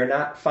 they're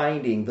not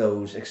finding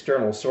those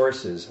external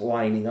sources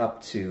lining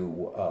up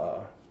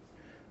to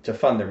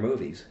fund their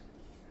movies.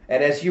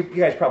 And as you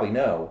guys probably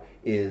know,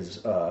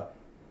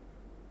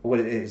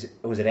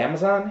 was it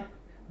Amazon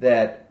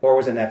that, or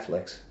was it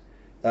Netflix?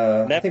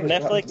 I think it was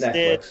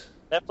Netflix.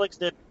 Netflix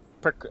did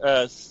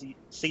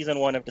season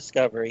 1 of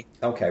Discovery.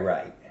 Okay,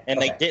 right.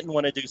 And they didn't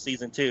want to do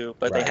season 2,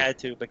 but they had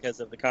to because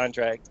of the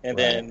contract. And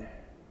then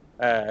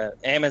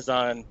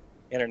Amazon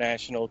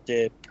International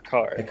did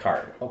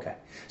Picard. Okay.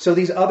 So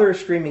these other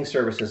streaming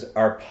services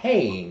are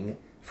paying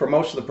for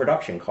most of the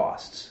production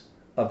costs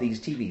of these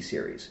TV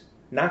series,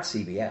 not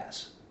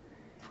CBS.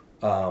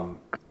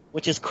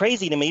 Which is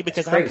crazy to me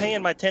because I'm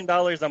paying my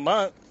 $10 a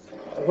month.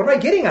 What am I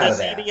getting out of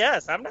that?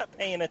 CBS. I'm not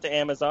paying it to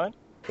Amazon.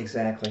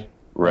 Exactly.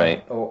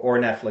 Right. Or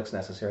Netflix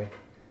necessarily.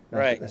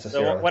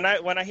 So when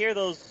I hear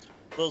those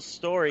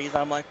stories,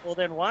 I'm like, well,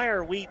 then why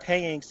are we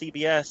paying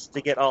CBS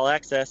to get all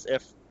access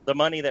if the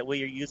money that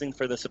we are using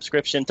for the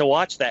subscription to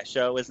watch that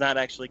show is not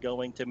actually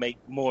going to make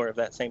more of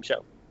that same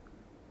show?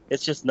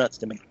 It's just nuts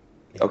to me.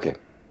 Okay.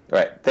 All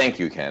right. Thank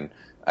you, Ken.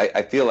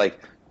 I feel like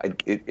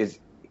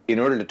in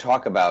order to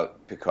talk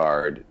about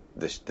Picard,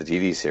 the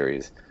TV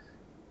series,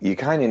 you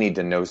kind of need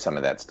to know some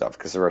of that stuff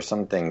because there are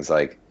some things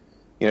like,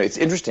 it's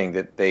interesting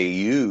that they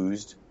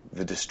used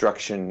the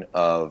destruction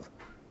of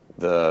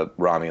the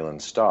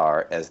Romulan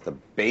star as the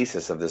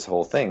basis of this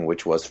whole thing,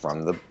 which was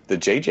from the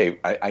JJ.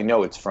 I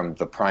know it's from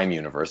the Prime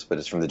universe, but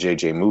it's from the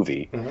JJ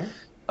movie.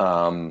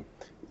 Mm-hmm.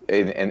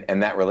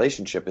 And that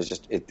relationship is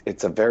just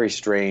it's a very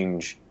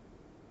strange.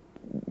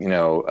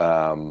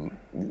 Why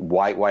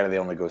do they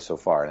only go so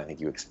far? And I think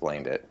you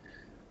explained it.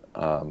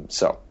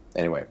 So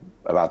anyway,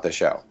 about the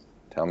show,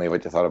 tell me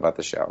what you thought about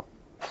the show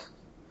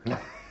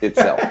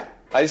itself.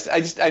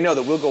 I know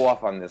that we'll go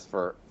off on this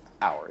for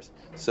hours.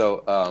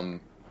 So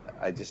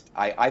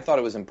I thought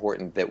it was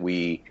important that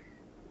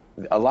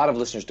a lot of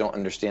listeners don't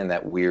understand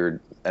that weird,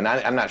 and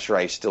I'm not sure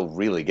I still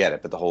really get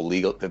it, but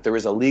that there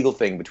is a legal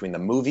thing between the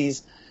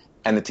movies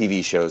and the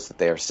TV shows, that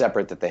they are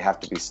separate, that they have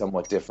to be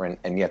somewhat different,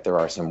 and yet there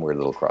are some weird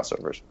little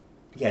crossovers.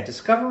 Yeah,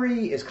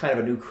 Discovery is kind of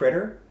a new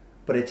critter,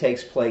 but it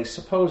takes place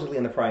supposedly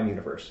in the Prime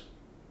universe,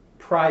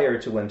 prior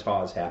to when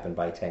TOS happened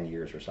by 10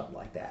 years or something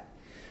like that.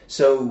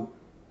 So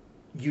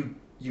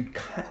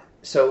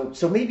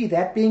So maybe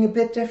that being a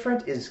bit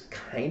different is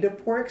kind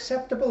of more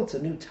acceptable. It's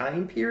a new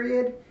time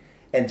period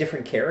and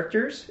different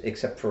characters,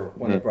 except for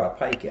when they brought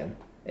Pike in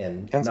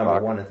and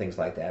Number One and things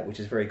like that, which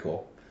is very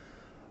cool.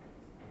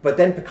 But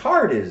then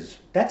Picard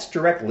that's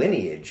direct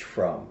lineage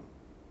from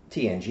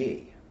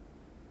TNG.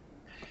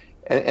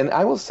 And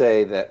I will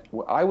say that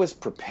I was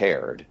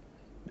prepared,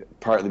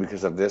 partly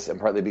because of this and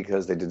partly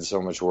because they did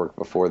so much work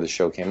before the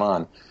show came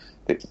on,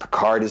 that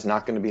Picard is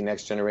not going to be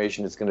Next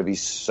Generation. It's going to be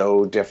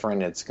so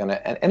different. It's going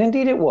to, and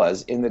indeed it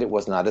was, in that it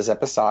was not as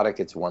episodic.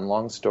 It's one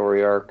long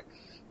story arc,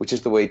 which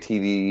is the way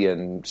TV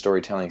and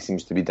storytelling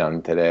seems to be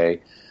done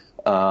today.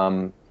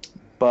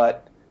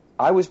 But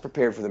I was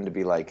prepared for them to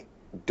be like,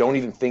 don't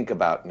even think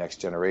about Next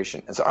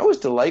Generation. And so I was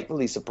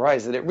delightfully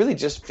surprised that it really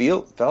just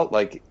felt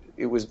like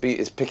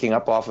is picking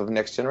up off of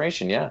Next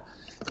Generation. Yeah,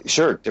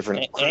 sure,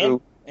 different crew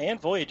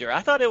and Voyager.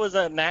 I thought it was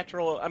a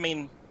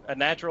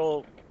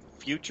natural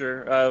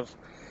future of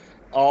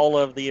all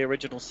of the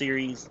original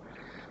series,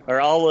 or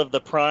all of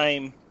the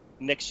Prime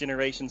Next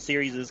Generation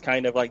series is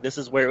kind of like, this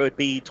is where it would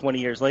be 20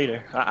 years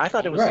later. I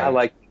thought it was.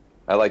 Right.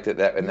 I liked it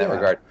in that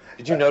regard.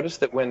 Did you notice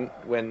that when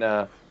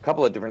a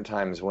couple of different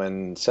times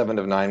when Seven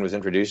of Nine was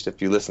introduced,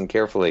 if you listen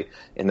carefully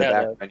in the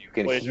background, you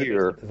can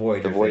hear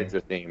the Voyager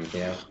theme.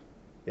 Yeah.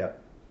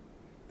 Yep.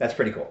 That's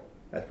pretty cool.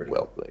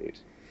 Well played.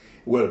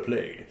 Well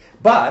played.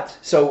 But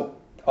so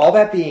all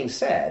that being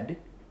said,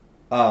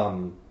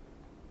 now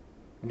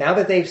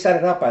that they've set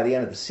it up by the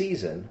end of the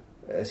season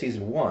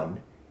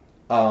 1,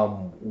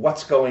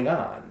 what's going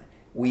on?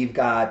 We've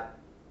got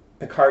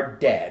Picard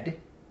dead,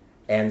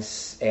 and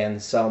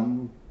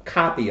some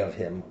copy of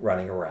him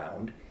running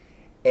around,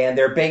 and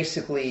they're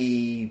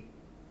basically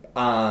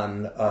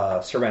on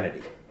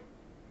Serenity.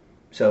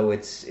 So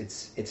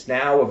it's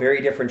now a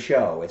very different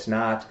show. It's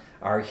not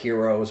our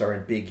heroes are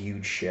in big,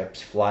 huge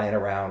ships flying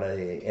around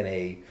in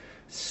a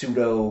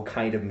pseudo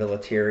kind of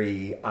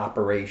military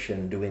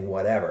operation doing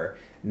whatever.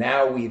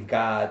 Now we've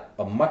got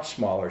a much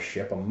smaller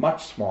ship, a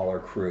much smaller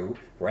crew,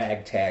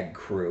 ragtag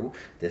crew.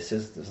 This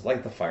is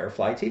like the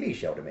Firefly TV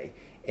show to me.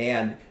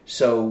 And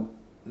so,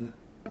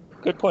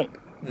 good point.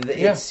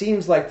 It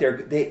seems like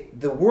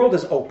the world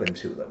is open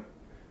to them.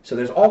 So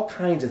there's all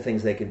kinds of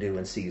things they can do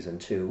in season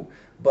 2,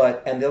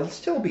 and there'll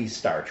still be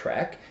Star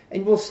Trek,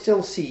 and we'll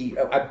still see.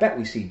 I bet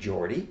we see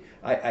Geordi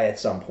at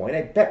some point.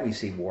 I bet we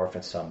see Worf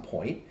at some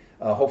point.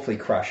 Hopefully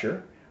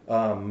Crusher.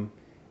 But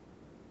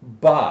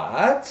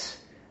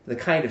the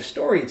kind of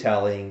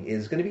storytelling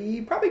is going to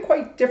be probably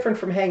quite different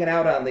from hanging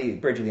out on the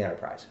bridge of the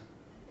Enterprise.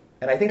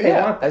 And I think they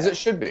want that. As it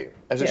should be.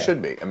 It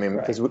should be. I mean,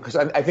 because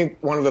I think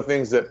one of the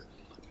things that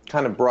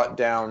kind of brought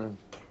down,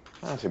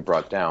 I don't say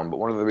brought down, but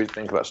one of the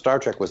things about Star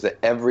Trek was that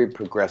every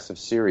progressive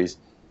series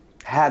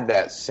had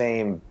that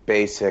same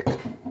basic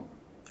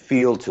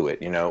feel to it.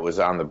 It was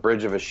on the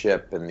bridge of a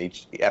ship, and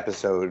each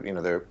episode,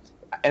 their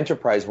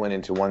Enterprise went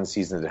into one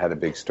season that had a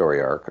big story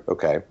arc.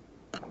 Okay,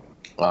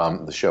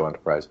 the show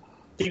Enterprise.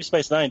 Deep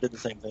Space Nine did the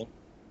same thing.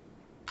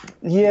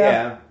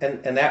 Yeah,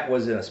 and that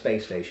was in a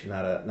space station,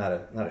 not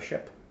a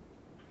ship.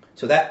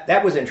 So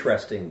that was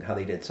interesting how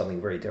they did something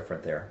very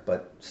different there,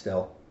 but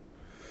still.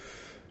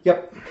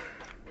 Yep.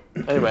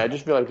 Anyway, I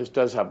just feel like this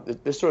does have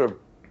this sort of.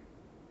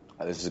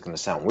 This is going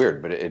to sound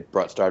weird, but it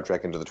brought Star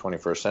Trek into the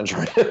 21st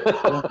century.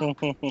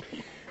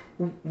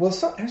 Well,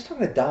 I was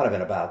talking to Donovan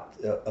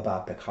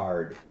about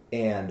Picard,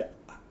 and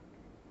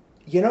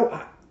in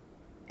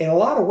a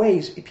lot of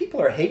ways,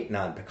 people are hating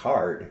on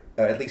Picard.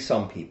 At least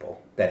some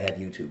people that have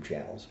YouTube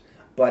channels,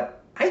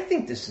 but I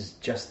think this is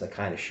just the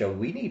kind of show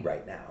we need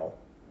right now,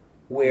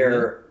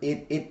 where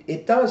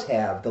it does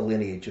have the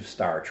lineage of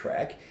Star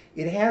Trek.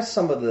 It has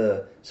some of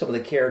the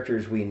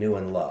characters we knew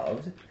and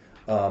loved,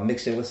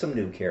 mixed in with some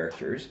new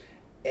characters,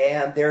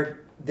 and they're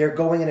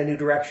going in a new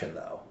direction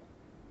though.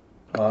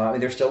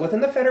 They're still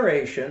within the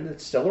Federation;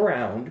 it's still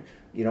around.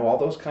 All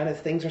those kind of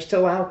things are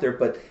still out there,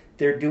 but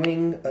they're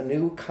doing a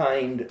new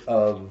kind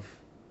of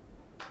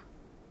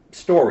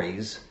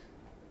stories,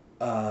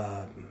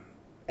 and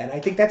I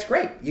think that's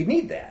great. You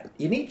need that.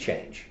 You need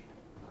change.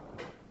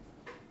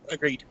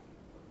 Agreed.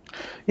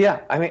 Yeah,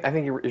 I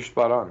think you're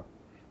spot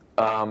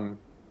on.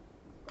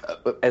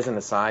 As an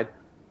aside,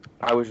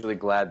 I was really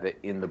glad that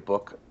in the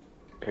book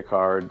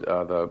Picard,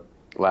 the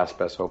Last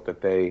Best Hope,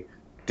 that they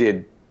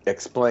did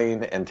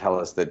explain and tell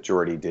us that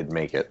Geordi did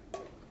make it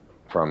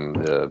from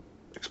the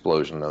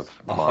explosion of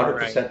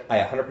Mars. 100%.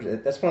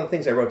 100%. That's one of the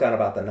things I wrote down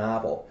about the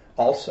novel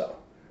also,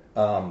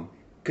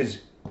 because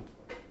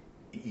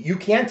you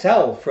can't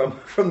tell from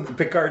the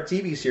Picard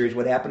TV series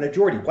what happened to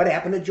Geordi. What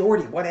happened to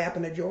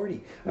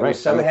Geordi? I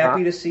was so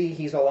happy to see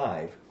he's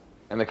alive.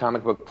 And the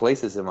comic book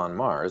places him on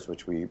Mars,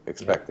 which we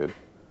expected.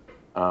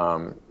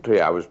 So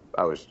yeah,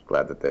 I was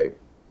glad that they.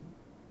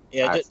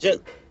 Yeah,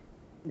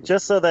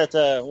 just so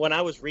that when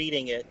I was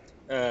reading it,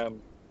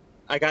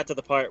 I got to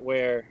the part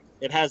where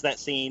it has that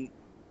scene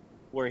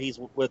where he's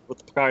with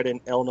Picard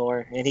and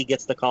Elnor, and he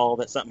gets the call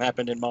that something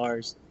happened in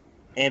Mars,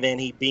 and then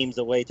he beams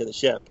away to the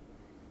ship.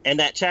 And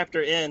that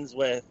chapter ends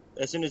with,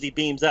 as soon as he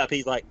beams up,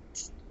 he's like,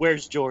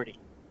 "Where's Geordi?"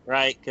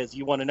 Right? Because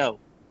you want to know,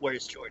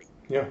 where's Geordi?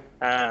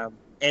 Yeah.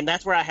 And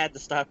that's where I had to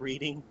stop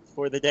reading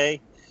for the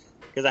day,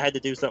 because I had to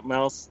do something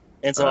else.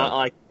 And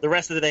so, the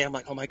rest of the day, I'm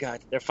like, oh my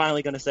God, they're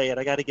finally going to say it.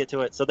 I got to get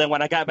to it. So then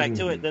when I got back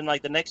to it, then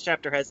the next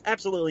chapter has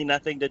absolutely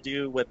nothing to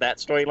do with that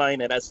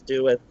storyline. It has to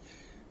do with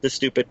the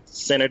stupid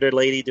senator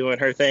lady doing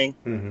her thing.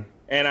 Mm-hmm.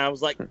 And I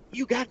was like,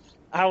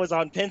 I was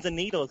on pins and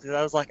needles, because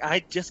I was like,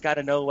 I just got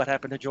to know what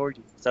happened to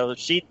Georgie. So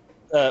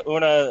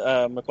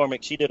Una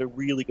McCormick, she did a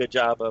really good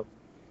job of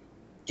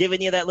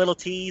giving you that little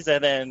tease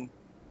and then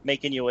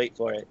making you wait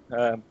for it.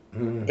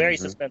 Very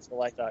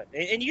suspenseful, I thought.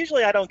 And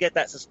usually I don't get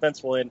that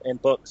suspenseful in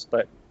books,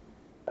 but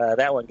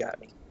that one got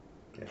me.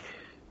 Okay.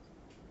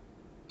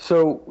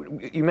 So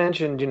you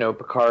mentioned,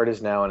 Picard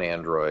is now an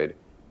android.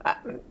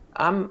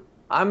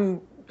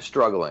 I'm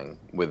struggling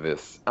with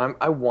this.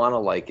 I want to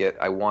like it.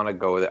 I want to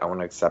go with it. I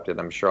want to accept it.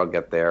 I'm sure I'll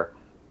get there.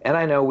 And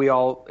I know we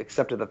all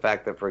accepted the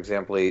fact that, for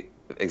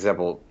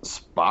example,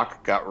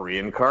 Spock got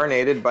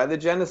reincarnated by the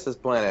Genesis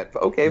planet.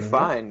 Okay,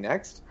 fine.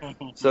 Next.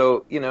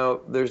 So,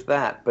 there's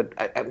that. But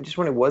I'm just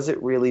wondering, was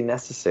it really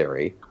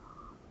necessary?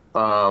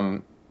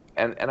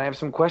 And I have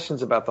some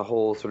questions about the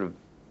whole sort of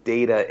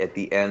Data at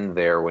the end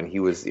there when he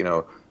was,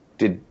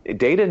 did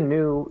Data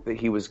knew that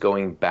he was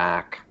going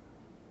back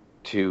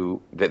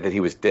to, that he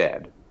was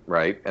dead,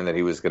 right? And that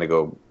he was going to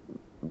go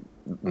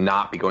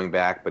not be going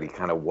back, but he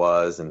kind of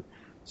was. And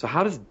so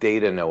how does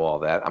Data know all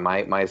that?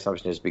 My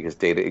assumption is because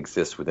Data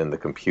exists within the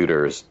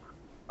computers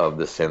of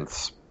the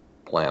synth's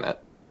planet.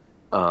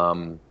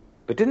 But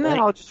didn't that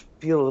all just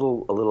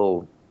feel a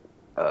little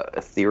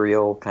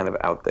ethereal, kind of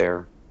out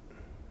there?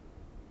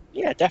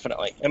 Yeah,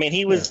 definitely. I mean,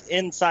 he was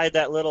inside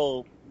that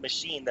little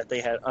machine that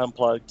they had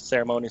unplugged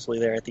ceremoniously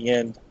there at the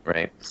end.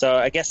 Right. So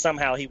I guess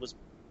somehow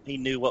he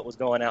knew what was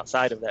going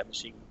outside of that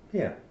machine.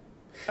 Yeah.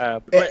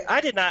 But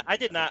I did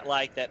not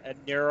like that a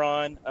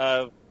neuron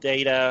of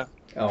Data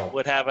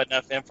would have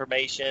enough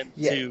information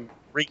to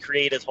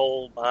recreate his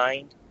whole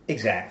mind.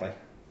 Exactly.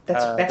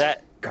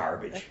 That's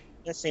garbage.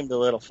 That seemed a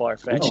little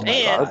far-fetched. Oh,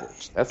 and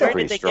that's where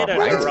did they get a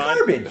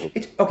neuron?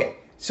 It's garbage. Okay.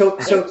 So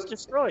it was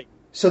destroyed.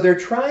 So they're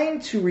trying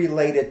to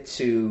relate it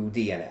to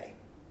DNA.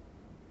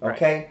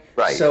 Okay?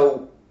 Right.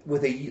 So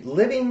with a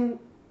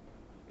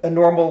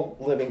normal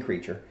living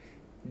creature,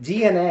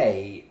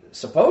 DNA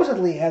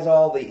supposedly has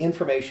all the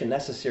information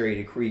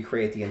necessary to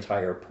recreate the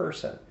entire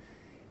person.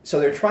 So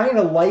they're trying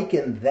to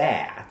liken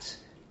that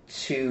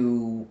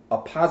to a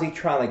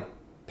positronic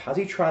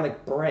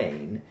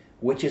brain,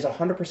 which is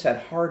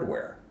 100%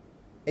 hardware.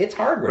 It's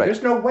hardware. Right.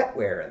 There's no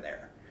wetware in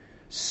there.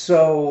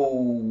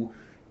 So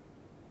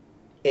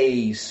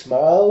a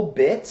small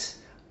bit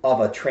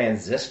of a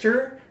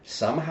transistor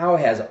somehow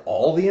has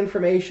all the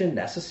information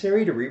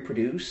necessary to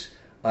reproduce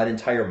an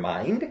entire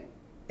mind?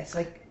 It's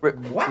like,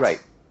 what?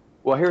 Right.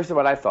 Well, here's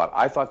what I thought.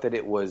 I thought that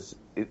it was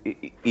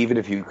even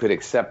if you could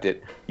accept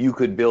it, you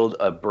could build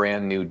a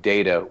brand new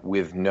Data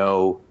with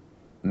no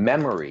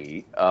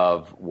memory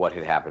of what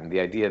had happened.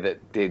 The idea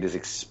that Data's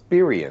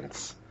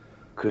experience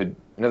could,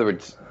 in other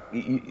words,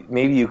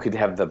 maybe you could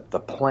have the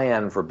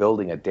plan for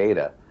building a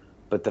Data,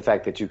 but the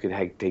fact that you could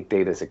take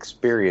Data's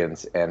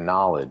experience and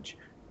knowledge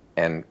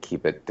and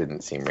keep it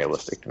didn't seem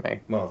realistic to me.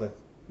 Well,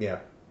 yeah.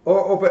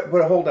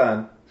 But hold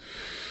on.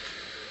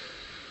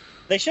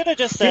 They should have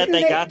just said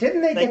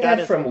Didn't they get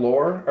that from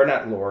Lore? Or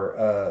not Lore,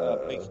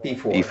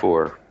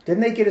 Before.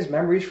 Didn't they get his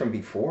memories from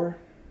before?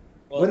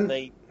 Well,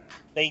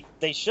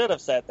 they should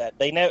have said that.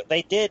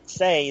 They did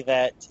say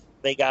that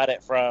they got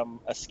it from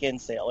a skin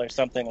cell or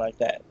something like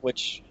that,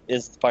 which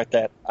is the part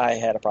that I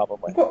had a problem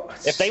with. Well,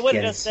 if they would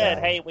have just said,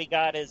 "Hey, we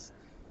got his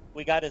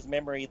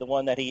memory, the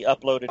one that he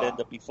uploaded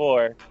into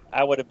before,"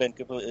 I would have been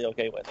completely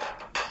okay with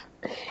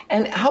it.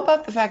 And how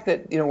about the fact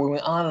that, we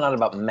went on and on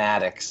about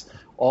Maddox?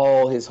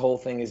 His whole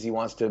thing is he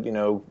wants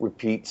to,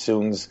 repeat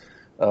Soong's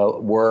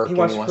work. He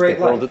wants to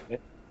build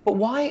it. But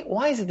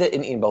why is it that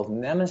in both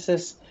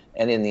Nemesis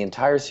and in the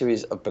entire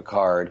series of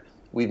Picard,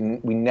 we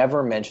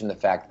never mention the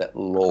fact that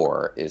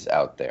Lore is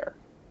out there?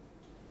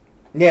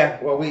 Yeah,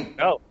 well,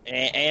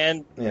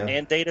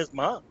 and Data's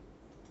mom.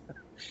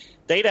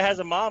 Data has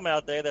a mom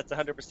out there that's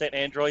 100%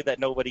 android that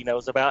nobody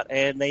knows about,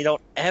 and they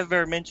don't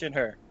ever mention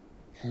her.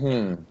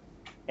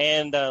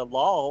 And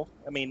Lal,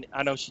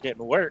 I know she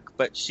didn't work,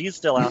 but she's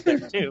still out there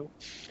too.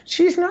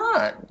 She's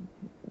not.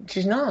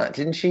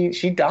 Didn't she?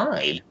 She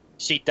died.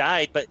 She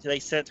died, but they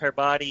sent her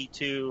body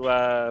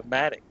to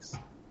Maddox.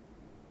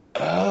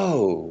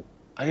 Oh,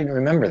 I didn't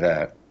remember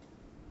that.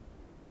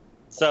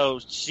 So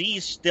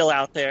she's still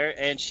out there,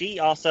 and he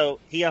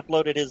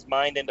uploaded his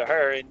mind into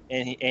her,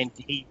 and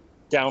he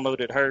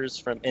downloaded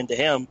hers into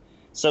him.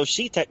 So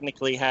she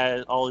technically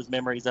had all his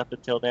memories up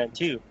until then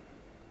too.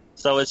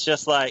 So it's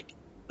just like,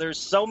 there's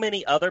so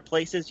many other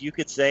places you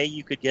could say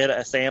you could get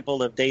a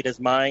sample of Data's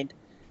mind,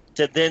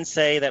 to then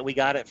say that we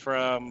got it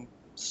from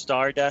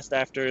Stardust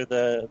after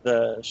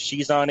the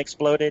Shizon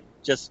exploded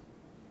just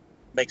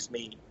makes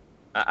me.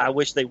 I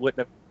wish they wouldn't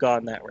have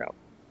gone that route.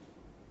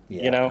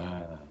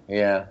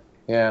 Yeah.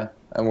 Yeah,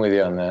 I'm with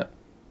you on that.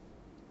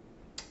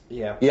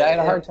 Yeah. Yeah, I had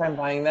a hard time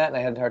buying that, and I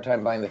had a hard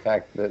time buying the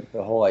fact that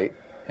the whole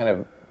kind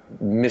of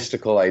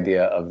mystical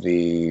idea of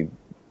the,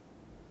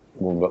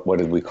 what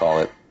did we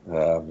call it?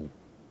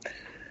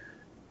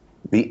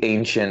 The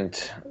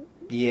ancient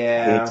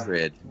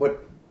hatred. The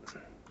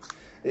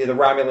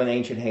Romulan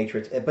ancient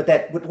hatred.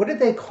 But what did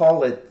they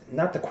call it?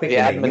 Not the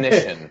quickening. The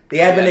admonition.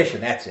 The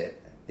admonition, that's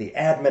it. The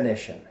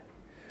admonition.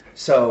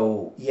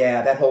 So,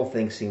 yeah, that whole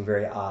thing seemed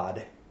very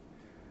odd.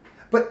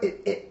 But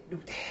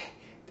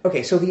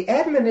okay, so the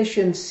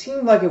admonition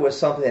seemed like it was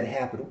something that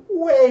happened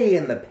way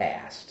in the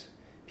past.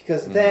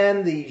 Because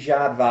then the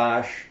Zhat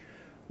Vash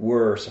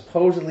were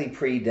supposedly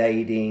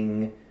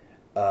predating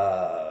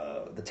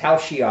the Tal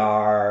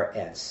Shiar,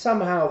 and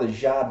somehow the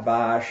Zhat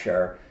Vash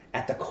are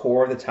at the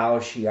core of the Tal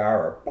Shiar,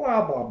 or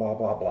blah, blah, blah,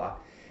 blah, blah.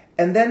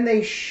 And then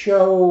they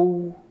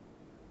show,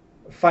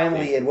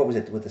 finally, in, what was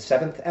it, with the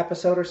 7th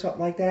episode or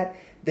something like that,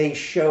 they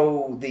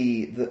show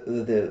the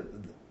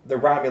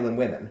Romulan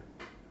women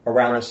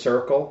around a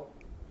circle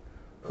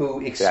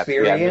who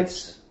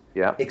experience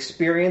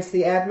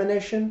the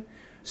admonition.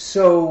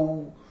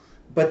 So,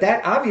 but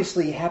that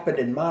obviously happened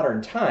in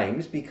modern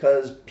times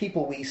because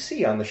people we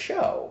see on the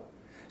show.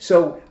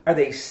 So are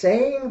they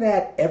saying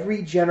that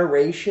every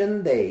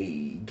generation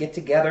they get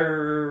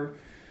together,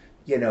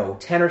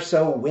 10 or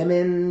so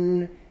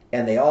women,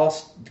 and they all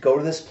go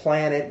to this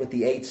planet with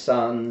the 8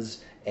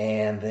 suns,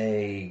 and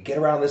they get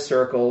around this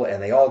circle,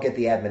 and they all get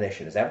the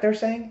admonition? Is that what they're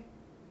saying?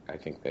 I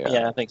think they are.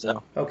 Yeah, I think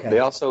so. Okay. They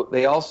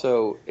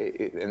also,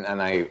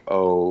 and I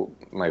owe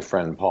my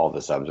friend Paul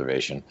this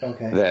observation,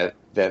 that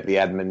the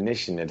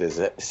admonition, it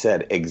is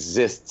said,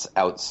 exists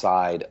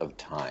outside of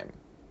time.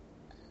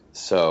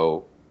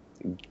 So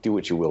do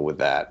what you will with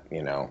that,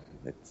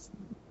 It's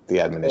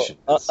the admonition.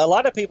 Well, a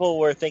lot of people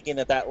were thinking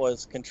that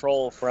was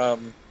control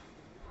from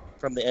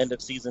the end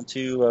of season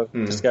 2 of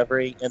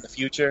Discovery in the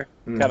future,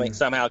 coming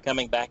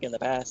back in the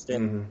past,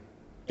 and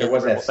there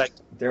was that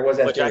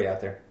theory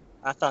out there.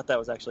 I thought that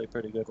was actually a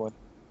pretty good one.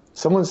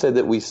 Someone said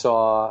that I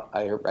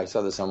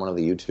saw this on one of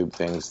the YouTube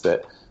things,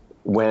 that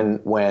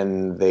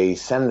when they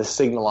send the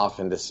signal off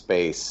into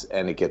space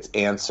and it gets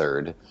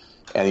answered,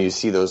 and you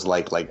see those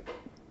like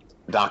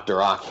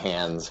Dr. Ock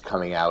hands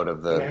coming out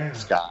of the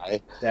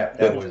sky, that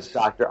was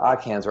Dr.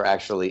 Ock hands were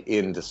actually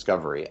in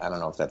Discovery. I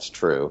don't know if that's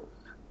true.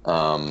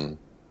 I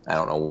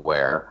don't know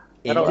where.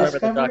 I don't remember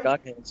the Doc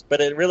Ock hands, but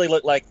it really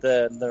looked like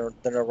the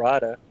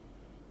Narada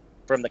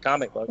from the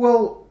comic book.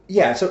 Well,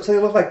 yeah, so they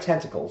look like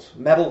tentacles,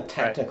 metal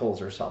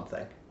tentacles or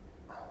something,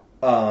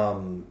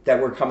 that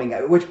were coming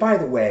out. Which, by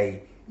the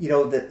way,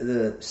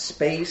 the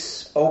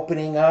space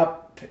opening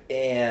up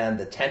and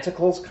the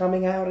tentacles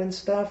coming out and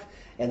stuff,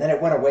 and then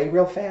it went away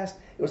real fast.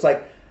 It was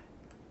like,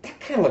 that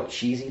kind of looked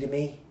cheesy to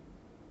me.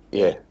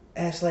 Yeah.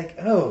 And it's like,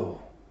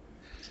 oh,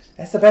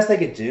 that's the best they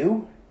could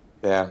do?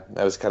 Yeah,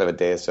 that was kind of a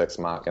Deus Ex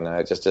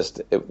Machina.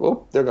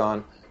 They're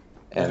gone.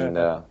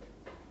 And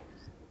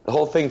The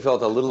whole thing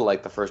felt a little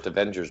like the first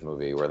Avengers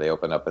movie, where they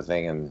open up a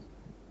thing and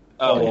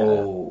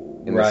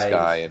in the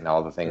sky, and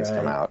all the things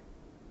come out.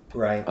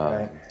 Right.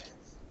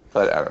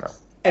 But I don't know.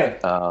 Anyway,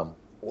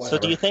 so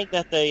do you think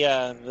that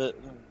the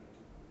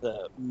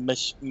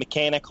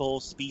mechanical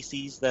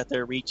species that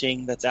they're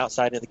reaching that's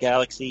outside of the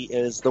galaxy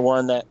is the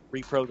one that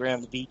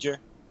reprogrammed V'ger?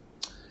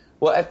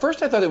 Well, at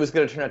first I thought it was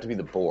going to turn out to be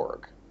the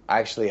Borg. I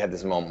actually had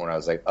this moment when I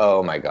was like,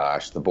 oh my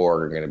gosh, the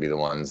Borg are going to be the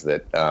ones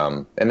that...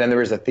 and then there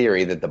was a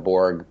theory that the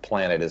Borg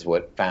planet is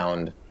what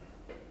found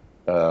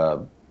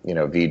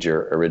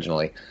V'ger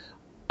originally.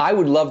 I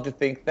would love to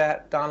think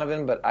that,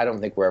 Donovan, but I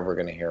don't think we're ever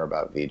going to hear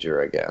about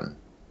V'ger again.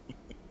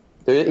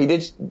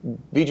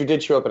 V'ger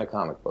did show up in a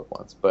comic book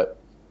once, but...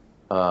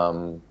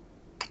 that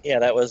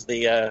was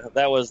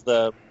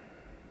the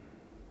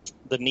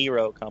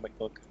Nero comic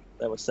book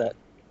that was set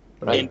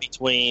in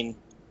between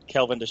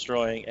Kelvin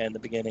destroying and the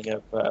beginning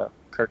of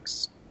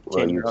Kirk's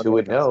tenure. Well, you two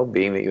would know,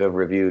 being that you have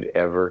reviewed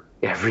every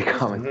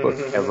comic book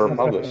ever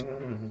published.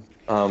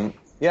 But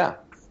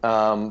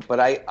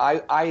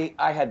I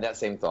had that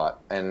same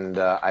thought, and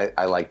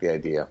I like the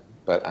idea,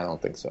 but I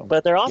don't think so.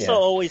 But they're also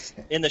always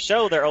in the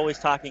show. They're always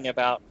talking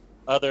about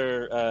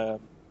other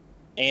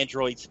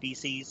android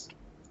species,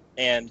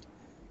 and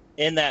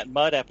in that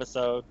Mud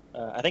episode,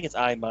 I think it's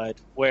iMud,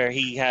 where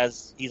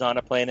he's on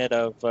a planet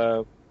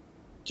of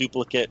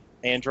duplicate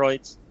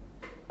androids.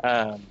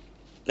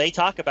 They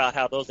talk about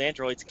how those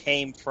androids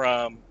came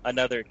from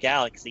another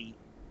galaxy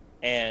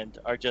and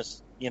are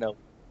just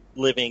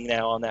living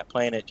now on that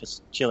planet,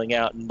 just chilling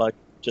out, and Mud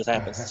just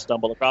happens to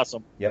stumble across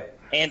them. Yep.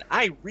 And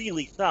I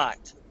really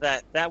thought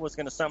that was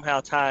going to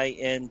somehow tie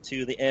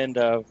into the end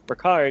of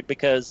Picard,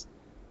 because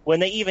when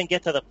they even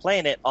get to the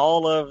planet,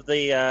 all of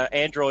the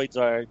androids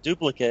are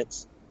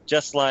duplicates,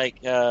 just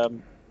like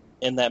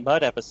in that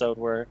Mud episode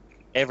where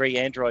every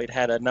android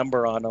had a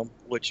number on them,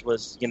 which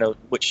was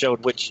which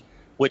showed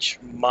which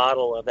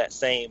model of that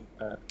same.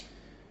 But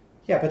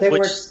they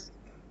weren't.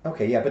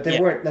 Okay, but they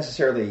weren't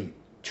necessarily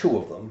two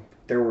of them.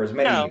 There were as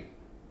many. No.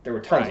 There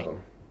were tons of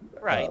them.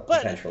 Right,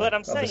 but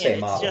I'm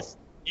saying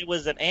it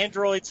was an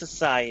android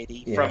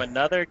society from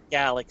another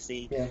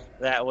galaxy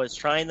that was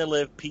trying to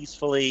live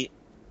peacefully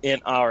in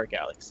our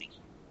galaxy,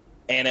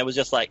 and it was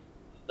just like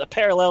the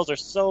parallels are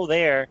so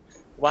there.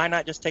 Why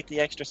not just take the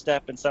extra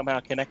step and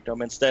somehow connect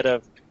them, instead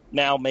of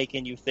now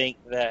making you think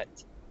that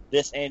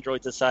this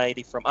android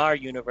society from our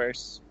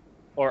universe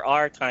or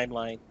our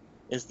timeline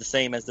is the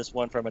same as this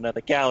one from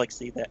another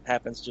galaxy that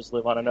happens to just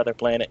live on another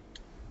planet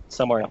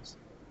somewhere else?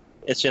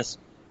 It's just,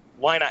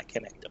 why not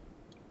connect them?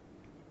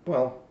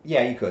 Well,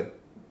 yeah, you could.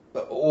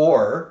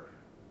 Or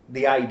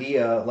the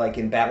idea, like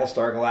in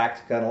Battlestar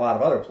Galactica and a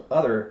lot of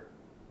other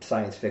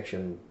science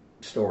fiction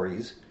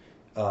stories,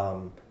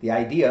 the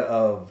idea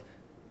of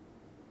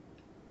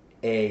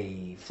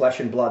a flesh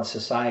and blood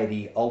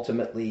society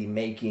ultimately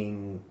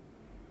making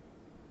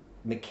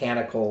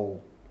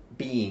mechanical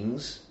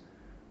beings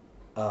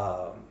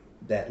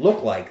that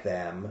look like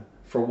them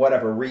for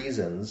whatever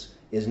reasons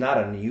is not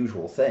an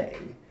unusual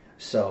thing.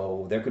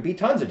 So there could be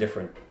tons of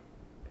different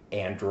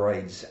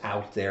androids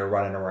out there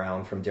running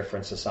around from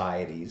different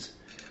societies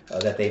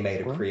that they may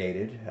have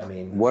created. I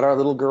mean, What Are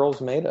Little Girls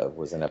Made Of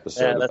was an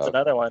episode. Yeah, that's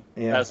another one.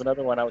 Yeah. That's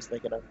another one I was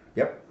thinking of.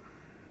 Yep.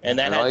 And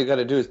all you got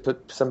to do is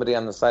put somebody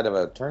on the side of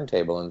a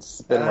turntable and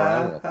spin them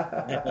around with.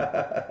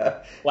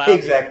 Wow.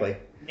 Exactly.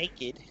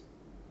 Naked.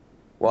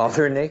 While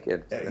they're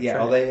naked.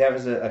 All they have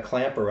is a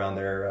clamp around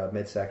their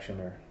midsection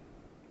or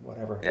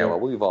whatever. Yeah, well,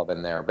 we've all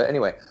been there. But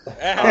anyway.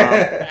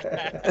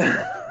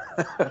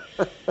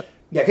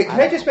 Can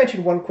I just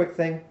mention one quick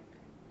thing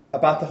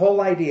about the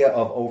whole idea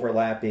of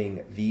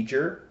overlapping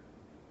V'ger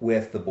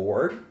with the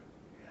Borg?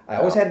 I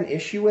always had an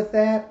issue with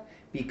that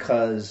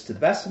because, to the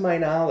best of my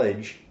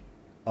knowledge,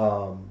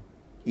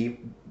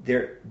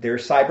 they're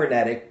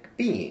cybernetic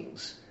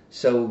beings.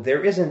 So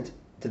there isn't,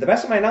 to the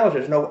best of my knowledge,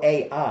 there's no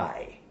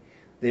AI.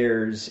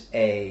 There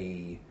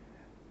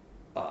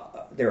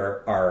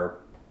are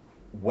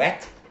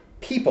wet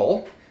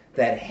people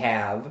that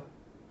have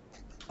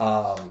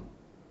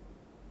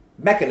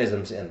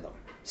mechanisms in them.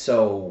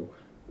 So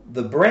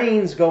the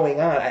brains going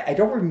on, I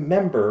don't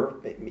remember,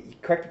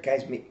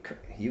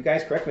 you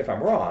guys correct me if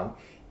I'm wrong,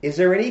 is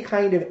there any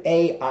kind of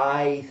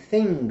AI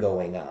thing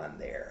going on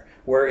there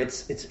where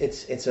it's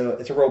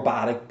a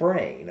robotic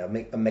brain,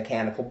 a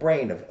mechanical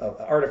brain, of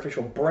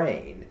artificial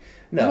brain?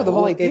 No, the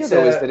whole idea is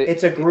that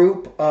it's a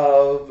group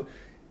of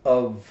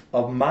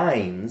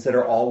minds that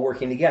are all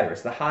working together.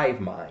 It's the hive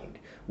mind.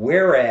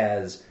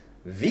 Whereas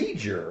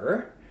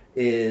V'ger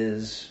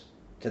is,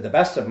 to the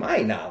best of my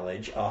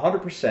knowledge,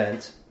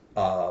 100%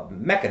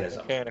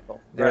 mechanism.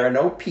 Mechanical. There are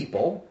no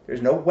people.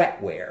 There's no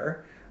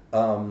wetware.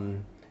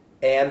 And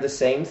the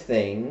same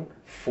thing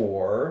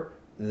for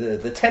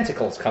the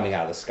tentacles coming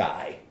out of the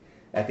sky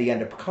at the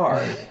end of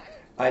Picard.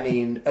 I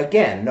mean,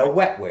 again, no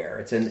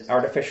wetware. It's an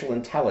artificial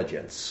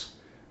intelligence.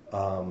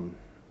 Well,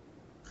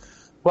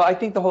 I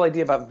think the whole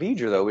idea about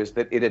V'ger, though, is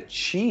that it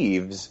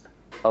achieves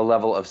a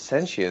level of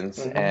sentience,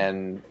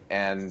 and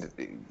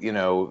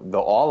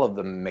all of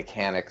the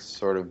mechanics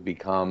sort of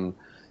become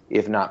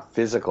if not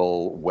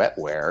physical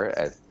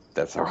wetware,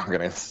 that's how we're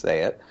going to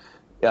say it,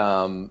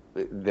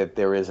 that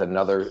there is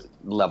another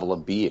level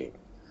of being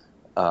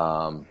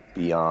beyond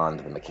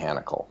the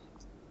mechanical.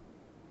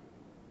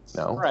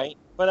 No? Right.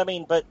 But I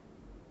mean,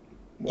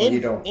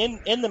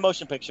 in the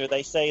motion picture,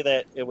 they say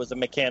that it was a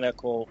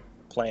mechanical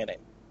planet.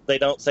 They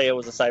don't say it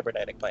was a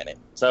cybernetic planet.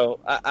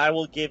 So I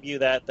will give you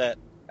that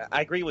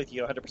I agree with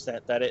you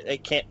 100% that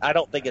it can't. I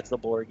don't think it's the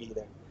Borg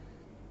either.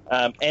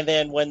 And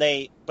then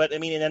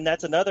and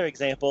that's another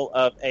example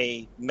of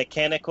a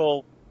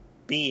mechanical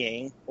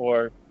being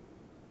or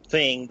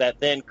thing that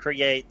then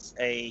creates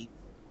a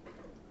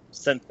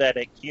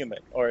synthetic human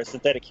or a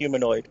synthetic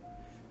humanoid,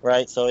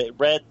 right? So it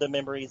read the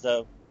memories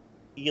of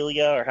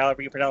Elia, or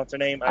however you pronounce her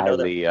name. I know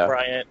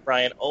that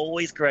Brian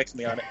always corrects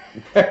me on it.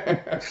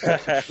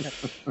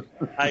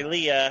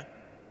 Ilea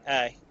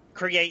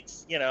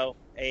creates,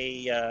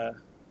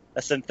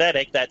 a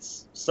synthetic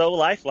that's so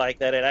lifelike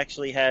that it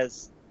actually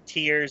has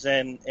tears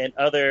and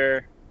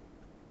other.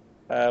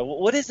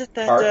 What is it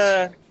that?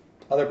 Parts?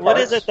 Other parts? What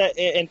is it that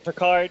in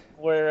Picard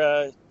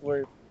where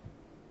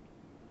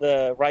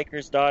the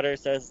Riker's daughter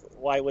says,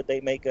 "Why would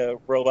they make a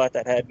robot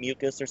that had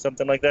mucus or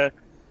something like that?"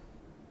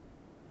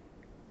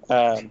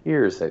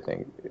 Tears, I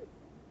think.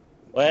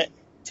 What?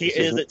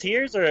 Is it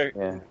tears or?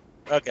 Yeah.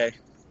 Okay.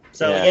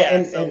 So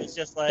so it's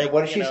just like.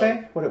 What did she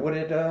say? What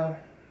did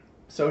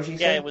Soji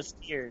say? Yeah, it was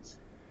tears.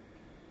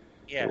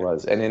 Yeah. It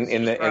was, and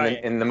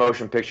in the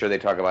motion picture they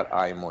talk about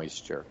eye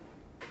moisture.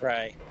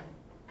 Right.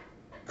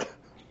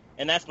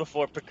 And that's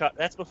before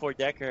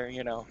Decker,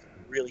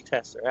 really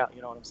tests her out.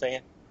 You know what I'm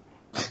saying?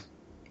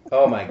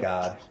 Oh my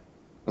God.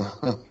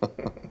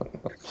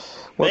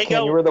 Well,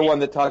 Ken, you were the one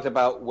that talked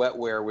about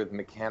wetware with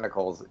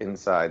mechanicals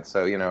inside,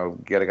 so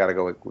gotta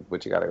go with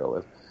what you gotta go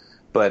with.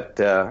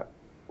 But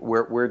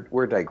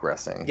we're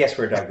digressing. Yes,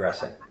 we're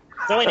digressing.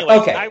 So anyway,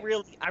 okay. I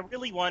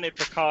really wanted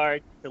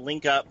Picard to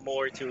link up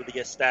more to the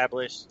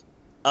established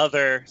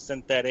other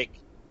synthetic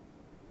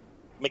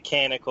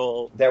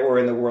mechanical that were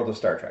in the world of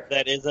Star Trek.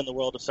 That is in the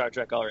world of Star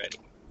Trek already.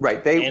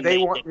 Right. They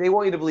want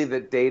you to believe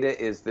that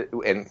Data is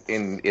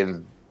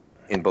in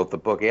both the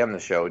book and the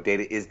show,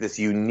 Data is this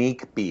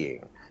unique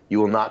being. You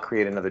will not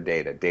create another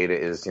Data. Data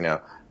is,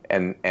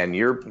 and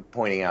you're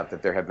pointing out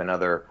that there have been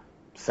other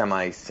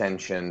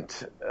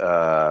semi-sentient,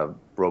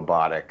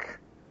 robotic,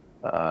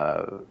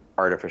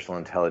 artificial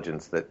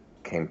intelligence that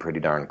came pretty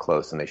darn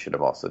close, and they should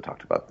have also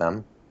talked about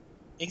them.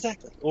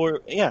 Exactly.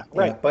 Right. Yeah,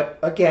 but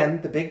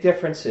again, the big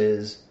difference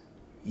is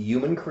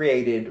human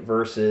created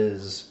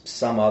versus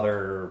some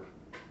other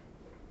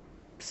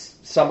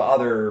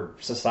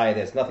society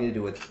that has nothing to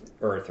do with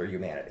Earth or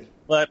humanity.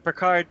 But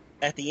Picard,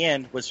 at the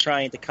end, was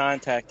trying to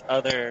contact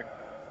other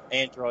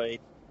android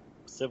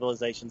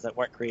civilizations that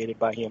weren't created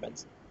by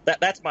humans.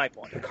 That's my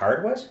point.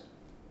 Picard was?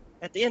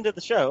 At the end of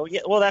the show,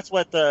 yeah. Well, that's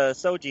what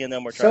Soji and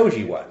them were trying to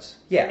do. Soji was,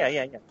 yeah.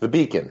 Yeah. The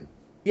beacon.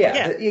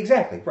 Yeah.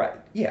 Exactly, right,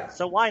 yeah.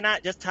 So why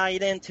not just tie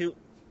it into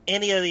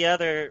any of the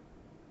other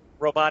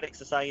robotic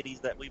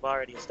societies that we've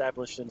already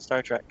established in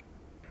Star Trek?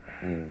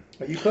 Well,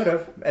 you could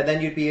have, and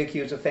then you'd be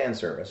accused of fan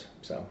service.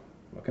 So,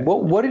 okay.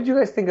 What did you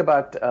guys think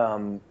about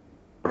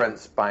Brent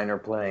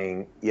Spiner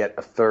playing yet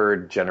a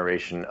third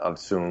generation of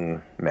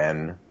Soong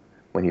men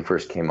when he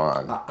first came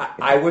on?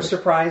 I was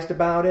surprised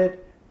about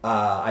it.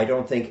 I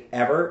don't think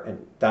ever,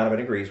 and Donovan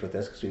agrees with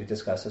this because we've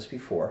discussed this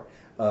before,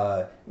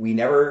 we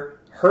never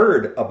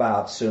heard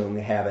about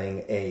Soong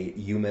having a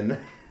human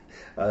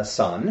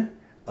son.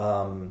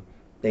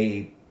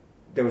 There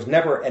was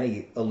never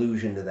any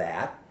allusion to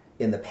that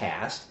in the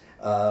past.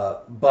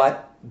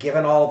 But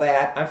given all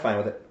that, I'm fine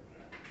with it.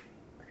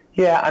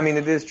 Yeah, I mean,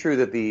 it is true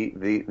that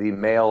the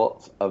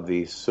males of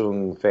the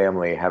Soong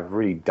family have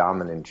really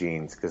dominant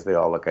genes because they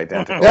all look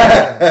identical.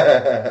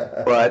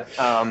 But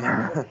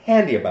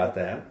handy about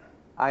that.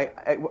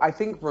 I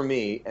think for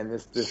me, and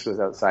this goes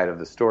outside of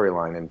the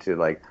storyline into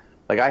like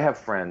I have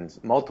friends,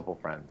 multiple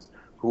friends,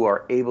 who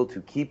are able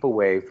to keep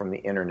away from the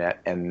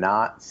internet and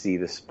not see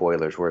the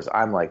spoilers, whereas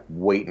I'm like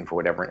waiting for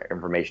whatever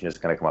information is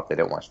going to come up. They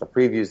don't watch the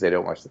previews. They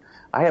don't watch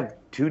I have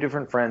two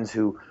different friends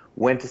who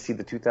went to see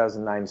the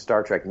 2009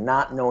 Star Trek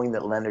not knowing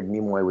that Leonard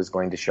Nimoy was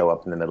going to show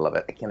up in the middle of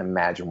it. I can't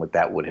imagine what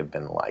that would have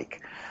been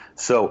like.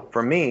 So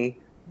for me,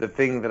 the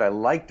thing that I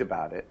liked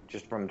about it,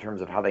 just from in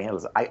terms of how they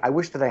handled it, I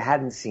wish that I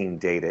hadn't seen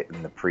Data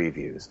in the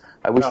previews.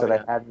 I wish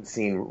I hadn't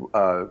seen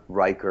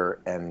Riker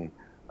and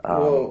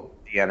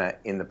Deanna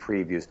in the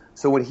previews.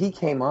 So when he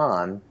came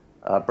on,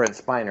 Brent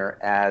Spiner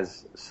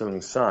as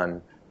Soong's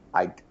son,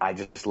 I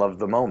just loved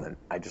the moment.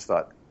 I just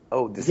thought,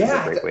 this is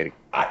a great way to.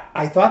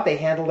 I thought they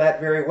handled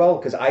that very well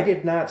because I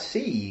did not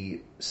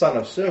see Son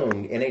of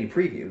Soong in any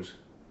previews.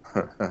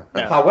 No.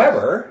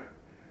 However,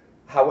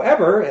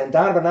 and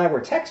Donovan and I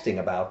were texting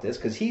about this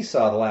because he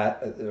saw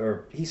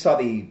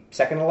the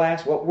second to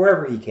last,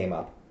 wherever he came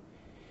up.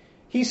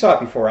 He saw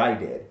it before I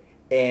did,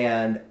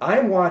 and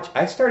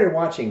I started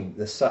watching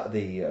the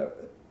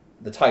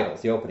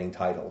titles, the opening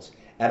titles,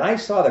 and I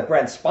saw that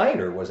Brent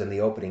Spiner was in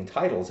the opening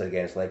titles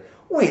again. It's like,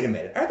 wait a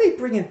minute, are they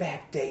bringing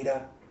back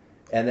Data?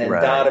 And then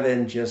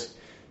Donovan just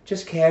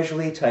just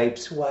casually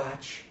types,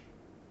 watch.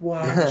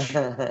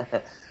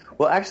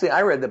 Well, actually,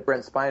 I read that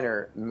Brent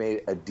Spiner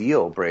made a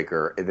deal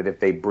breaker that if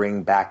they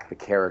bring back the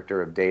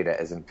character of Data,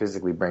 as in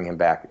physically bring him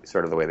back,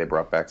 sort of the way they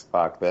brought back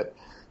Spock, that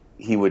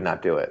he would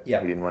not do it.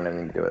 Yeah. He didn't want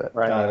anything to do with it.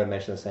 Right. Donovan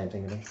mentioned the same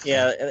thing to me.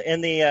 Yeah,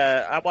 and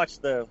I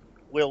watched the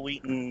Will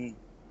Wheaton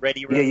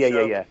Ready Room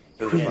show. Yeah.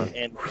 It was fun.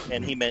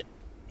 And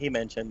he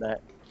mentioned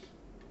that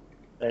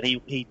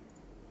he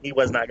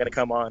was not going to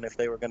come on if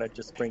they were going to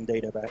just bring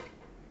Data back.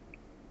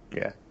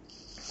 Yeah.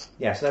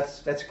 Yeah, so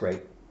that's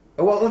great.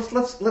 Well,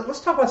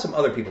 let's talk about some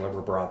other people that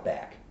were brought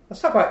back.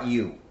 Let's talk about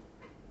you.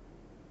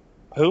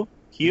 Who?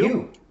 Hugh?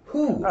 You.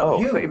 Who? Oh,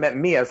 you. I thought you meant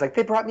me. I was like,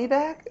 they brought me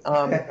back?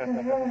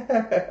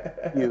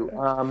 Hugh.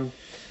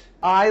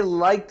 I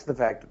liked the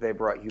fact that they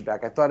brought Hugh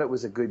back. I thought it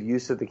was a good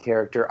use of the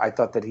character. I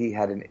thought that he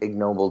had an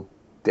ignoble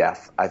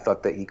death. I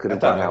thought that he could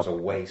have gone out. I thought that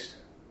was a waste.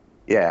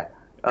 Yeah.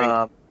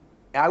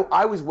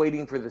 I was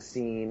waiting for the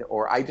scene,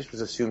 or I just was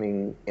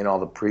assuming in all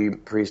the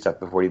pre stuff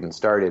before it even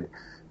started,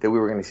 that we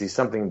were going to see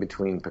something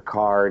between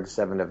Picard,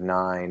 Seven of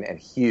Nine, and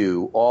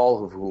Hugh,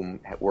 all of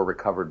whom were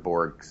recovered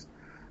Borgs,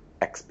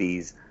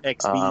 XBs.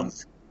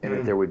 And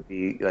that there would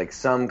be like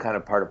some kind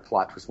of part of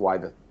plot twist why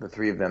the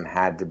three of them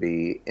had to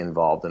be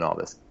involved in all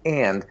this.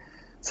 And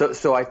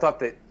so I thought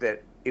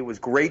that it was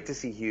great to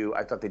see Hugh.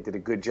 I thought they did a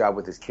good job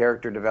with his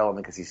character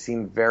development because he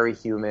seemed very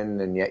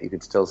human, and yet you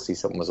could still see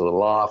something was a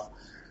little off.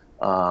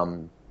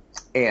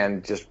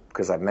 And just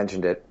because I've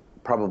mentioned it,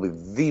 probably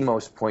the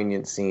most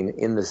poignant scene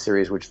in the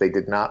series, which they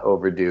did not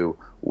overdo,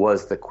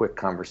 was the quick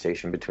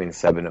conversation between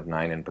Seven of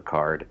Nine and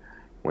Picard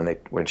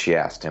when she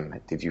asked him,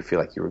 "Did you feel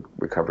like you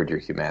recovered your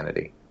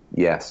humanity?"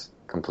 Yes,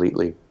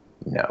 completely.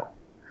 No.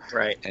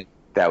 Right. And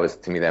that was,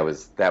 to me, that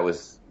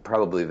was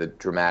probably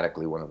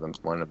dramatically one of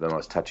the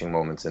most touching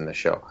moments in the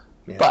show.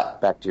 Yeah.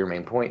 But back to your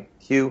main point,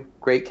 Hugh,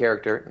 great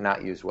character,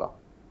 not used well.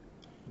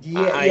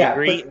 Yeah, I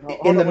agree.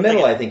 In the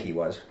middle, I think he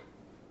was.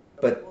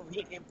 But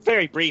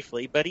very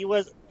briefly, but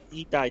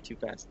he died too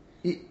fast.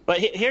 But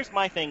here's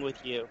my thing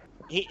with you.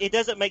 It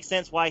doesn't make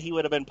sense why he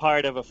would have been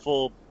part of a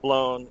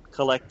full-blown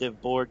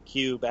collective Borg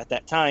cube at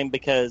that time,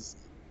 because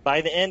by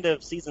the end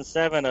of season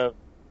 7 of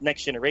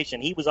Next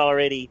Generation, he was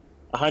already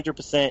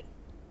 100%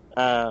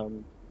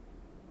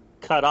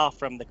 cut off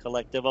from the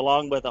collective,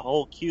 along with a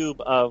whole cube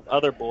of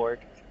other Borg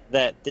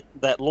that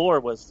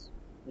Lore was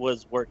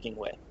working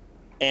with.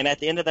 And at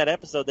the end of that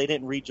episode, they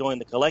didn't rejoin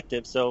the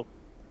collective, so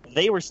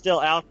they were still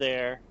out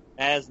there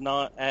as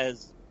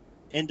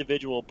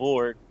individual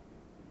Borg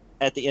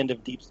at the end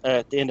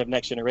of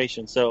Next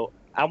Generation. So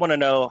I want to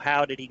know,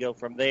 how did he go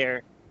from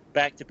there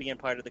back to being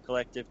part of the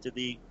collective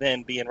to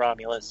then being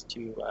Romulus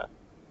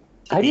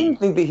I didn't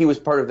think that he was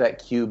part of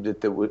that cube,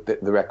 the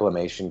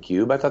Reclamation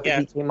cube. I thought that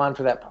he came on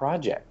for that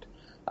project.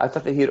 I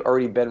thought that he had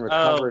already been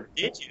recovered. Oh,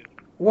 did you?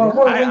 Well,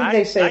 when did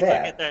they say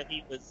that?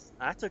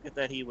 I took it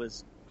that he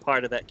was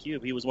part of that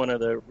cube. He was one of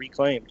the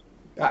reclaimed.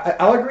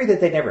 I'll agree that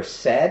they never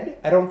said,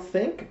 I don't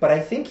think, but I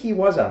think he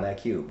was on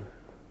that cube.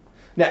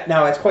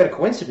 Now, it's quite a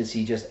coincidence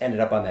he just ended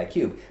up on that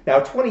cube. Now,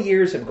 20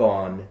 years have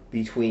gone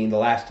between the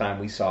last time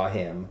we saw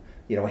him,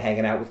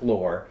 hanging out with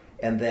Lore,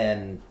 and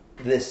then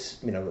this,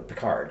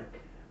 Picard.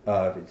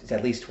 It's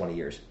at least 20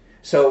 years.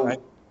 So, right.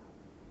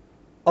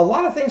 A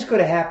lot of things could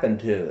have happened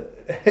to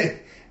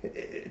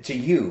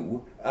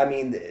you. I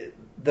mean,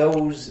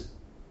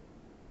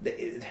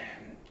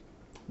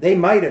 they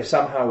might have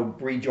somehow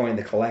rejoined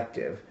the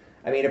collective.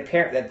 I mean,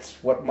 apparently that's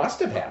what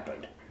must have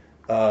happened,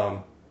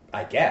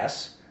 I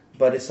guess.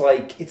 But it's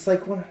like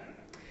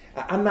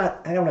I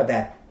don't have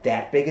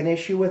that big an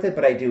issue with it,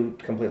 but I do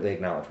completely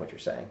acknowledge what you're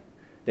saying.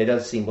 It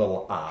does seem a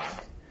little odd.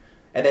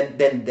 And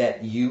then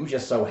that you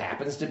just so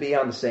happens to be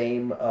on the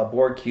same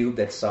Borg cube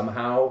that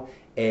somehow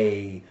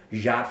a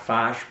Zhat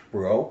Vash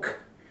broke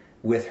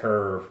with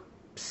her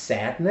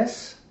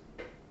sadness.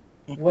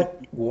 What?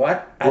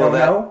 I don't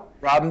know.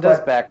 Robin's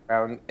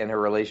background and her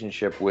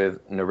relationship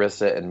with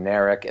Narissa and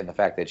Narek, and the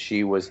fact that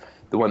she was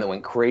the one that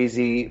went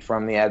crazy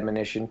from the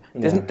admonition.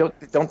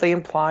 Don't they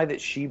imply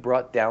that she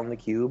brought down the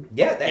cube?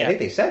 Yeah, I think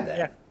they said that.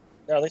 Yeah.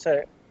 No, they said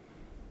it.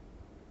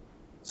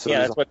 So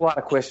there's a lot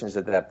of questions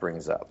that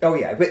brings up. Oh,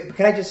 yeah. But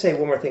can I just say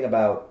one more thing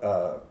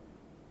about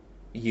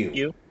you?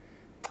 You?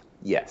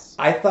 Yes.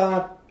 I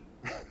thought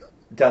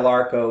Del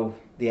Arco,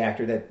 the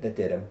actor that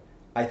did him,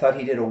 I thought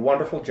he did a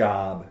wonderful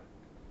job,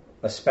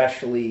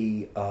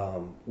 especially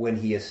when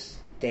he is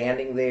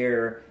standing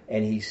there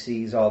and he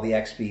sees all the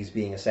XBs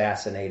being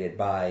assassinated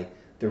by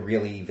the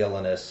really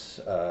villainous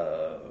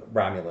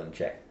Romulan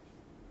chick.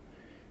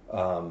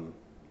 When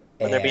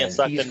they're being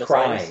sucked into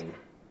crying.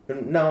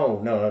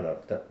 No.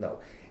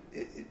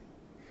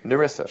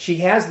 Narissa. She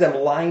has them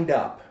lined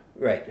up.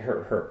 Right,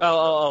 her.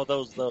 Oh,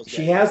 those.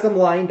 She has them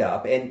lined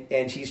up,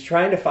 and she's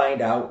trying to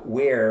find out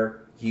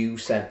where you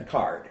sent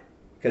Picard.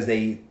 Because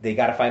they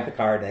got to find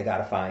Picard and they got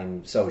to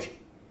find Soji.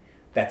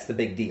 That's the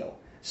big deal.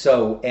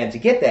 So, and to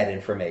get that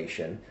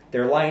information,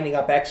 they're lining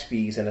up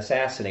XBs and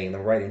assassinating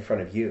them right in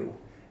front of you.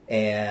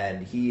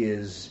 And he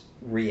is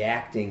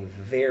reacting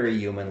very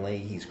humanly.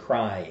 He's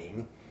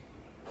crying.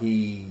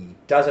 He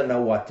doesn't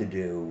know what to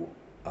do.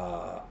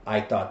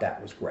 I thought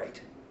that was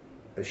great,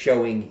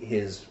 showing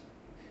his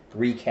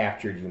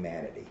recaptured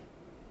humanity.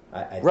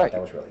 I thought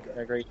that was really good.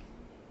 I agree.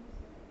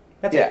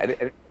 That's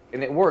it.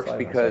 And it works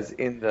because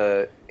in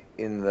the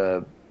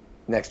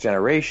Next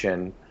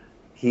Generation,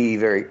 he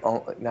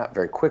not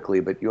very quickly,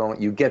 but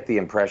you get the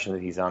impression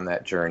that he's on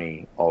that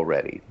journey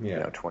already.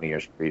 20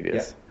 years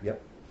previous.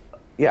 Yep.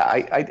 Yeah,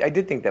 I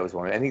did think that was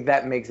one. I think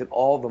that makes it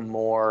all the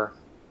more.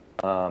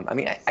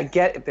 I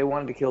get if they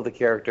wanted to kill the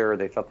character,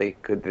 they felt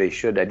they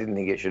should. I didn't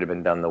think it should have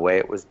been done the way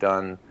it was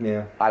done.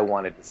 Yeah. I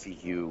wanted to see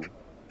Hugh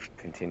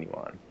continue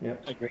on.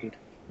 Yep. Agreed.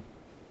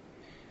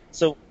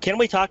 So can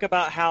we talk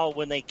about how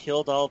when they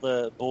killed all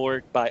the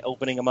Borg by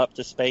opening them up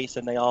to space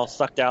and they all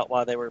sucked out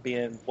while they were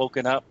being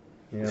woken up?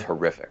 Yeah. It's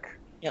horrific.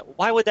 Yeah.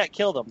 Why would that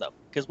kill them though?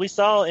 Because we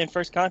saw in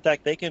First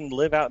Contact they can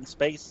live out in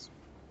space,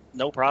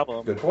 no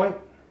problem. Good point.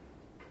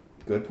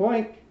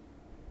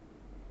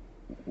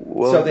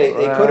 Well, so they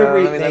could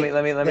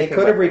have they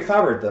could have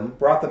recovered them,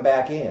 brought them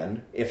back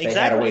in if they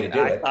had a way to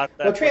do it. Well,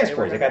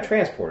 transporters. They got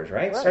transporters,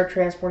 right? Start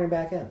transporting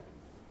back in.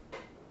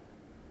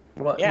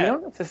 Well, you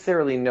don't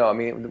necessarily know. I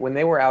mean, when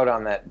they were out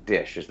on that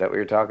dish, is that what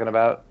you're talking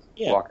about?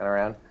 Yeah. Walking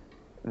around?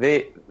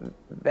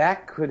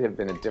 That could have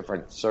been a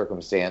different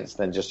circumstance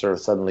than just sort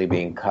of suddenly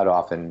being cut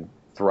off and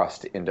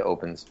thrust into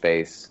open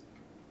space.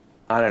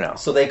 I don't know.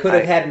 So they could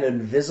have had an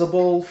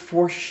invisible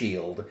force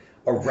shield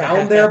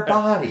around their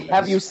bodies.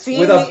 Have you seen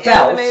with the a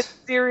belt. animated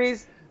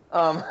series?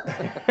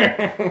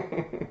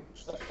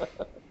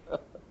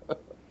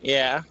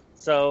 Yeah.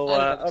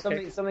 So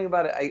something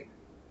about it.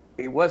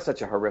 It was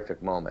such a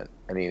horrific moment.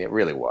 I mean, it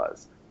really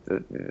was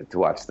to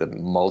watch the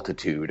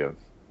multitude of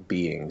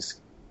beings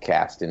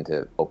cast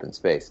into open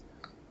space.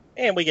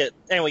 And we get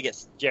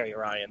Jerry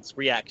Ryan's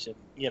reaction,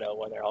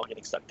 when they're all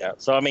getting sucked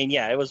out. So I mean,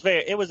 yeah, it was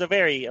a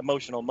very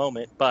emotional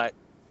moment. But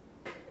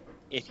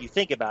if you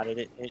think about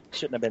it, it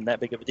shouldn't have been that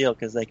big of a deal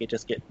because they could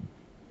just get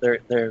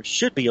there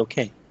should be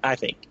okay. I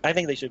think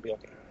they should be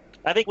okay.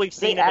 I think we've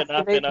seen it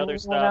enough in other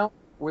stuff.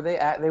 Were they?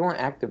 They weren't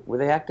active. Were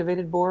they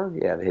activated Borg?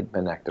 Yeah, they had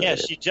been activated.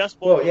 Yeah, she just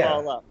woke them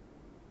all up.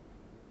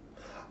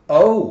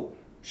 Oh,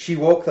 she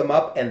woke them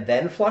up and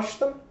then flushed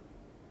them?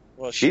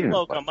 Well, she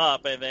woke them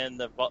up, and then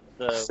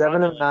the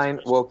 7 of 9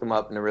 woke them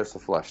up. Narissa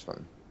flushed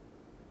them.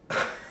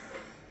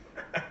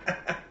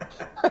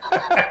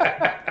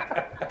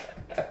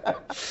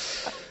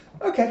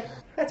 Okay,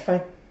 that's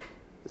fine.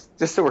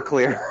 Just so we're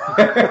clear.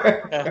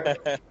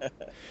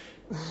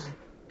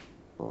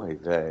 Boy,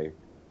 they.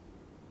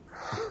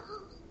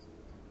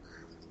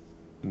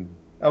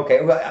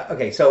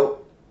 Okay,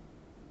 so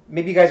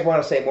maybe you guys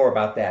want to say more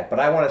about that, but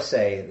I want to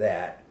say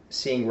that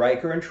seeing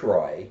Riker and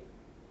Troy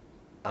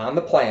on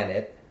the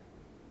planet,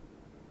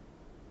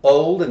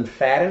 old and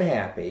fat and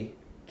happy,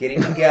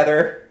 getting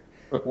together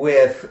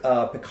with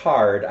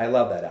Picard, I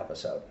love that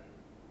episode.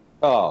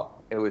 Oh,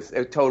 it was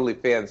totally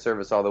fan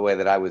service all the way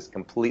that I was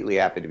completely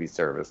happy to be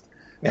serviced.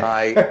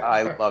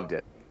 I loved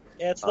it.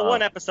 Yeah, it's the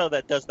one episode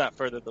that does not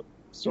further the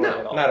story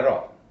at all. Not at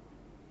all.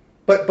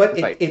 But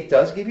it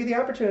does give you the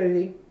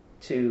opportunity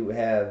to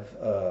have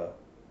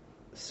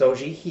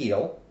Soji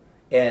heal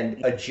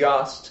and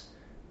adjust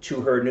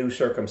to her new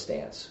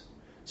circumstance.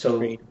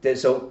 So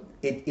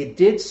it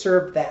did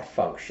serve that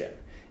function.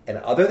 And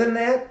other than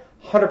that,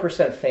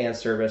 100% fan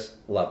service,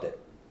 loved it.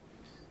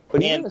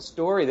 But even the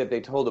story that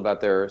they told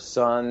about their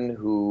son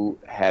who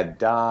had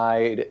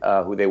died,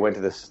 who they went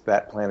to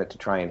that planet to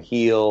try and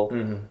heal,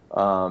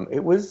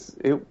 it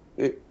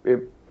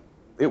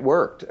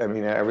worked. I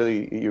mean,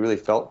 you really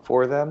felt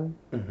for them.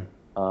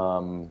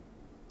 Mm-hmm.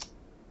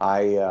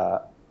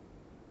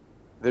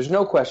 There's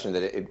no question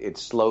that it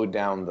slowed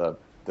down the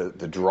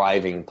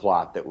driving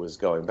plot that was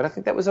going, but I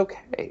think that was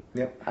okay.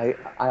 Yep.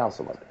 I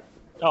also loved it.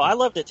 Oh, I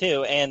loved it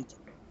too, and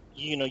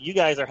you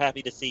guys are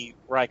happy to see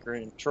Riker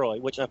and Troy,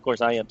 which of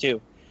course I am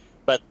too.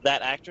 But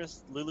that actress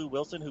Lulu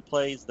Wilson, who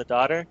plays the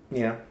daughter,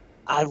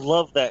 I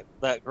love that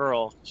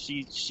girl.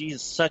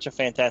 She's such a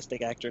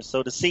fantastic actress.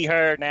 So to see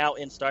her now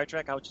in Star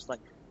Trek, I was just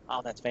like,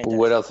 oh, that's fantastic.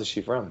 What else is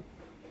she from?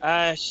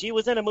 She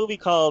was in a movie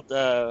called.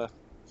 They're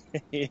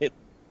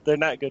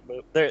not good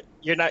movies.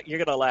 You're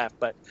gonna laugh,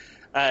 but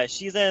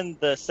she's in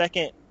the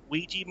second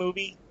Ouija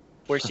movie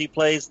where she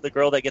plays the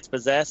girl that gets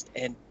possessed,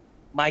 and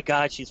my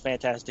God, she's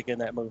fantastic in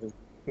that movie.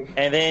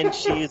 And then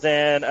she was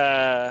in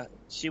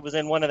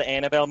one of the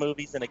Annabelle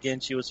movies, and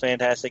again, she was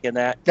fantastic in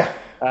that.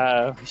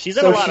 She's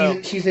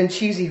in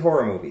cheesy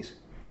horror movies,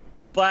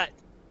 but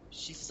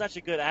she's such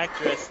a good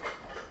actress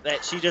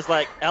that she just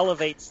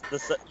elevates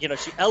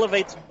she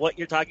elevates what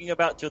you're talking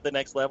about to the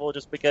next level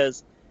just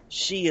because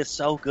she is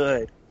so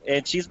good.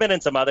 And she's been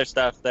in some other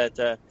stuff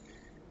that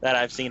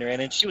I've seen her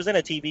in, and she was in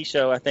a TV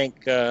show, I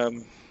think,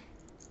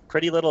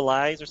 Pretty Little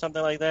Lies or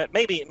something like that.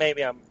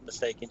 Maybe I'm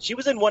mistaken. She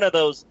was in one of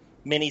those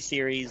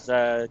miniseries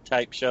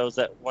type shows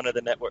that one of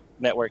the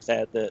networks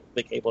had,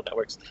 the cable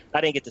networks.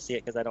 I didn't get to see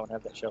it because I don't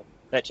have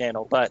that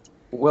channel. But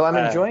I'm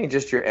enjoying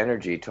just your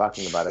energy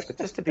talking about it. But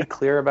just to be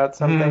clear about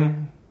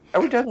something,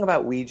 are we talking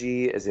about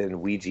Ouija as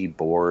in Ouija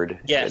board?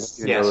 Yes.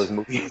 Those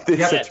movies,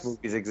 such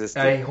movies exist.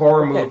 A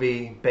horror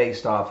movie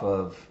based off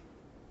of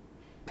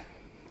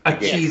A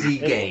cheesy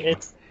game.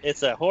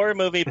 It's a horror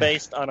movie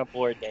based on a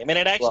board game, and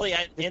it actually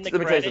in the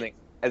credits.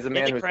 As a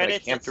man who's been a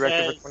camp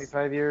director for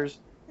 25 years,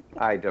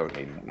 I don't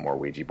need more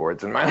Ouija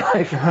boards in my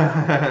life.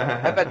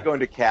 I've had to go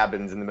into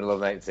cabins in the middle of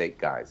the night and say,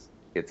 guys,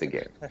 it's a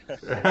game. At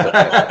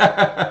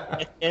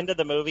the end of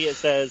the movie, it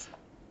says,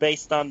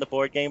 based on the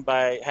board game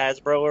by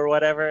Hasbro or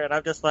whatever, and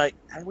I'm just like,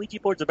 Ouija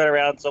boards have been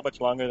around so much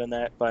longer than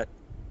that, but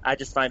I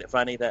just find it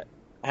funny that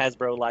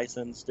Hasbro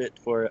licensed it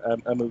for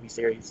a movie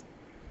series.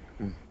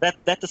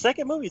 That the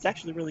second movie is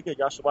actually really good.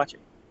 Y'all should watch it.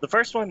 The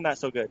first one, not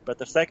so good, but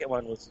the second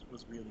one was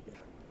really good.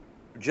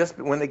 Just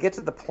when they get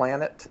to the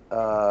planet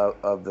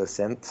of the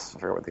synths, I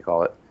forget what they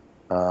call it,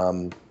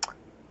 and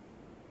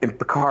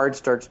Picard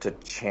starts to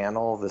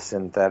channel the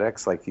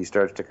synthetics, like he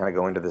starts to kind of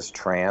go into this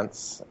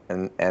trance,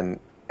 and when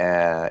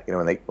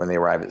they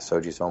arrive at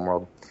Soji's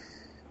homeworld,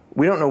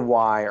 we don't know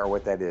why or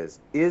what that is.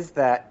 Is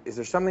there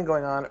something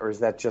going on, or is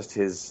that just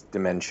his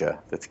dementia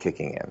that's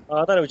kicking in?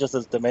 I thought it was just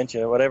his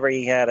dementia, whatever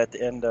he had at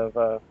the end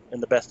of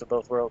in the Best of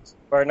Both Worlds.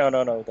 Or no,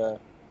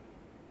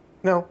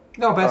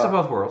 Best of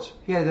Both Worlds.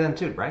 He had them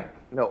too, right?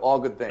 No, All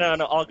Good Things.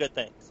 No, All Good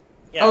Things.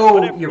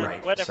 Yeah, you're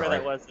right. Whatever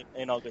that was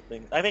in All Good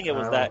Things. I think it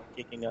was that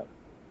kicking up.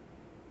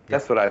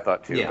 That's what I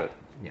thought too. Yeah. But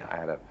I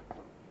had a.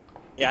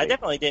 Yeah, I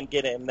definitely didn't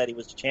get him that he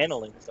was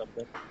channeling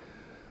something.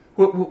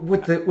 Are you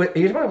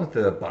talking about with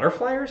the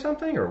butterfly or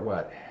something, or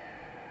what?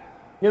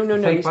 No.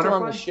 He's still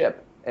on the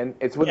ship, and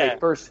it's when they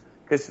first,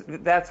 because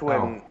that's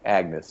when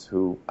Agnes,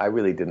 who I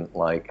really didn't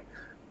like,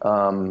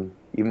 even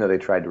though they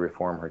tried to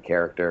reform her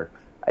character.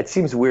 It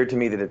seems weird to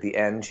me that at the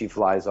end she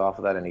flies off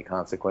without any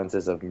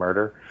consequences of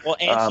murder. Well,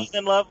 and she's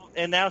in love,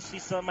 and now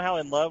she's somehow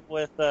in love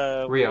with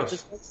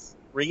Rios.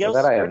 Rios?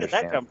 Well, Where did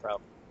that come from?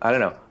 I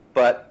don't know,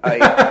 but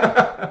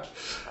I.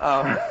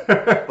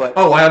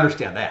 I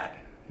understand that.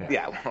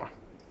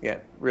 Yeah,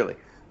 really.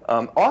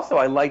 Also,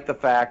 I like the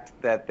fact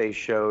that they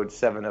showed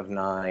 7 of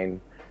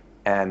 9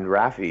 and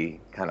Raffi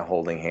kind of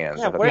holding hands.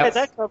 Yeah, where did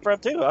that come from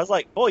too? I was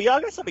like, boy, y'all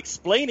got some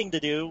explaining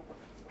to do.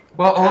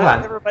 Well, hold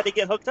on. Everybody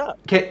get hooked up.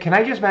 Can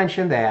I just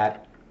mention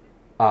that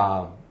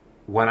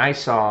when I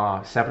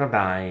saw 7 of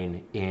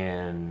 9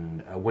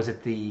 in was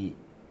it the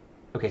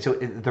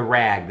the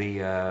Rag,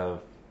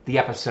 the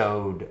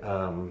episode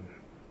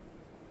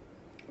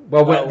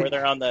where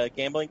they're on the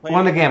gambling planet?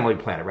 On the gambling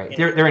planet, right.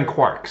 Yeah. They're in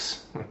Quarks.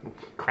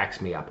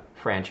 Cracks me up.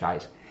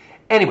 Franchise.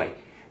 Anyway,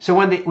 so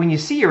when you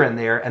see her in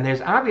there, and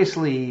there's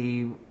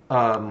obviously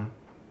a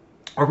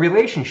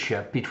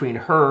relationship between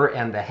her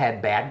and the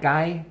head bad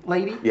guy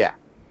lady. Yeah,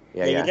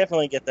 you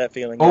definitely get that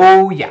feeling.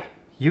 Oh, yeah.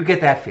 You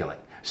get that feeling.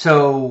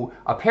 So,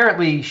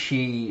 apparently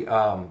she,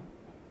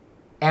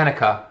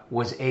 Annika,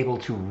 was able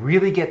to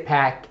really get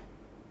back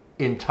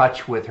in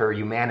touch with her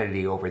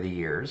humanity over the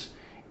years,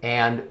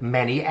 and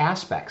many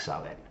aspects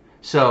of it.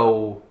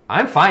 So,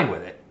 I'm fine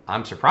with it.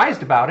 I'm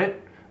surprised about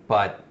it,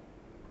 but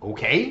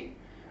okay.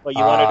 Well,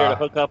 you wanted her to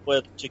hook up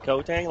with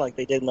Chakotay like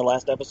they did in the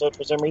last episode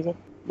for some reason?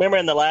 Remember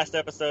in the last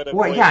episode of...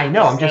 Well, yeah, I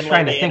know. I'm just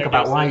trying to think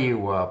about why you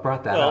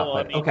brought that up.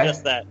 But, okay.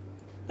 Just that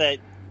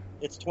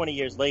it's 20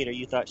 years later,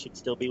 you thought she'd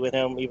still be with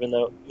him, even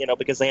though,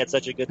 because they had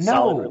such a good,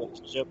 solid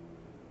relationship.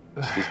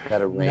 She's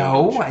got a range.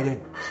 No, I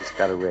didn't. She's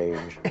got a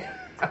range.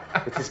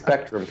 It's a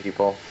spectrum,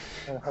 people.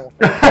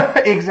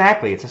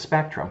 Exactly, it's a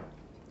spectrum.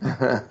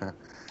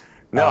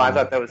 No, I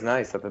thought that was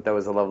nice. I thought that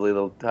was a lovely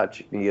little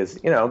touch. Because,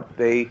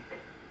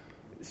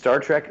 Star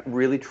Trek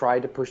really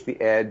tried to push the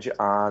edge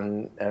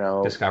on,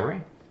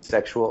 Discovery?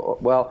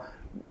 Sexual,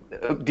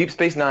 Deep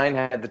Space Nine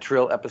had the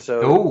Trill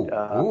episode.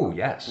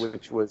 Yes.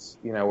 Which was,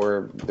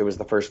 where there was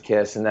the first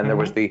kiss, and then there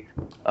was the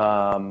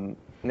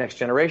Next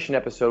Generation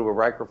episode where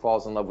Riker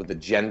falls in love with the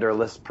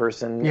genderless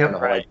person,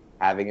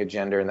 having a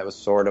gender, and that was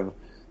sort of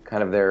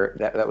kind of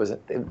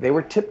they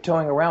were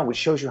tiptoeing around, which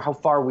shows you how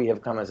far we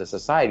have come as a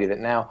society, that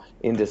now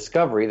in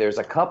Discovery there's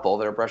a couple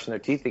that are brushing their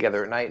teeth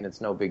together at night and it's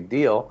no big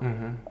deal,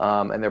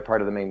 and they're part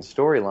of the main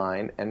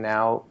storyline, and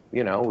now,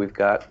 we've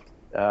got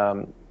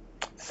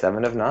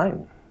 7 of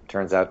 9.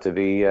 Turns out to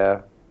be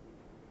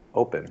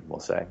open, we'll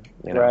say.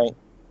 Right.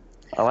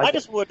 I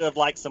just would have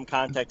liked some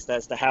context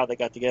as to how they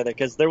got together,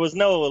 because there was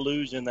no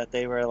illusion that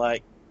they were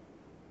like...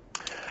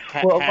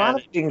 a lot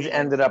of things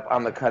ended up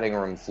on the cutting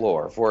room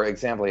floor. For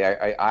example,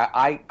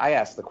 I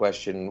asked the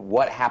question,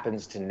 what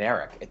happens to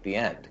Narek at the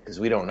end? Because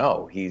we don't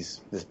know.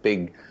 He's this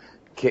big,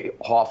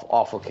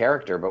 awful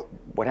character, but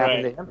what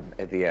happened to him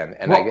at the end?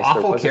 And I guess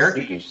awful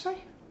character, did you say?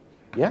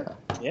 Yeah.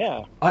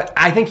 Yeah.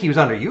 I think he was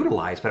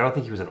underutilized, but I don't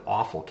think he was an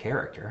awful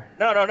character.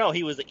 No.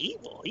 He was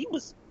evil. He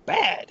was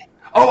bad.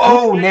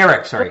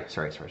 Narek. Sorry.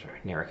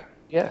 Narek.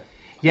 Yeah.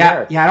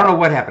 Yeah. I don't know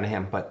what happened to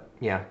him, but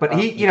yeah. But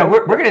he,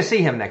 we're going to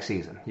see him next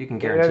season. You can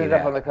guarantee that. He ended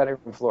up on the cutting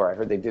room floor. I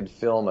heard they did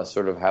film a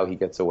sort of how he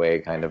gets away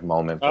kind of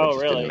moment. But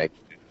really? Didn't make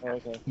it.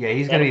 Okay. Yeah,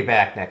 he's going to be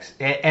back next.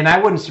 And I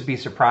wouldn't be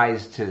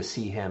surprised to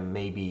see him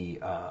maybe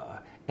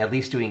at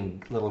least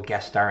doing little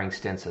guest starring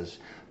stints as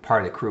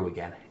part of the crew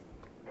again.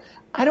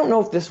 I don't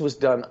know if this was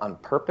done on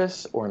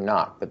purpose or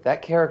not, but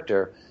that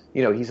character,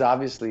 he's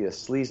obviously a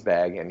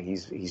sleazebag, and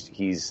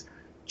he's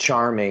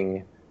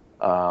charming,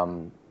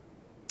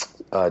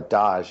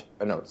 Daj,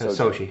 no,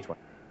 Soji,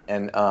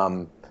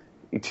 and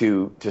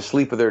to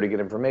sleep with her to get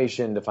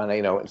information to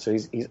find out, so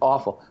he's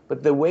awful.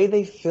 But the way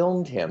they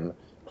filmed him,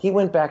 he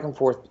went back and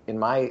forth, in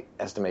my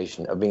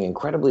estimation, of being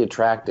incredibly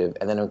attractive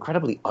and then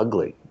incredibly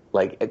ugly.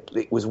 Like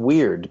it was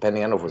weird,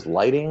 depending, I don't know if it was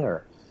lighting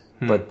or,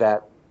 but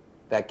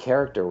that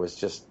character was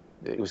just,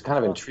 it was kind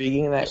of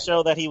intriguing in that. To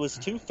show that he was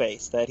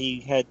two-faced, that he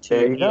had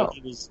two.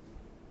 He was,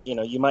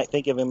 you might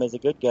think of him as a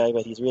good guy,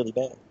 but he's really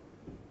bad.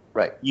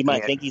 Right. You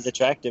might think he's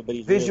attractive, but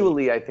he's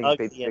visually, really I think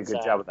they did a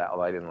good job with that,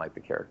 although I didn't like the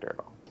character at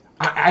all.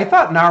 I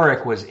thought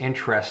Narek was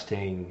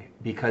interesting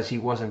because he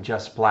wasn't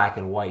just black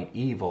and white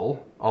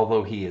evil,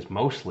 although he is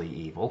mostly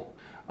evil.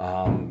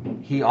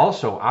 He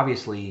also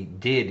obviously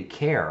did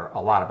care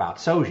a lot about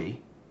Soji,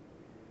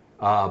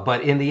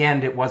 but in the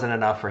end, it wasn't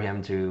enough for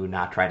him to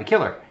not try to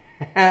kill her.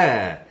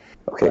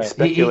 Okay, right.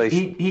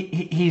 Speculation.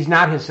 He's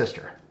not his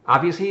sister.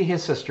 Obviously,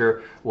 his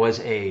sister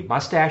was a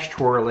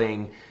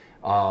mustache-twirling,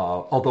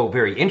 although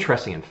very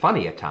interesting and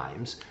funny at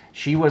times,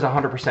 she was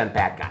 100%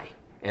 bad guy.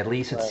 At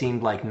least it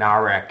seemed like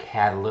Narek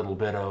had a little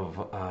bit of,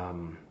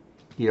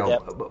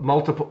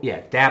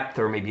 depth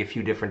or maybe a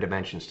few different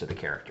dimensions to the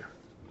character.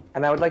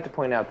 And I would like to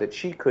point out that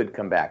she could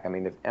come back. I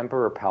mean, if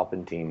Emperor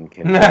Palpatine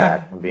can come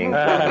back from being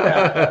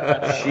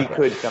she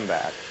could come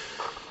back.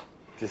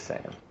 Just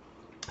saying.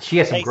 She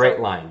has some great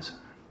lines.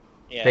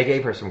 Yeah. They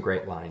gave her some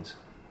great lines.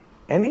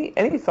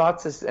 Any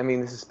thoughts? I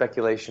mean, this is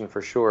speculation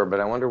for sure, but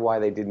I wonder why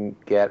they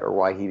didn't get, or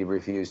why he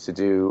refused to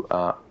do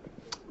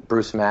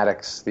Bruce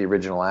Maddox, the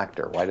original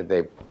actor. Why did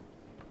they,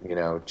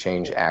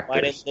 change actors?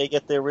 Why didn't they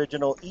get the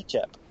original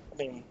Ichep? I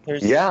mean, they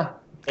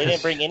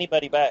didn't bring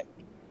anybody back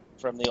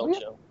from the old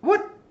show.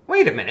 What?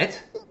 Wait a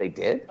minute. They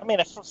did? I mean,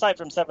 aside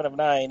from 7 of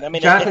 9. I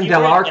mean, Jonathan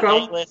Del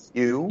Arco?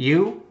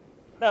 You?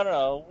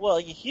 No. Well,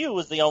 Hugh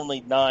was the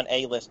only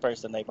non-A-list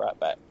person they brought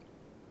back.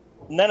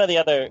 None of the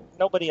other,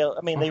 nobody else.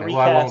 I mean, they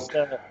recast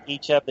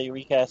Ichep, they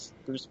recast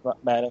Bruce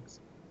Maddox.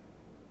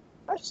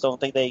 I just don't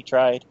think they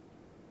tried.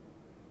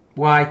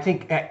 Well, I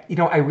think,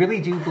 I really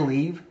do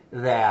believe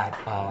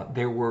that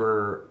there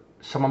were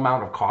some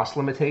amount of cost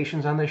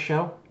limitations on this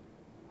show.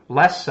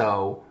 Less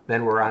so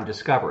than were on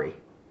Discovery.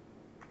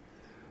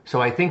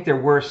 So I think there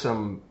were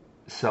some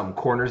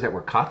corners that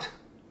were cut.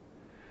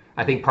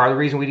 I think part of the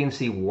reason we didn't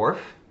see Worf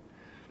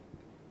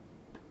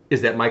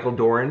is that Michael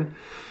Dorn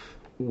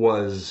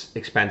was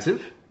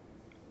expensive.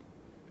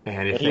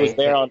 And if he was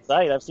there on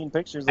site. I've seen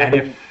pictures of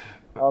him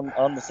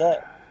on the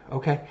set.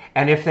 Okay.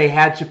 And if they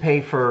had to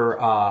pay for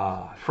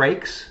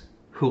Frakes,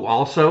 who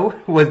also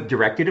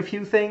directed a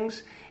few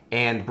things,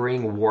 and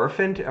bring Worf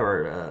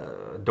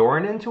or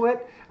Dorn into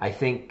it, I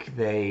think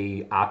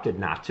they opted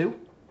not to.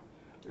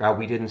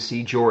 We didn't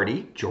see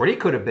Geordi. Geordi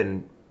could have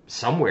been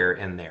somewhere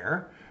in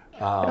there.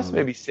 That's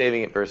maybe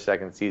saving it for a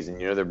second season.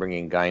 They're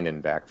bringing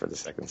Guinan back for the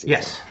second season.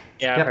 Yes.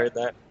 Yeah, I've heard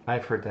that.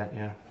 I've heard that,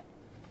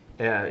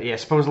 yeah.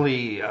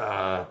 Supposedly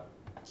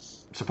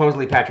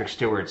Patrick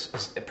Stewart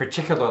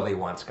particularly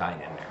wants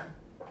Guinan there.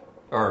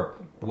 Or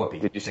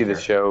Whoopi. Did you see the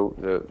show,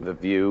 The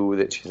View,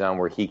 that she's on,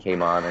 where he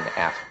came on and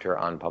asked her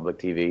on public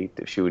TV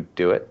if she would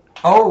do it?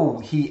 Oh,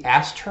 he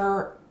asked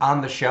her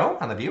on the show,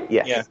 on The View?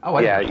 Yes. Yeah. Oh,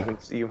 you can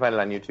find it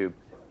on YouTube.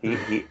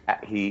 He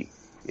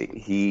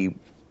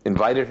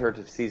invited her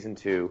to season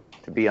 2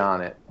 to be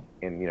on it,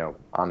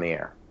 on the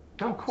air.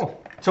 Oh,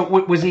 cool. So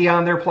was he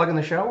on there plugging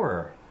the show,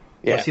 or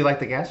was he like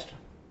the guest?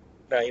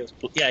 No, he was.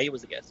 Yeah, he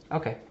was a guest.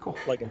 Okay, cool.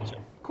 Plugging the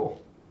show.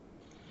 Cool.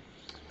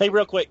 Hey,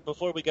 real quick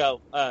before we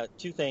go,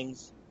 2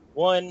 things.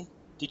 One,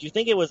 did you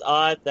think it was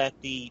odd that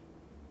the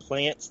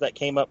plants that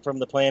came up from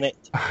the planet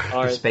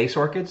are the space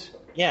orchids?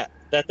 Yeah,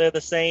 that they're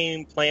the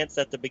same plants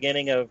at the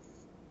beginning of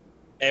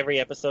every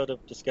episode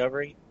of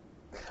Discovery.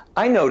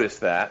 I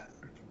noticed that.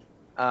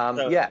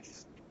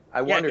 Yes.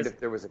 I wondered if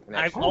there was a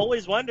connection. I've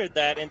always wondered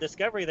that. In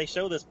Discovery, they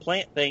show this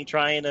plant thing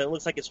it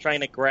looks like it's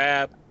trying to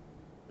grab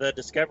the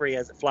Discovery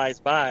as it flies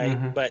by,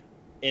 but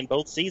in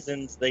both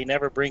seasons, they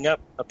never bring up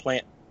a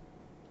plant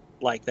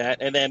like that.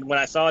 And then when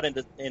I saw it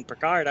in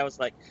Picard, I was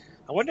like,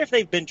 I wonder if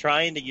they've been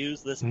trying to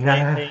use this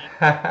plant thing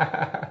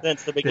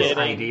since the beginning. This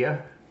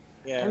idea?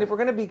 Yeah. And if we're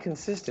going to be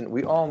consistent,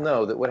 we all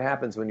know that what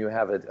happens when you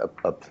have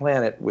a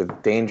planet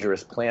with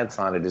dangerous plants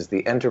on it is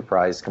the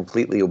Enterprise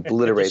completely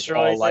obliterates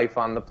all life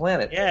on the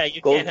planet. Yeah,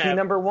 you Gold can't key have...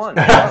 number 1.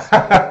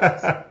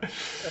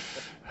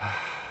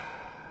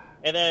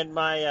 And then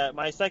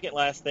my second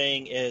last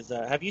thing is,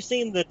 have you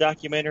seen the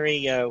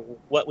documentary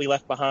What We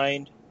Left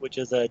Behind, which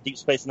is a Deep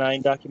Space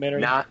Nine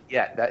documentary? Not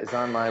yet. That is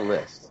on my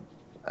list.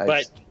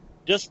 But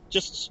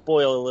just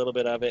spoil a little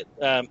bit of it.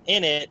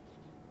 In it,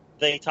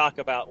 they talk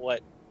about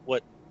what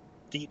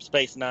Deep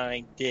Space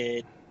Nine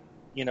did,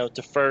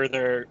 to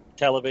further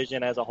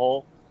television as a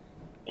whole.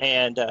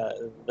 And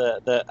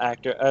the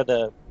actor,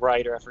 the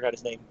writer, I forgot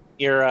his name,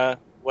 Ira,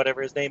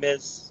 whatever his name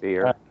is.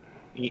 Bear.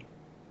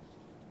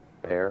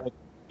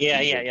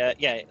 Yeah,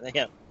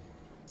 him.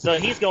 So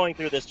he's going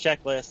through this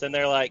checklist, and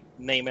they're like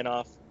naming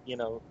off,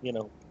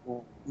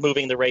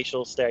 moving the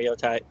racial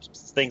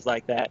stereotypes, things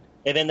like that.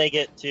 And then they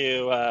get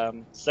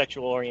to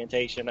sexual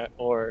orientation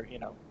or,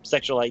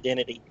 sexual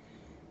identity.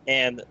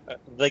 and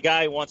the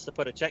guy wants to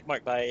put a check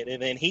mark by it,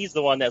 and then he's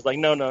the one that's like,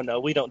 no,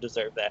 we don't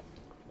deserve that.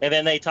 And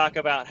then they talk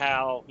about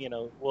how,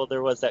 well,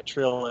 there was that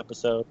Trill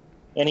episode,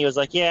 and he was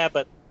like, yeah,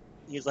 but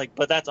he's like,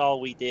 but that's all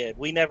we did.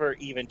 We never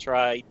even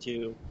tried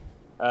to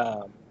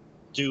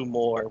do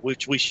more,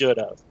 which we should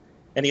have.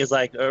 And he was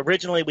like,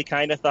 originally we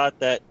kind of thought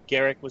that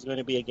Garak was going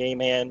to be a gay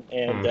man,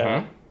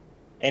 and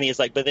and he's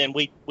like, but then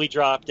we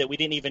dropped it. We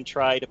didn't even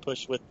try to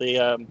push with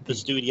the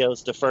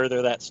studios to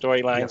further that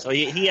storyline. Yep. So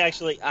he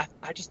actually,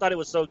 I just thought it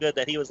was so good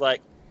that he was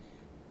like,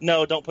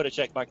 no, don't put a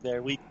check mark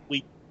there. We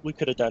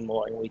could have done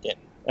more, and we didn't.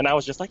 And I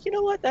was just like, you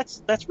know what?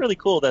 That's really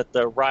cool that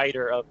the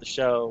writer of the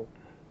show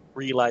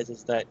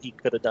realizes that he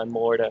could have done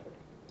more to.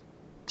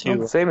 Well,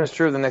 the same is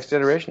true of the Next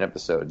Generation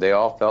episode. They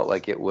all felt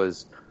like it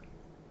was.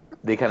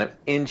 They kind of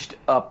inched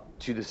up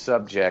to the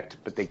subject,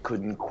 but they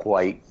couldn't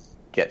quite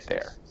get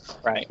there.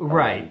 Right.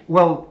 Right.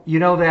 Well, you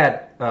know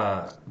that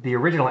the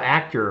original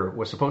actor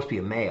was supposed to be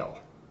a male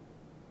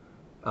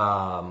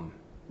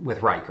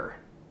with Riker.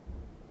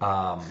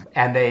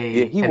 And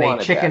they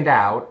chickened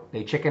out.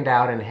 They chickened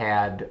out and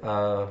had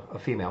a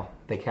female.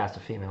 They cast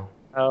a female.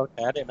 Oh,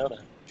 okay. I didn't know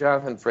that.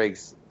 Jonathan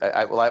Frakes.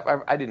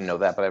 I didn't know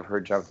that, but I've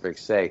heard Jonathan Frakes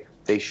say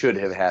they should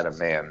have had a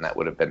man. That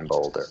would have been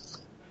bolder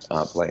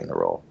playing the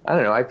role. I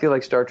don't know. I feel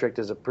like Star Trek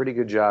does a pretty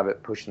good job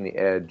at pushing the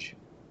edge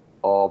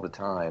all the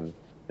time,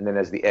 and then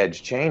as the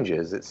edge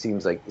changes, it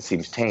seems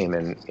tame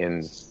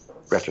in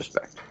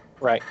retrospect.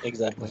 Right.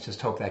 Exactly. Let's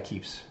just hope that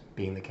keeps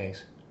being the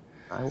case.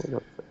 I would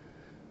hope so.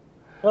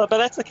 Well, but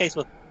that's the case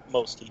with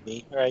most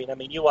TV, right? I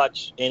mean, you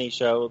watch any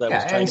show that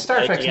was trying and Star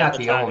to Trek's not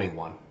the only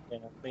one. I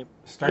mean,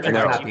 Star Trek's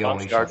not the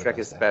only Star show. Trek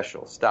is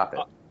special. Stop it.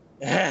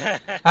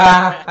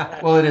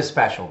 Well, it is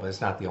special, but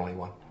it's not the only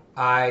one.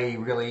 I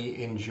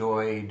really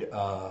enjoyed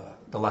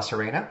the La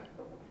Sirena.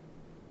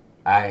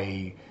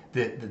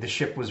 The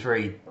ship was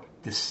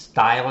the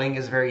styling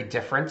is very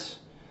different.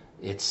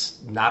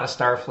 It's not a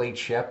Starfleet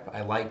ship.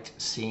 I liked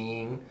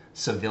seeing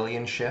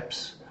civilian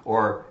ships,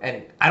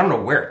 and I don't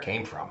know where it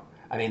came from.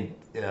 I mean,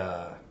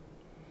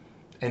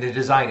 and the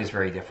design is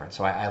very different,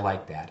 so I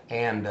like that.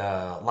 And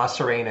La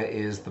Sirena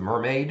is the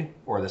mermaid,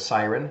 or the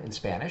siren in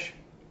Spanish.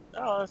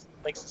 Oh, that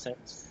makes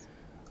sense.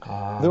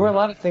 There were a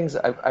lot of things,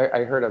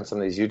 I heard on some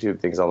of these YouTube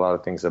things, a lot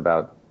of things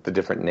about the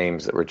different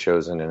names that were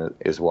chosen, and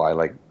is why,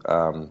 like,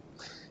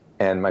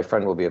 and my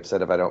friend will be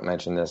upset if I don't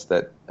mention this,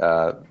 that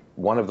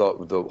one of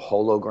the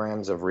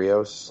holograms of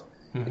Rios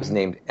is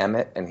named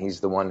Emmett, and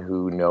he's the one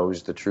who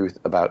knows the truth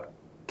about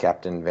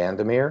Captain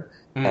Vandermeer.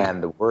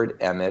 And the word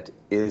Emmett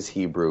is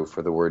Hebrew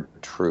for the word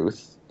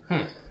truth.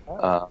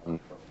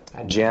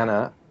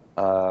 Jannah,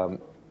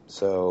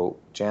 so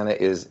Jannah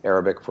is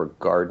Arabic for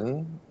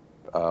garden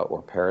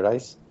or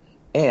paradise.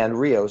 And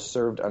Rios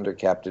served under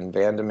Captain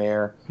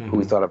Vandermeer, who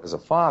we thought of as a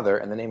father,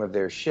 and the name of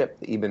their ship,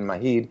 the Ibn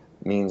Mahid,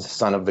 means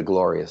son of the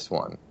glorious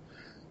one,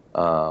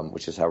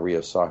 which is how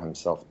Rios saw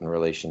himself in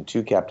relation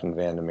to Captain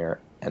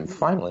Vandermeer. And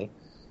finally,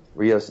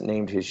 Rios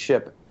named his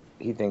ship,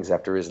 he thinks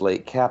after his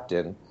late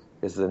captain,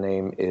 the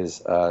name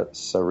is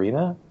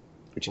Sarina,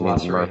 which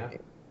means mermaid.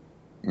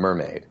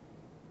 Mermaid.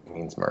 It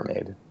means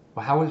mermaid.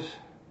 Well,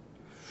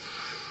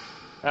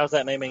 how's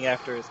that naming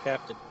after his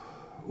captain?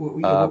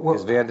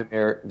 Because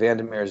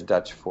Vandermeer is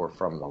Dutch for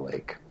from the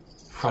lake.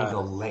 From the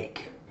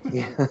lake.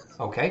 Yeah.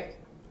 Okay,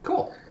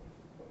 cool.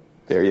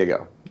 There you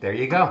go. There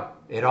you go.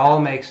 It all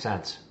makes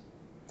sense.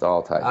 It's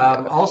all tied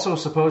together. Also,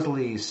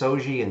 supposedly,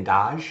 Soji and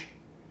Daj,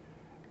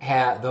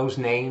 those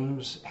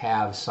names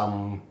have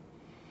some...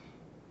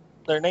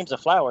 They're names of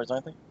flowers,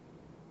 aren't they?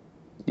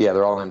 Yeah,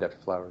 they're all named after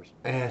flowers.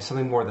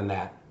 Something more than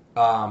that.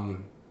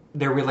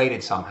 They're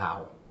related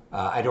somehow.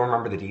 I don't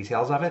remember the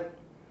details of it.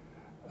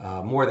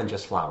 More than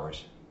just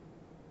flowers.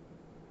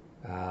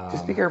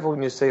 Just be careful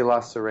when you say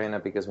La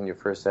Sirena, because when you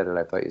first said it,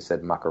 I thought you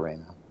said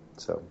Macarena.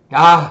 So.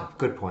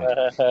 Good point.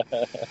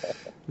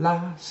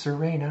 La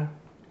Sirena.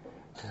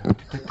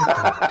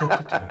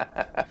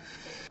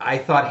 I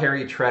thought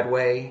Harry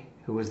Treadway,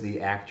 who was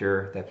the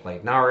actor that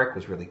played Narek,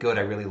 was really good.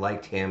 I really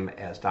liked him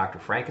as Dr.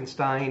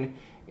 Frankenstein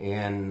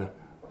in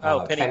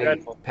Penny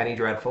Dreadful. Penny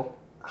Dreadful.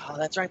 Oh,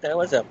 that's right. That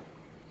was him.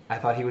 I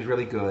thought he was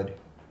really good.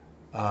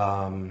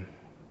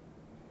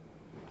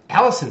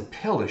 Alison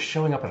Pill is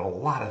showing up in a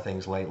lot of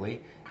things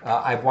lately.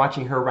 I'm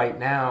watching her right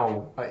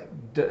now,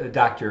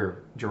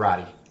 Dr.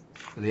 Jurati,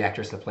 the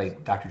actress that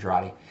played Dr.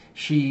 Jurati.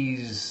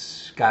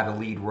 She's got a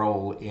lead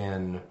role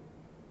in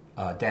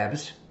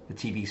Devs, the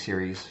TV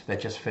series that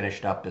just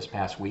finished up this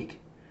past week.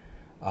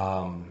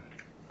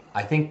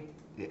 I think,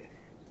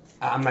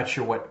 I'm not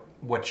sure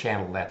what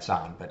channel that's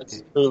on, but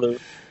it's Hulu.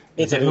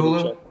 Is it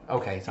Hulu?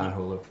 Okay, it's on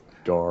Hulu.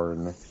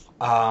 Darn.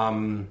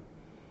 And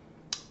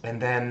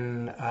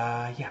then,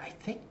 I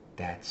think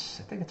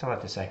that's all I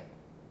have to say.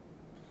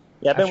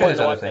 Yeah, I'm sure there's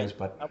other things,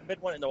 but I've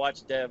been wanting to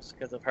watch Devs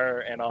because of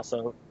her, and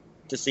also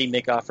to see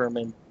Nick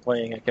Offerman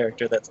playing a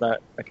character that's not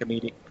a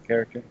comedic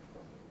character.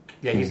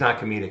 Yeah, he's not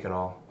comedic at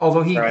all.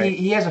 Although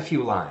he has a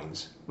few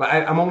lines. But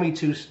I'm only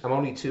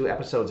two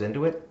episodes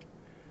into it,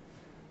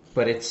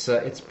 but it's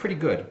pretty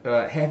good.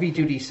 Heavy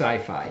duty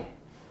sci-fi.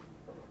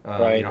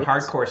 Right.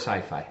 Hardcore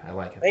sci-fi. I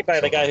like it. Made by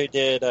So the guy who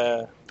did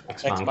Ex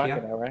Ex Machina.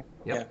 Machina, right?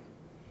 Yep. Yeah.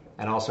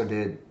 And also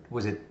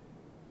was it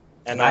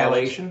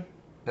Annihilation?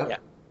 Yep. Yeah.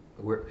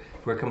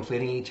 We're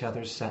completing each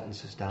other's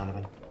sentences,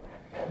 Donovan.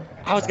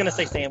 I was going to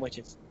say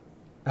sandwiches.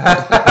 Well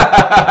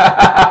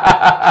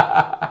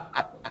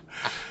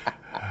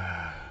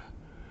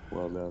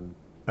done.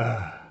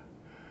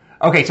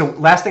 Okay, so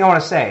last thing I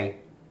want to say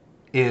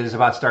is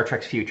about Star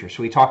Trek's future.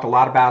 So we talked a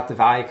lot about the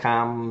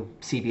Viacom,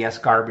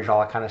 CBS garbage, all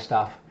that kind of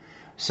stuff.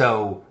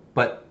 So,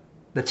 but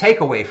the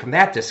takeaway from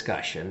that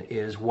discussion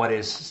is what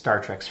is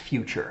Star Trek's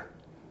future?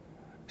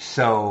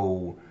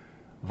 So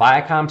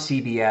Viacom,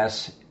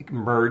 CBS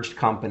merged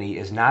company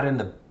is not in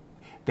the...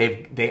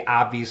 They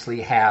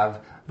obviously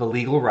have the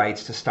legal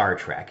rights to Star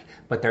Trek,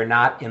 but they're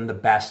not in the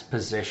best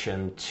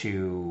position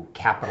to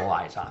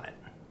capitalize on it.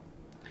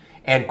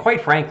 And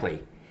quite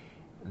frankly,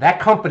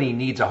 that company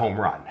needs a home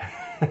run.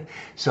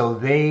 So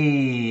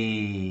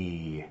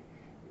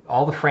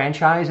all the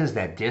franchises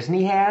that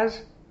Disney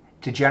has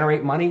to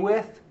generate money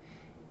with,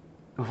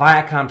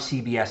 Viacom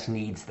CBS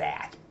needs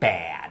that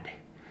bad.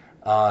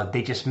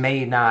 They just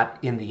may not,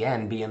 in the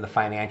end, be in the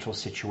financial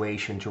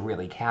situation to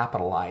really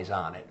capitalize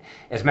on it.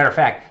 As a matter of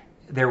fact,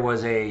 there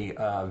was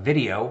a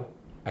video,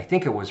 I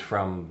think it was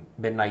from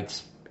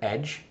Midnight's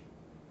Edge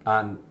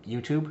on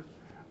YouTube,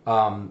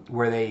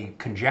 where they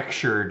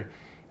conjectured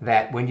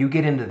that when you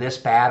get into this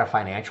bad a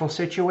financial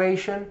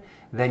situation,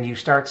 then you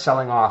start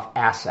selling off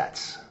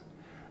assets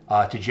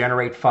to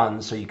generate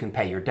funds so you can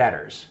pay your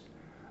debtors.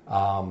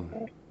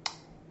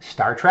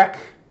 Star Trek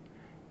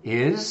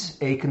is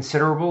a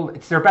considerable...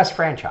 It's their best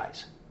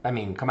franchise. I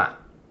mean, come on.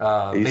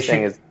 Are you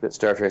saying that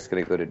Star Trek's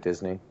going to go to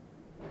Disney?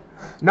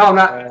 No,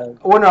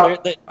 not... Well, no.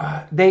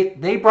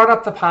 They brought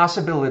up the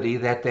possibility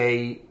that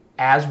they,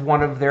 as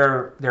one of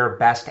their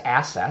best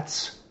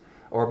assets,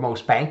 or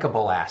most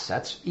bankable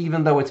assets,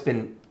 even though it's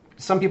been...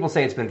 Some people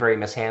say it's been very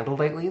mishandled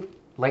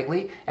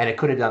lately, and it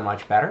could have done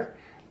much better.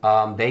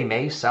 They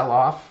may sell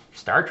off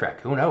Star Trek.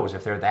 Who knows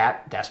if they're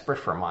that desperate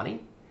for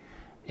money?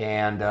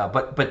 And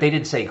but they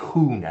didn't say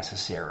who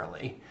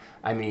necessarily.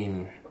 I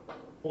mean,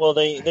 well,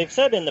 they've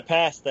said in the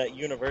past that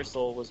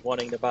Universal was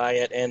wanting to buy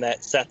it, and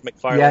that Seth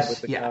MacFarlane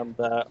would become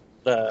the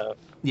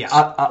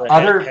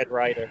head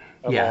writer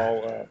of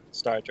all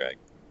Star Trek.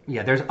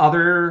 Yeah, there's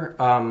other.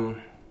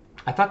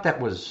 I thought that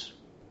was.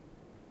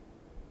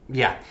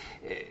 Yeah,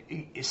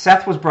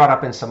 Seth was brought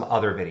up in some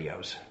other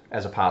videos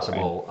as a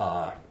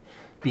possible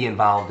be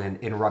involved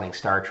in running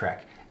Star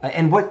Trek,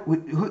 and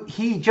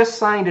he just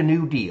signed a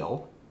new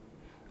deal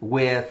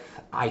with,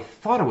 I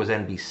thought it was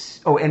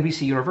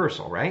NBC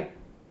Universal, right?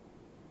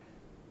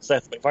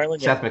 Seth MacFarlane.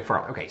 Seth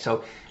MacFarlane. Okay,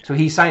 so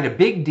he signed a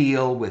big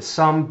deal with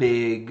some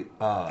big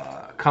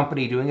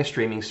company doing a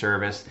streaming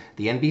service.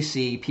 The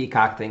NBC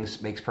Peacock thing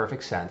makes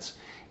perfect sense,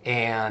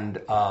 and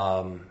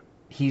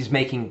he's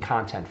making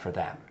content for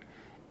them.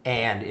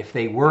 And if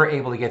they were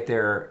able to get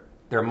their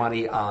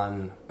money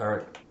on,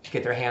 or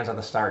get their hands on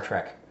the Star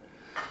Trek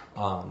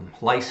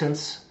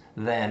license,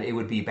 then it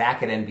would be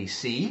back at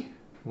NBC,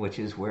 which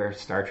is where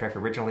Star Trek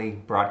originally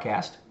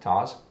broadcast,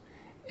 TOS.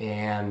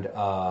 And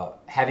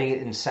having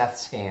it in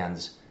Seth's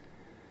hands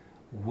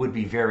would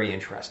be very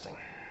interesting.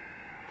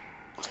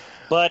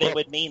 But it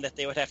would mean that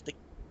they would have to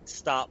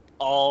stop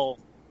all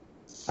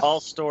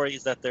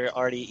stories that they're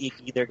already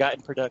either got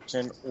in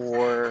production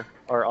or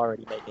are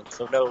already making.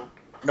 So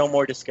no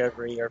more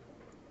Discovery or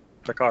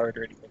Picard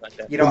or anything like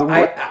that. You know,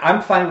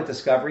 I'm fine with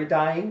Discovery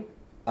dying.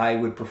 I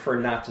would prefer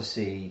not to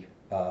see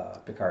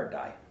Picard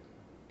die.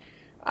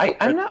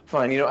 I'm not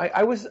fine. You know,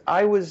 I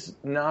was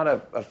not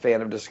a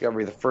fan of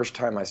Discovery the first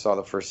time I saw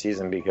the first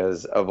season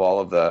because of all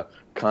of the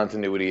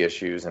continuity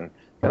issues, and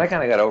then I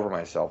kind of got over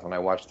myself and I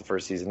watched the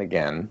first season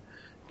again,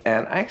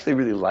 and I actually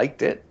really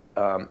liked it.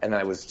 And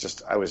I was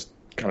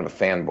kind of a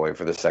fanboy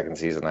for the second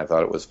season. I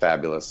thought it was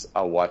fabulous.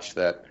 I'll watch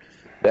that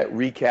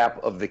recap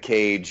of The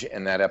Cage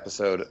and that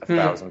episode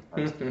 1,000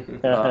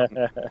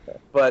 times.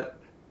 But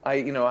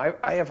I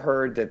have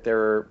heard that there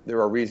are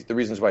the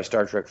reasons why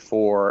Star Trek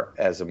 4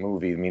 as a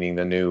movie, meaning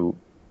the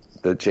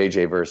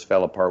JJ verse,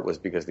 fell apart was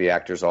because the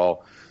actors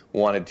all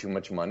wanted too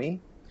much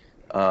money.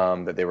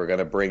 That they were going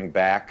to bring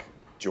back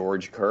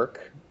George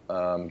Kirk,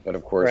 but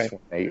of course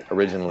when they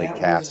originally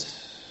cast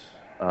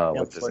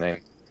what's his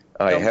name,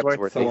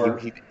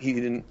 Hemsworth, he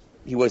didn't.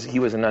 He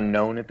was an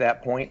unknown at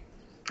that point.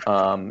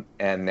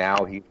 And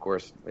now he, of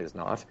course, is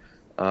not.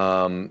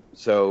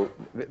 So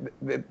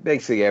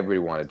basically everybody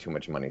wanted too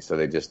much money, so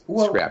they just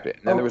scrapped it.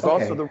 And then there was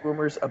also the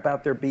rumors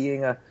about there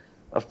being a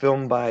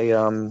film by,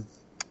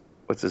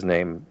 what's his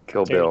name?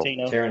 Kill Bill.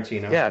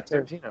 Tarantino. Yeah,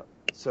 Tarantino.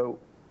 So,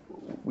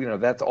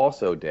 that's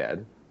also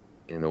dead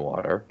in the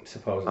water.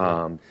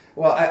 Supposedly.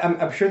 Well,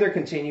 I'm sure they're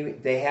continuing.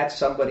 They had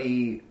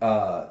somebody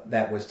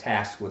that was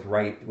tasked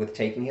with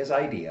taking his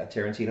idea,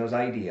 Tarantino's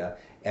idea,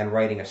 and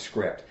writing a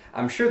script.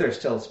 I'm sure they're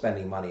still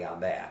spending money on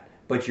that.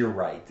 But you're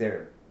right.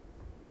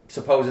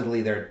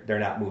 Supposedly they're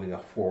not moving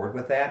forward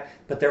with that,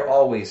 but they're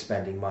always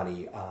spending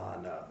money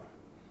on,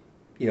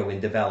 in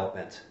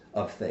development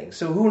of things.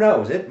 So who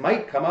knows? It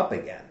might come up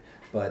again.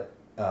 But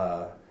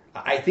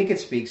I think it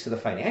speaks to the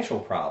financial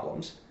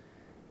problems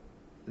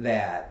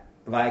that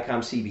Viacom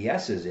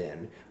CBS is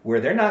in, where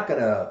they're not going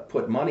to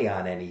put money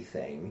on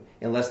anything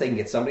unless they can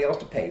get somebody else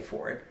to pay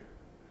for it.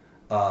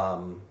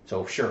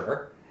 So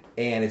sure.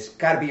 And it's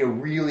got to be a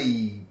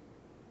really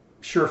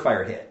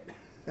surefire hit.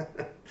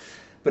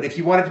 But if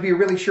you want it to be a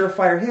really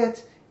surefire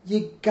hit,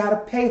 you got to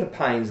pay the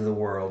Pines of the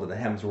world and the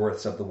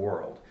Hemsworths of the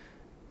world.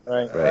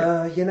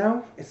 Right. You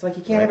know, it's like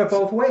you can't have it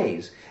both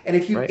ways. And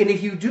if you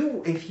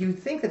if you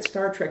think that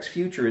Star Trek's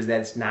future is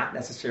that it's not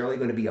necessarily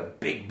going to be a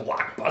big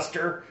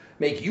blockbuster,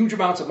 make huge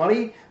amounts of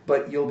money,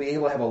 but you'll be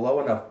able to have a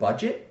low enough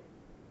budget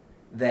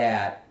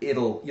that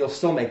you'll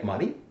still make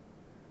money,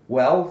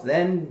 well,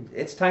 then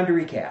it's time to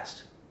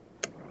recast.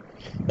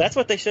 That's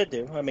what they should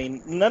do. I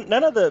mean,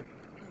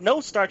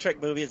 no Star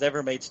Trek movie has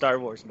ever made Star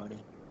Wars money.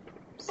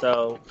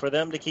 So for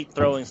them to keep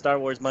throwing Star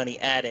Wars money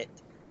at it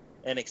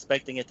and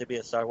expecting it to be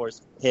a Star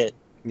Wars hit,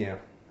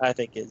 I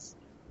think is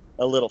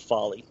a little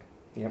folly.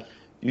 Yeah.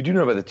 You do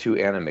know about the 2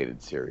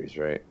 animated series,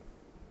 right?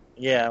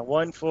 Yeah,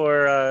 one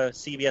for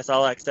CBS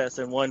All Access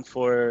and one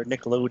for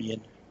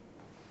Nickelodeon.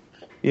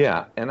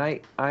 Yeah, and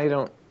I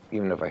don't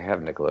even know if I have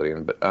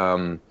Nickelodeon, but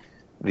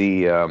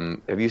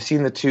have you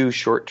seen the 2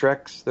 short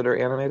treks that are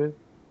animated?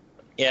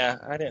 Yeah,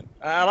 I didn't.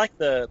 I like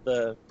the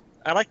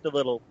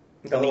little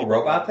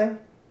robot thing.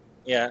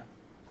 Yeah.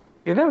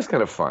 Yeah, that was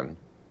kind of fun.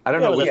 I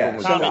don't know which one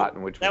was shot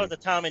and which one. That was a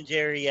Tom and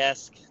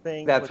Jerry-esque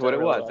thing. That's what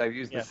it was. I've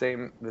used the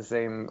same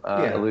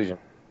illusion.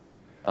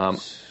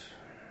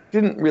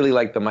 Didn't really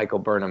like the Michael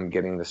Burnham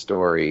getting the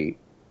story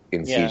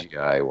in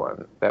CGI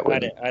one. I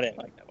didn't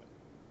like that one.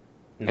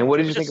 And what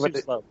did you think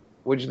about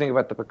what did you think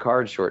about the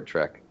Picard short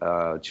trek,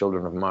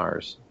 Children of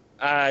Mars?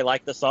 I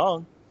like the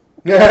song.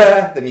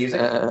 The music.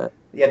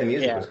 The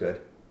music was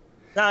good.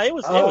 No, it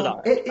was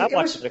all right. I've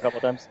watched it a couple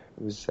times.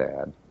 It was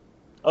sad.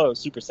 Oh, it was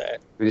super sad.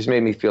 It just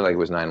made me feel like it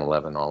was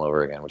 9/11 all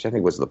over again, which I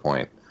think was the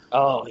point.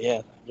 Oh,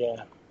 yeah.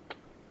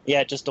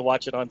 Yeah, just to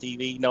watch it on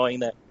TV,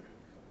 knowing that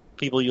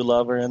people you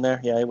love are in there.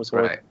 Yeah, it was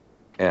horrible. Right.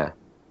 Yeah.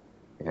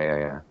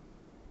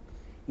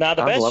 Now,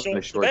 the best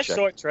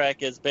short track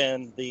has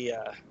been the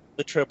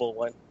Tribble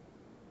one.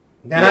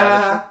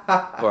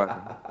 Fun.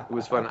 It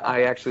was fun.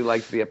 I actually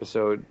liked the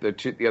episode.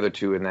 The other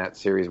 2 in that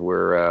series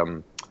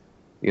were,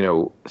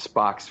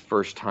 Spock's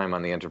first time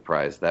on the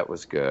Enterprise. That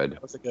was good.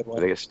 That was a good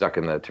one. They get stuck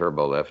in the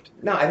turbo lift.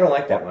 No, I don't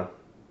like that one.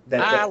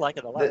 I like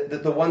it a lot.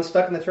 The one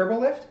stuck in the turbo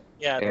lift?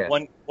 Yeah,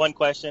 one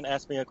question,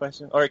 ask me a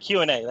question. Or a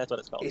Q&A, that's what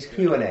it's called. It's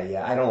Q&A,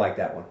 yeah. I don't like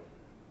that one.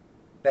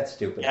 That's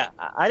stupid. Yeah,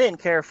 I didn't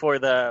care for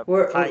the...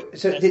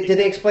 So did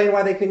they explain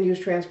why they couldn't use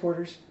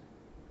transporters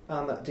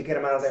to get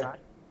them out of there?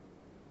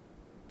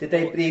 Did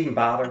they even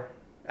bother?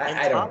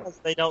 I don't know.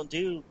 They don't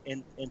do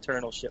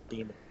internal ship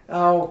beaming.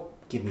 Oh,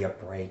 give me a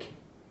break.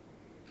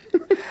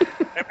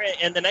 Remember,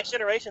 in the Next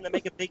Generation, they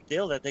make a big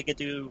deal that they could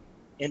do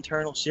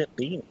internal ship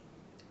beaming.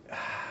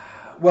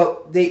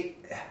 Well, they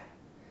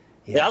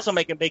also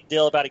make a big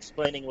deal about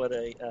explaining what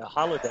a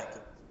holodeck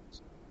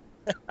is.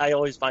 I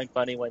always find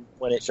funny when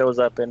it shows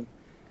up in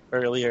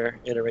earlier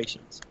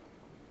iterations.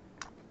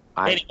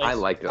 I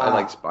liked it. I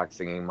like Spock's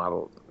singing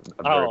model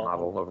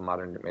of a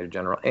modern Major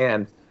General.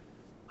 And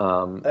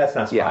that's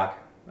not Spock. Yeah.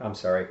 I'm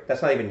sorry.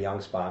 That's not even young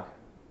Spock.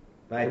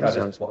 I thought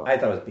it was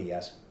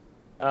BS.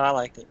 I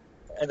liked it.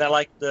 And I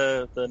liked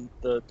the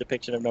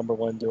depiction of Number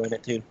One doing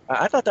it, too.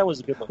 I thought that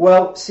was a good one.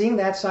 Well, seeing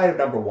that side of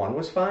Number One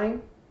was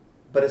fine,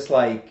 but it's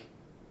like...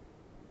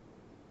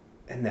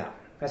 No,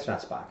 that's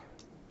not Spock.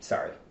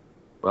 Sorry.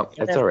 Well,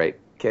 that's all right.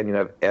 Ken, you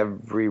have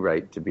every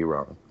right to be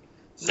wrong.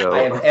 So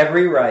I have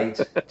every right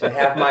to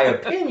have my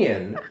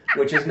opinion,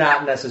 which is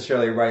not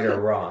necessarily right or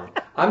wrong.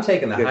 I'm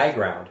taking the high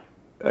ground.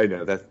 I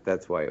know.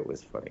 That's why it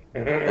was funny.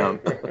 But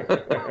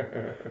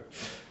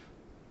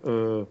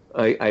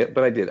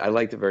I did. I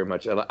liked it very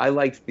much. I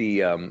liked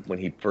the when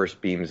he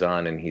first beams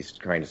on and he's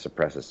trying to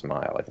suppress a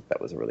smile. I think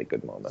that was a really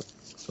good moment.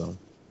 So,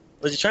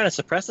 was he trying to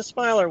suppress a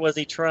smile, or was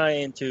he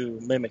trying to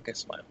mimic a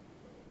smile?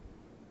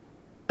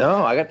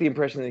 No, I got the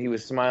impression that he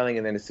was smiling,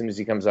 and then as soon as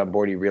he comes on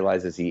board, he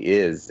realizes he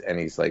is, and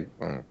he's like,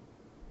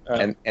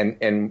 and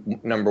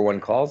Number One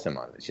calls him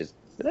on it. She says,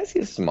 "Did I see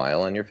a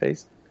smile on your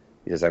face?"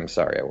 He says, "I'm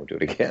sorry, I won't do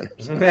it again."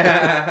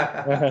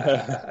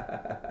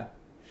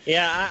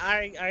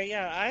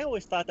 I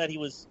always thought that he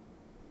was,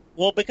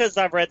 well, because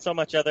I've read so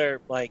much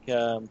other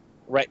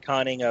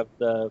retconning of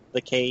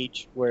the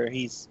Cage, where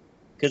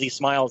because he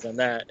smiles in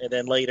that, and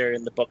then later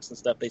in the books and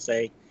stuff they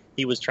say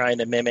he was trying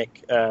to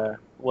mimic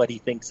what he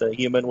thinks a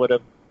human would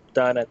have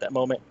done at that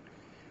moment.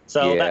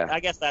 So I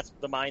guess that's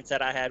the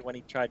mindset I had when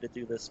he tried to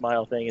do the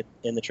smile thing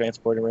in the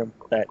transporter room,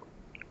 that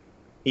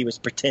he was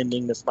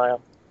pretending to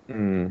smile.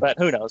 But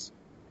who knows?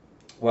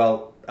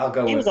 Well,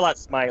 he was a lot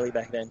smiley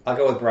back then. I'll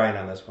go with Brian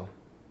on this one.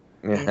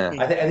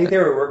 I think they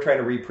were trying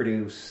to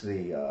reproduce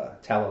the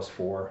Talos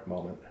 4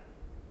 moment.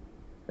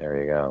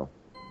 There you go.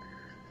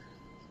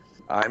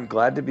 I'm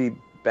glad to be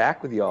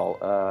back with y'all.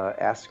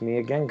 Ask me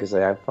again because I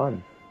have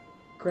fun.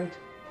 Great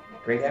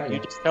having you.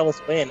 You just tell us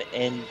when,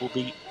 and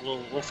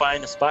we'll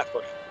find a spot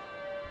for you.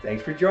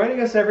 Thanks for joining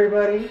us,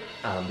 everybody,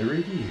 on the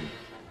review.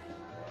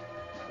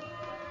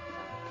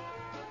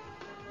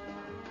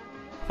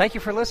 Thank you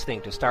for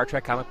listening to Star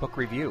Trek Comic Book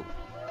Review.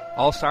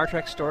 All Star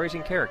Trek stories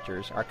and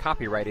characters are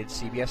copyrighted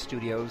CBS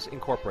Studios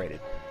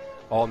Incorporated.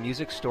 All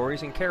music,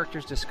 stories, and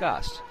characters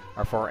discussed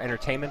are for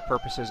entertainment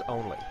purposes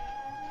only.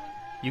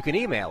 You can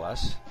email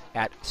us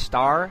at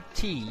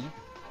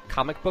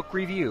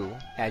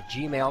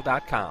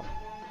startcomicbookreview@gmail.com.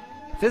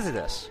 Visit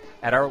us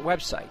at our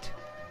website,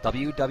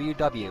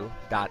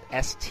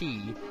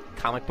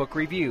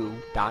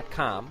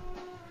 www.stcomicbookreview.com.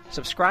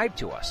 Subscribe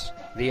to us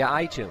via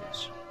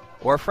iTunes,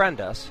 or friend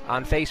us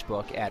on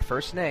Facebook at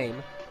first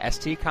name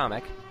ST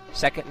Comic,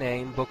 second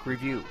name Book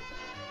Review.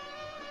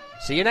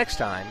 See you next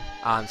time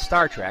on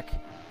Star Trek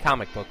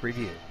Comic Book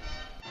Review.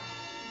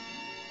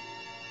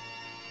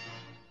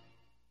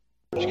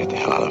 Let's get the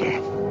hell out of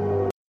here.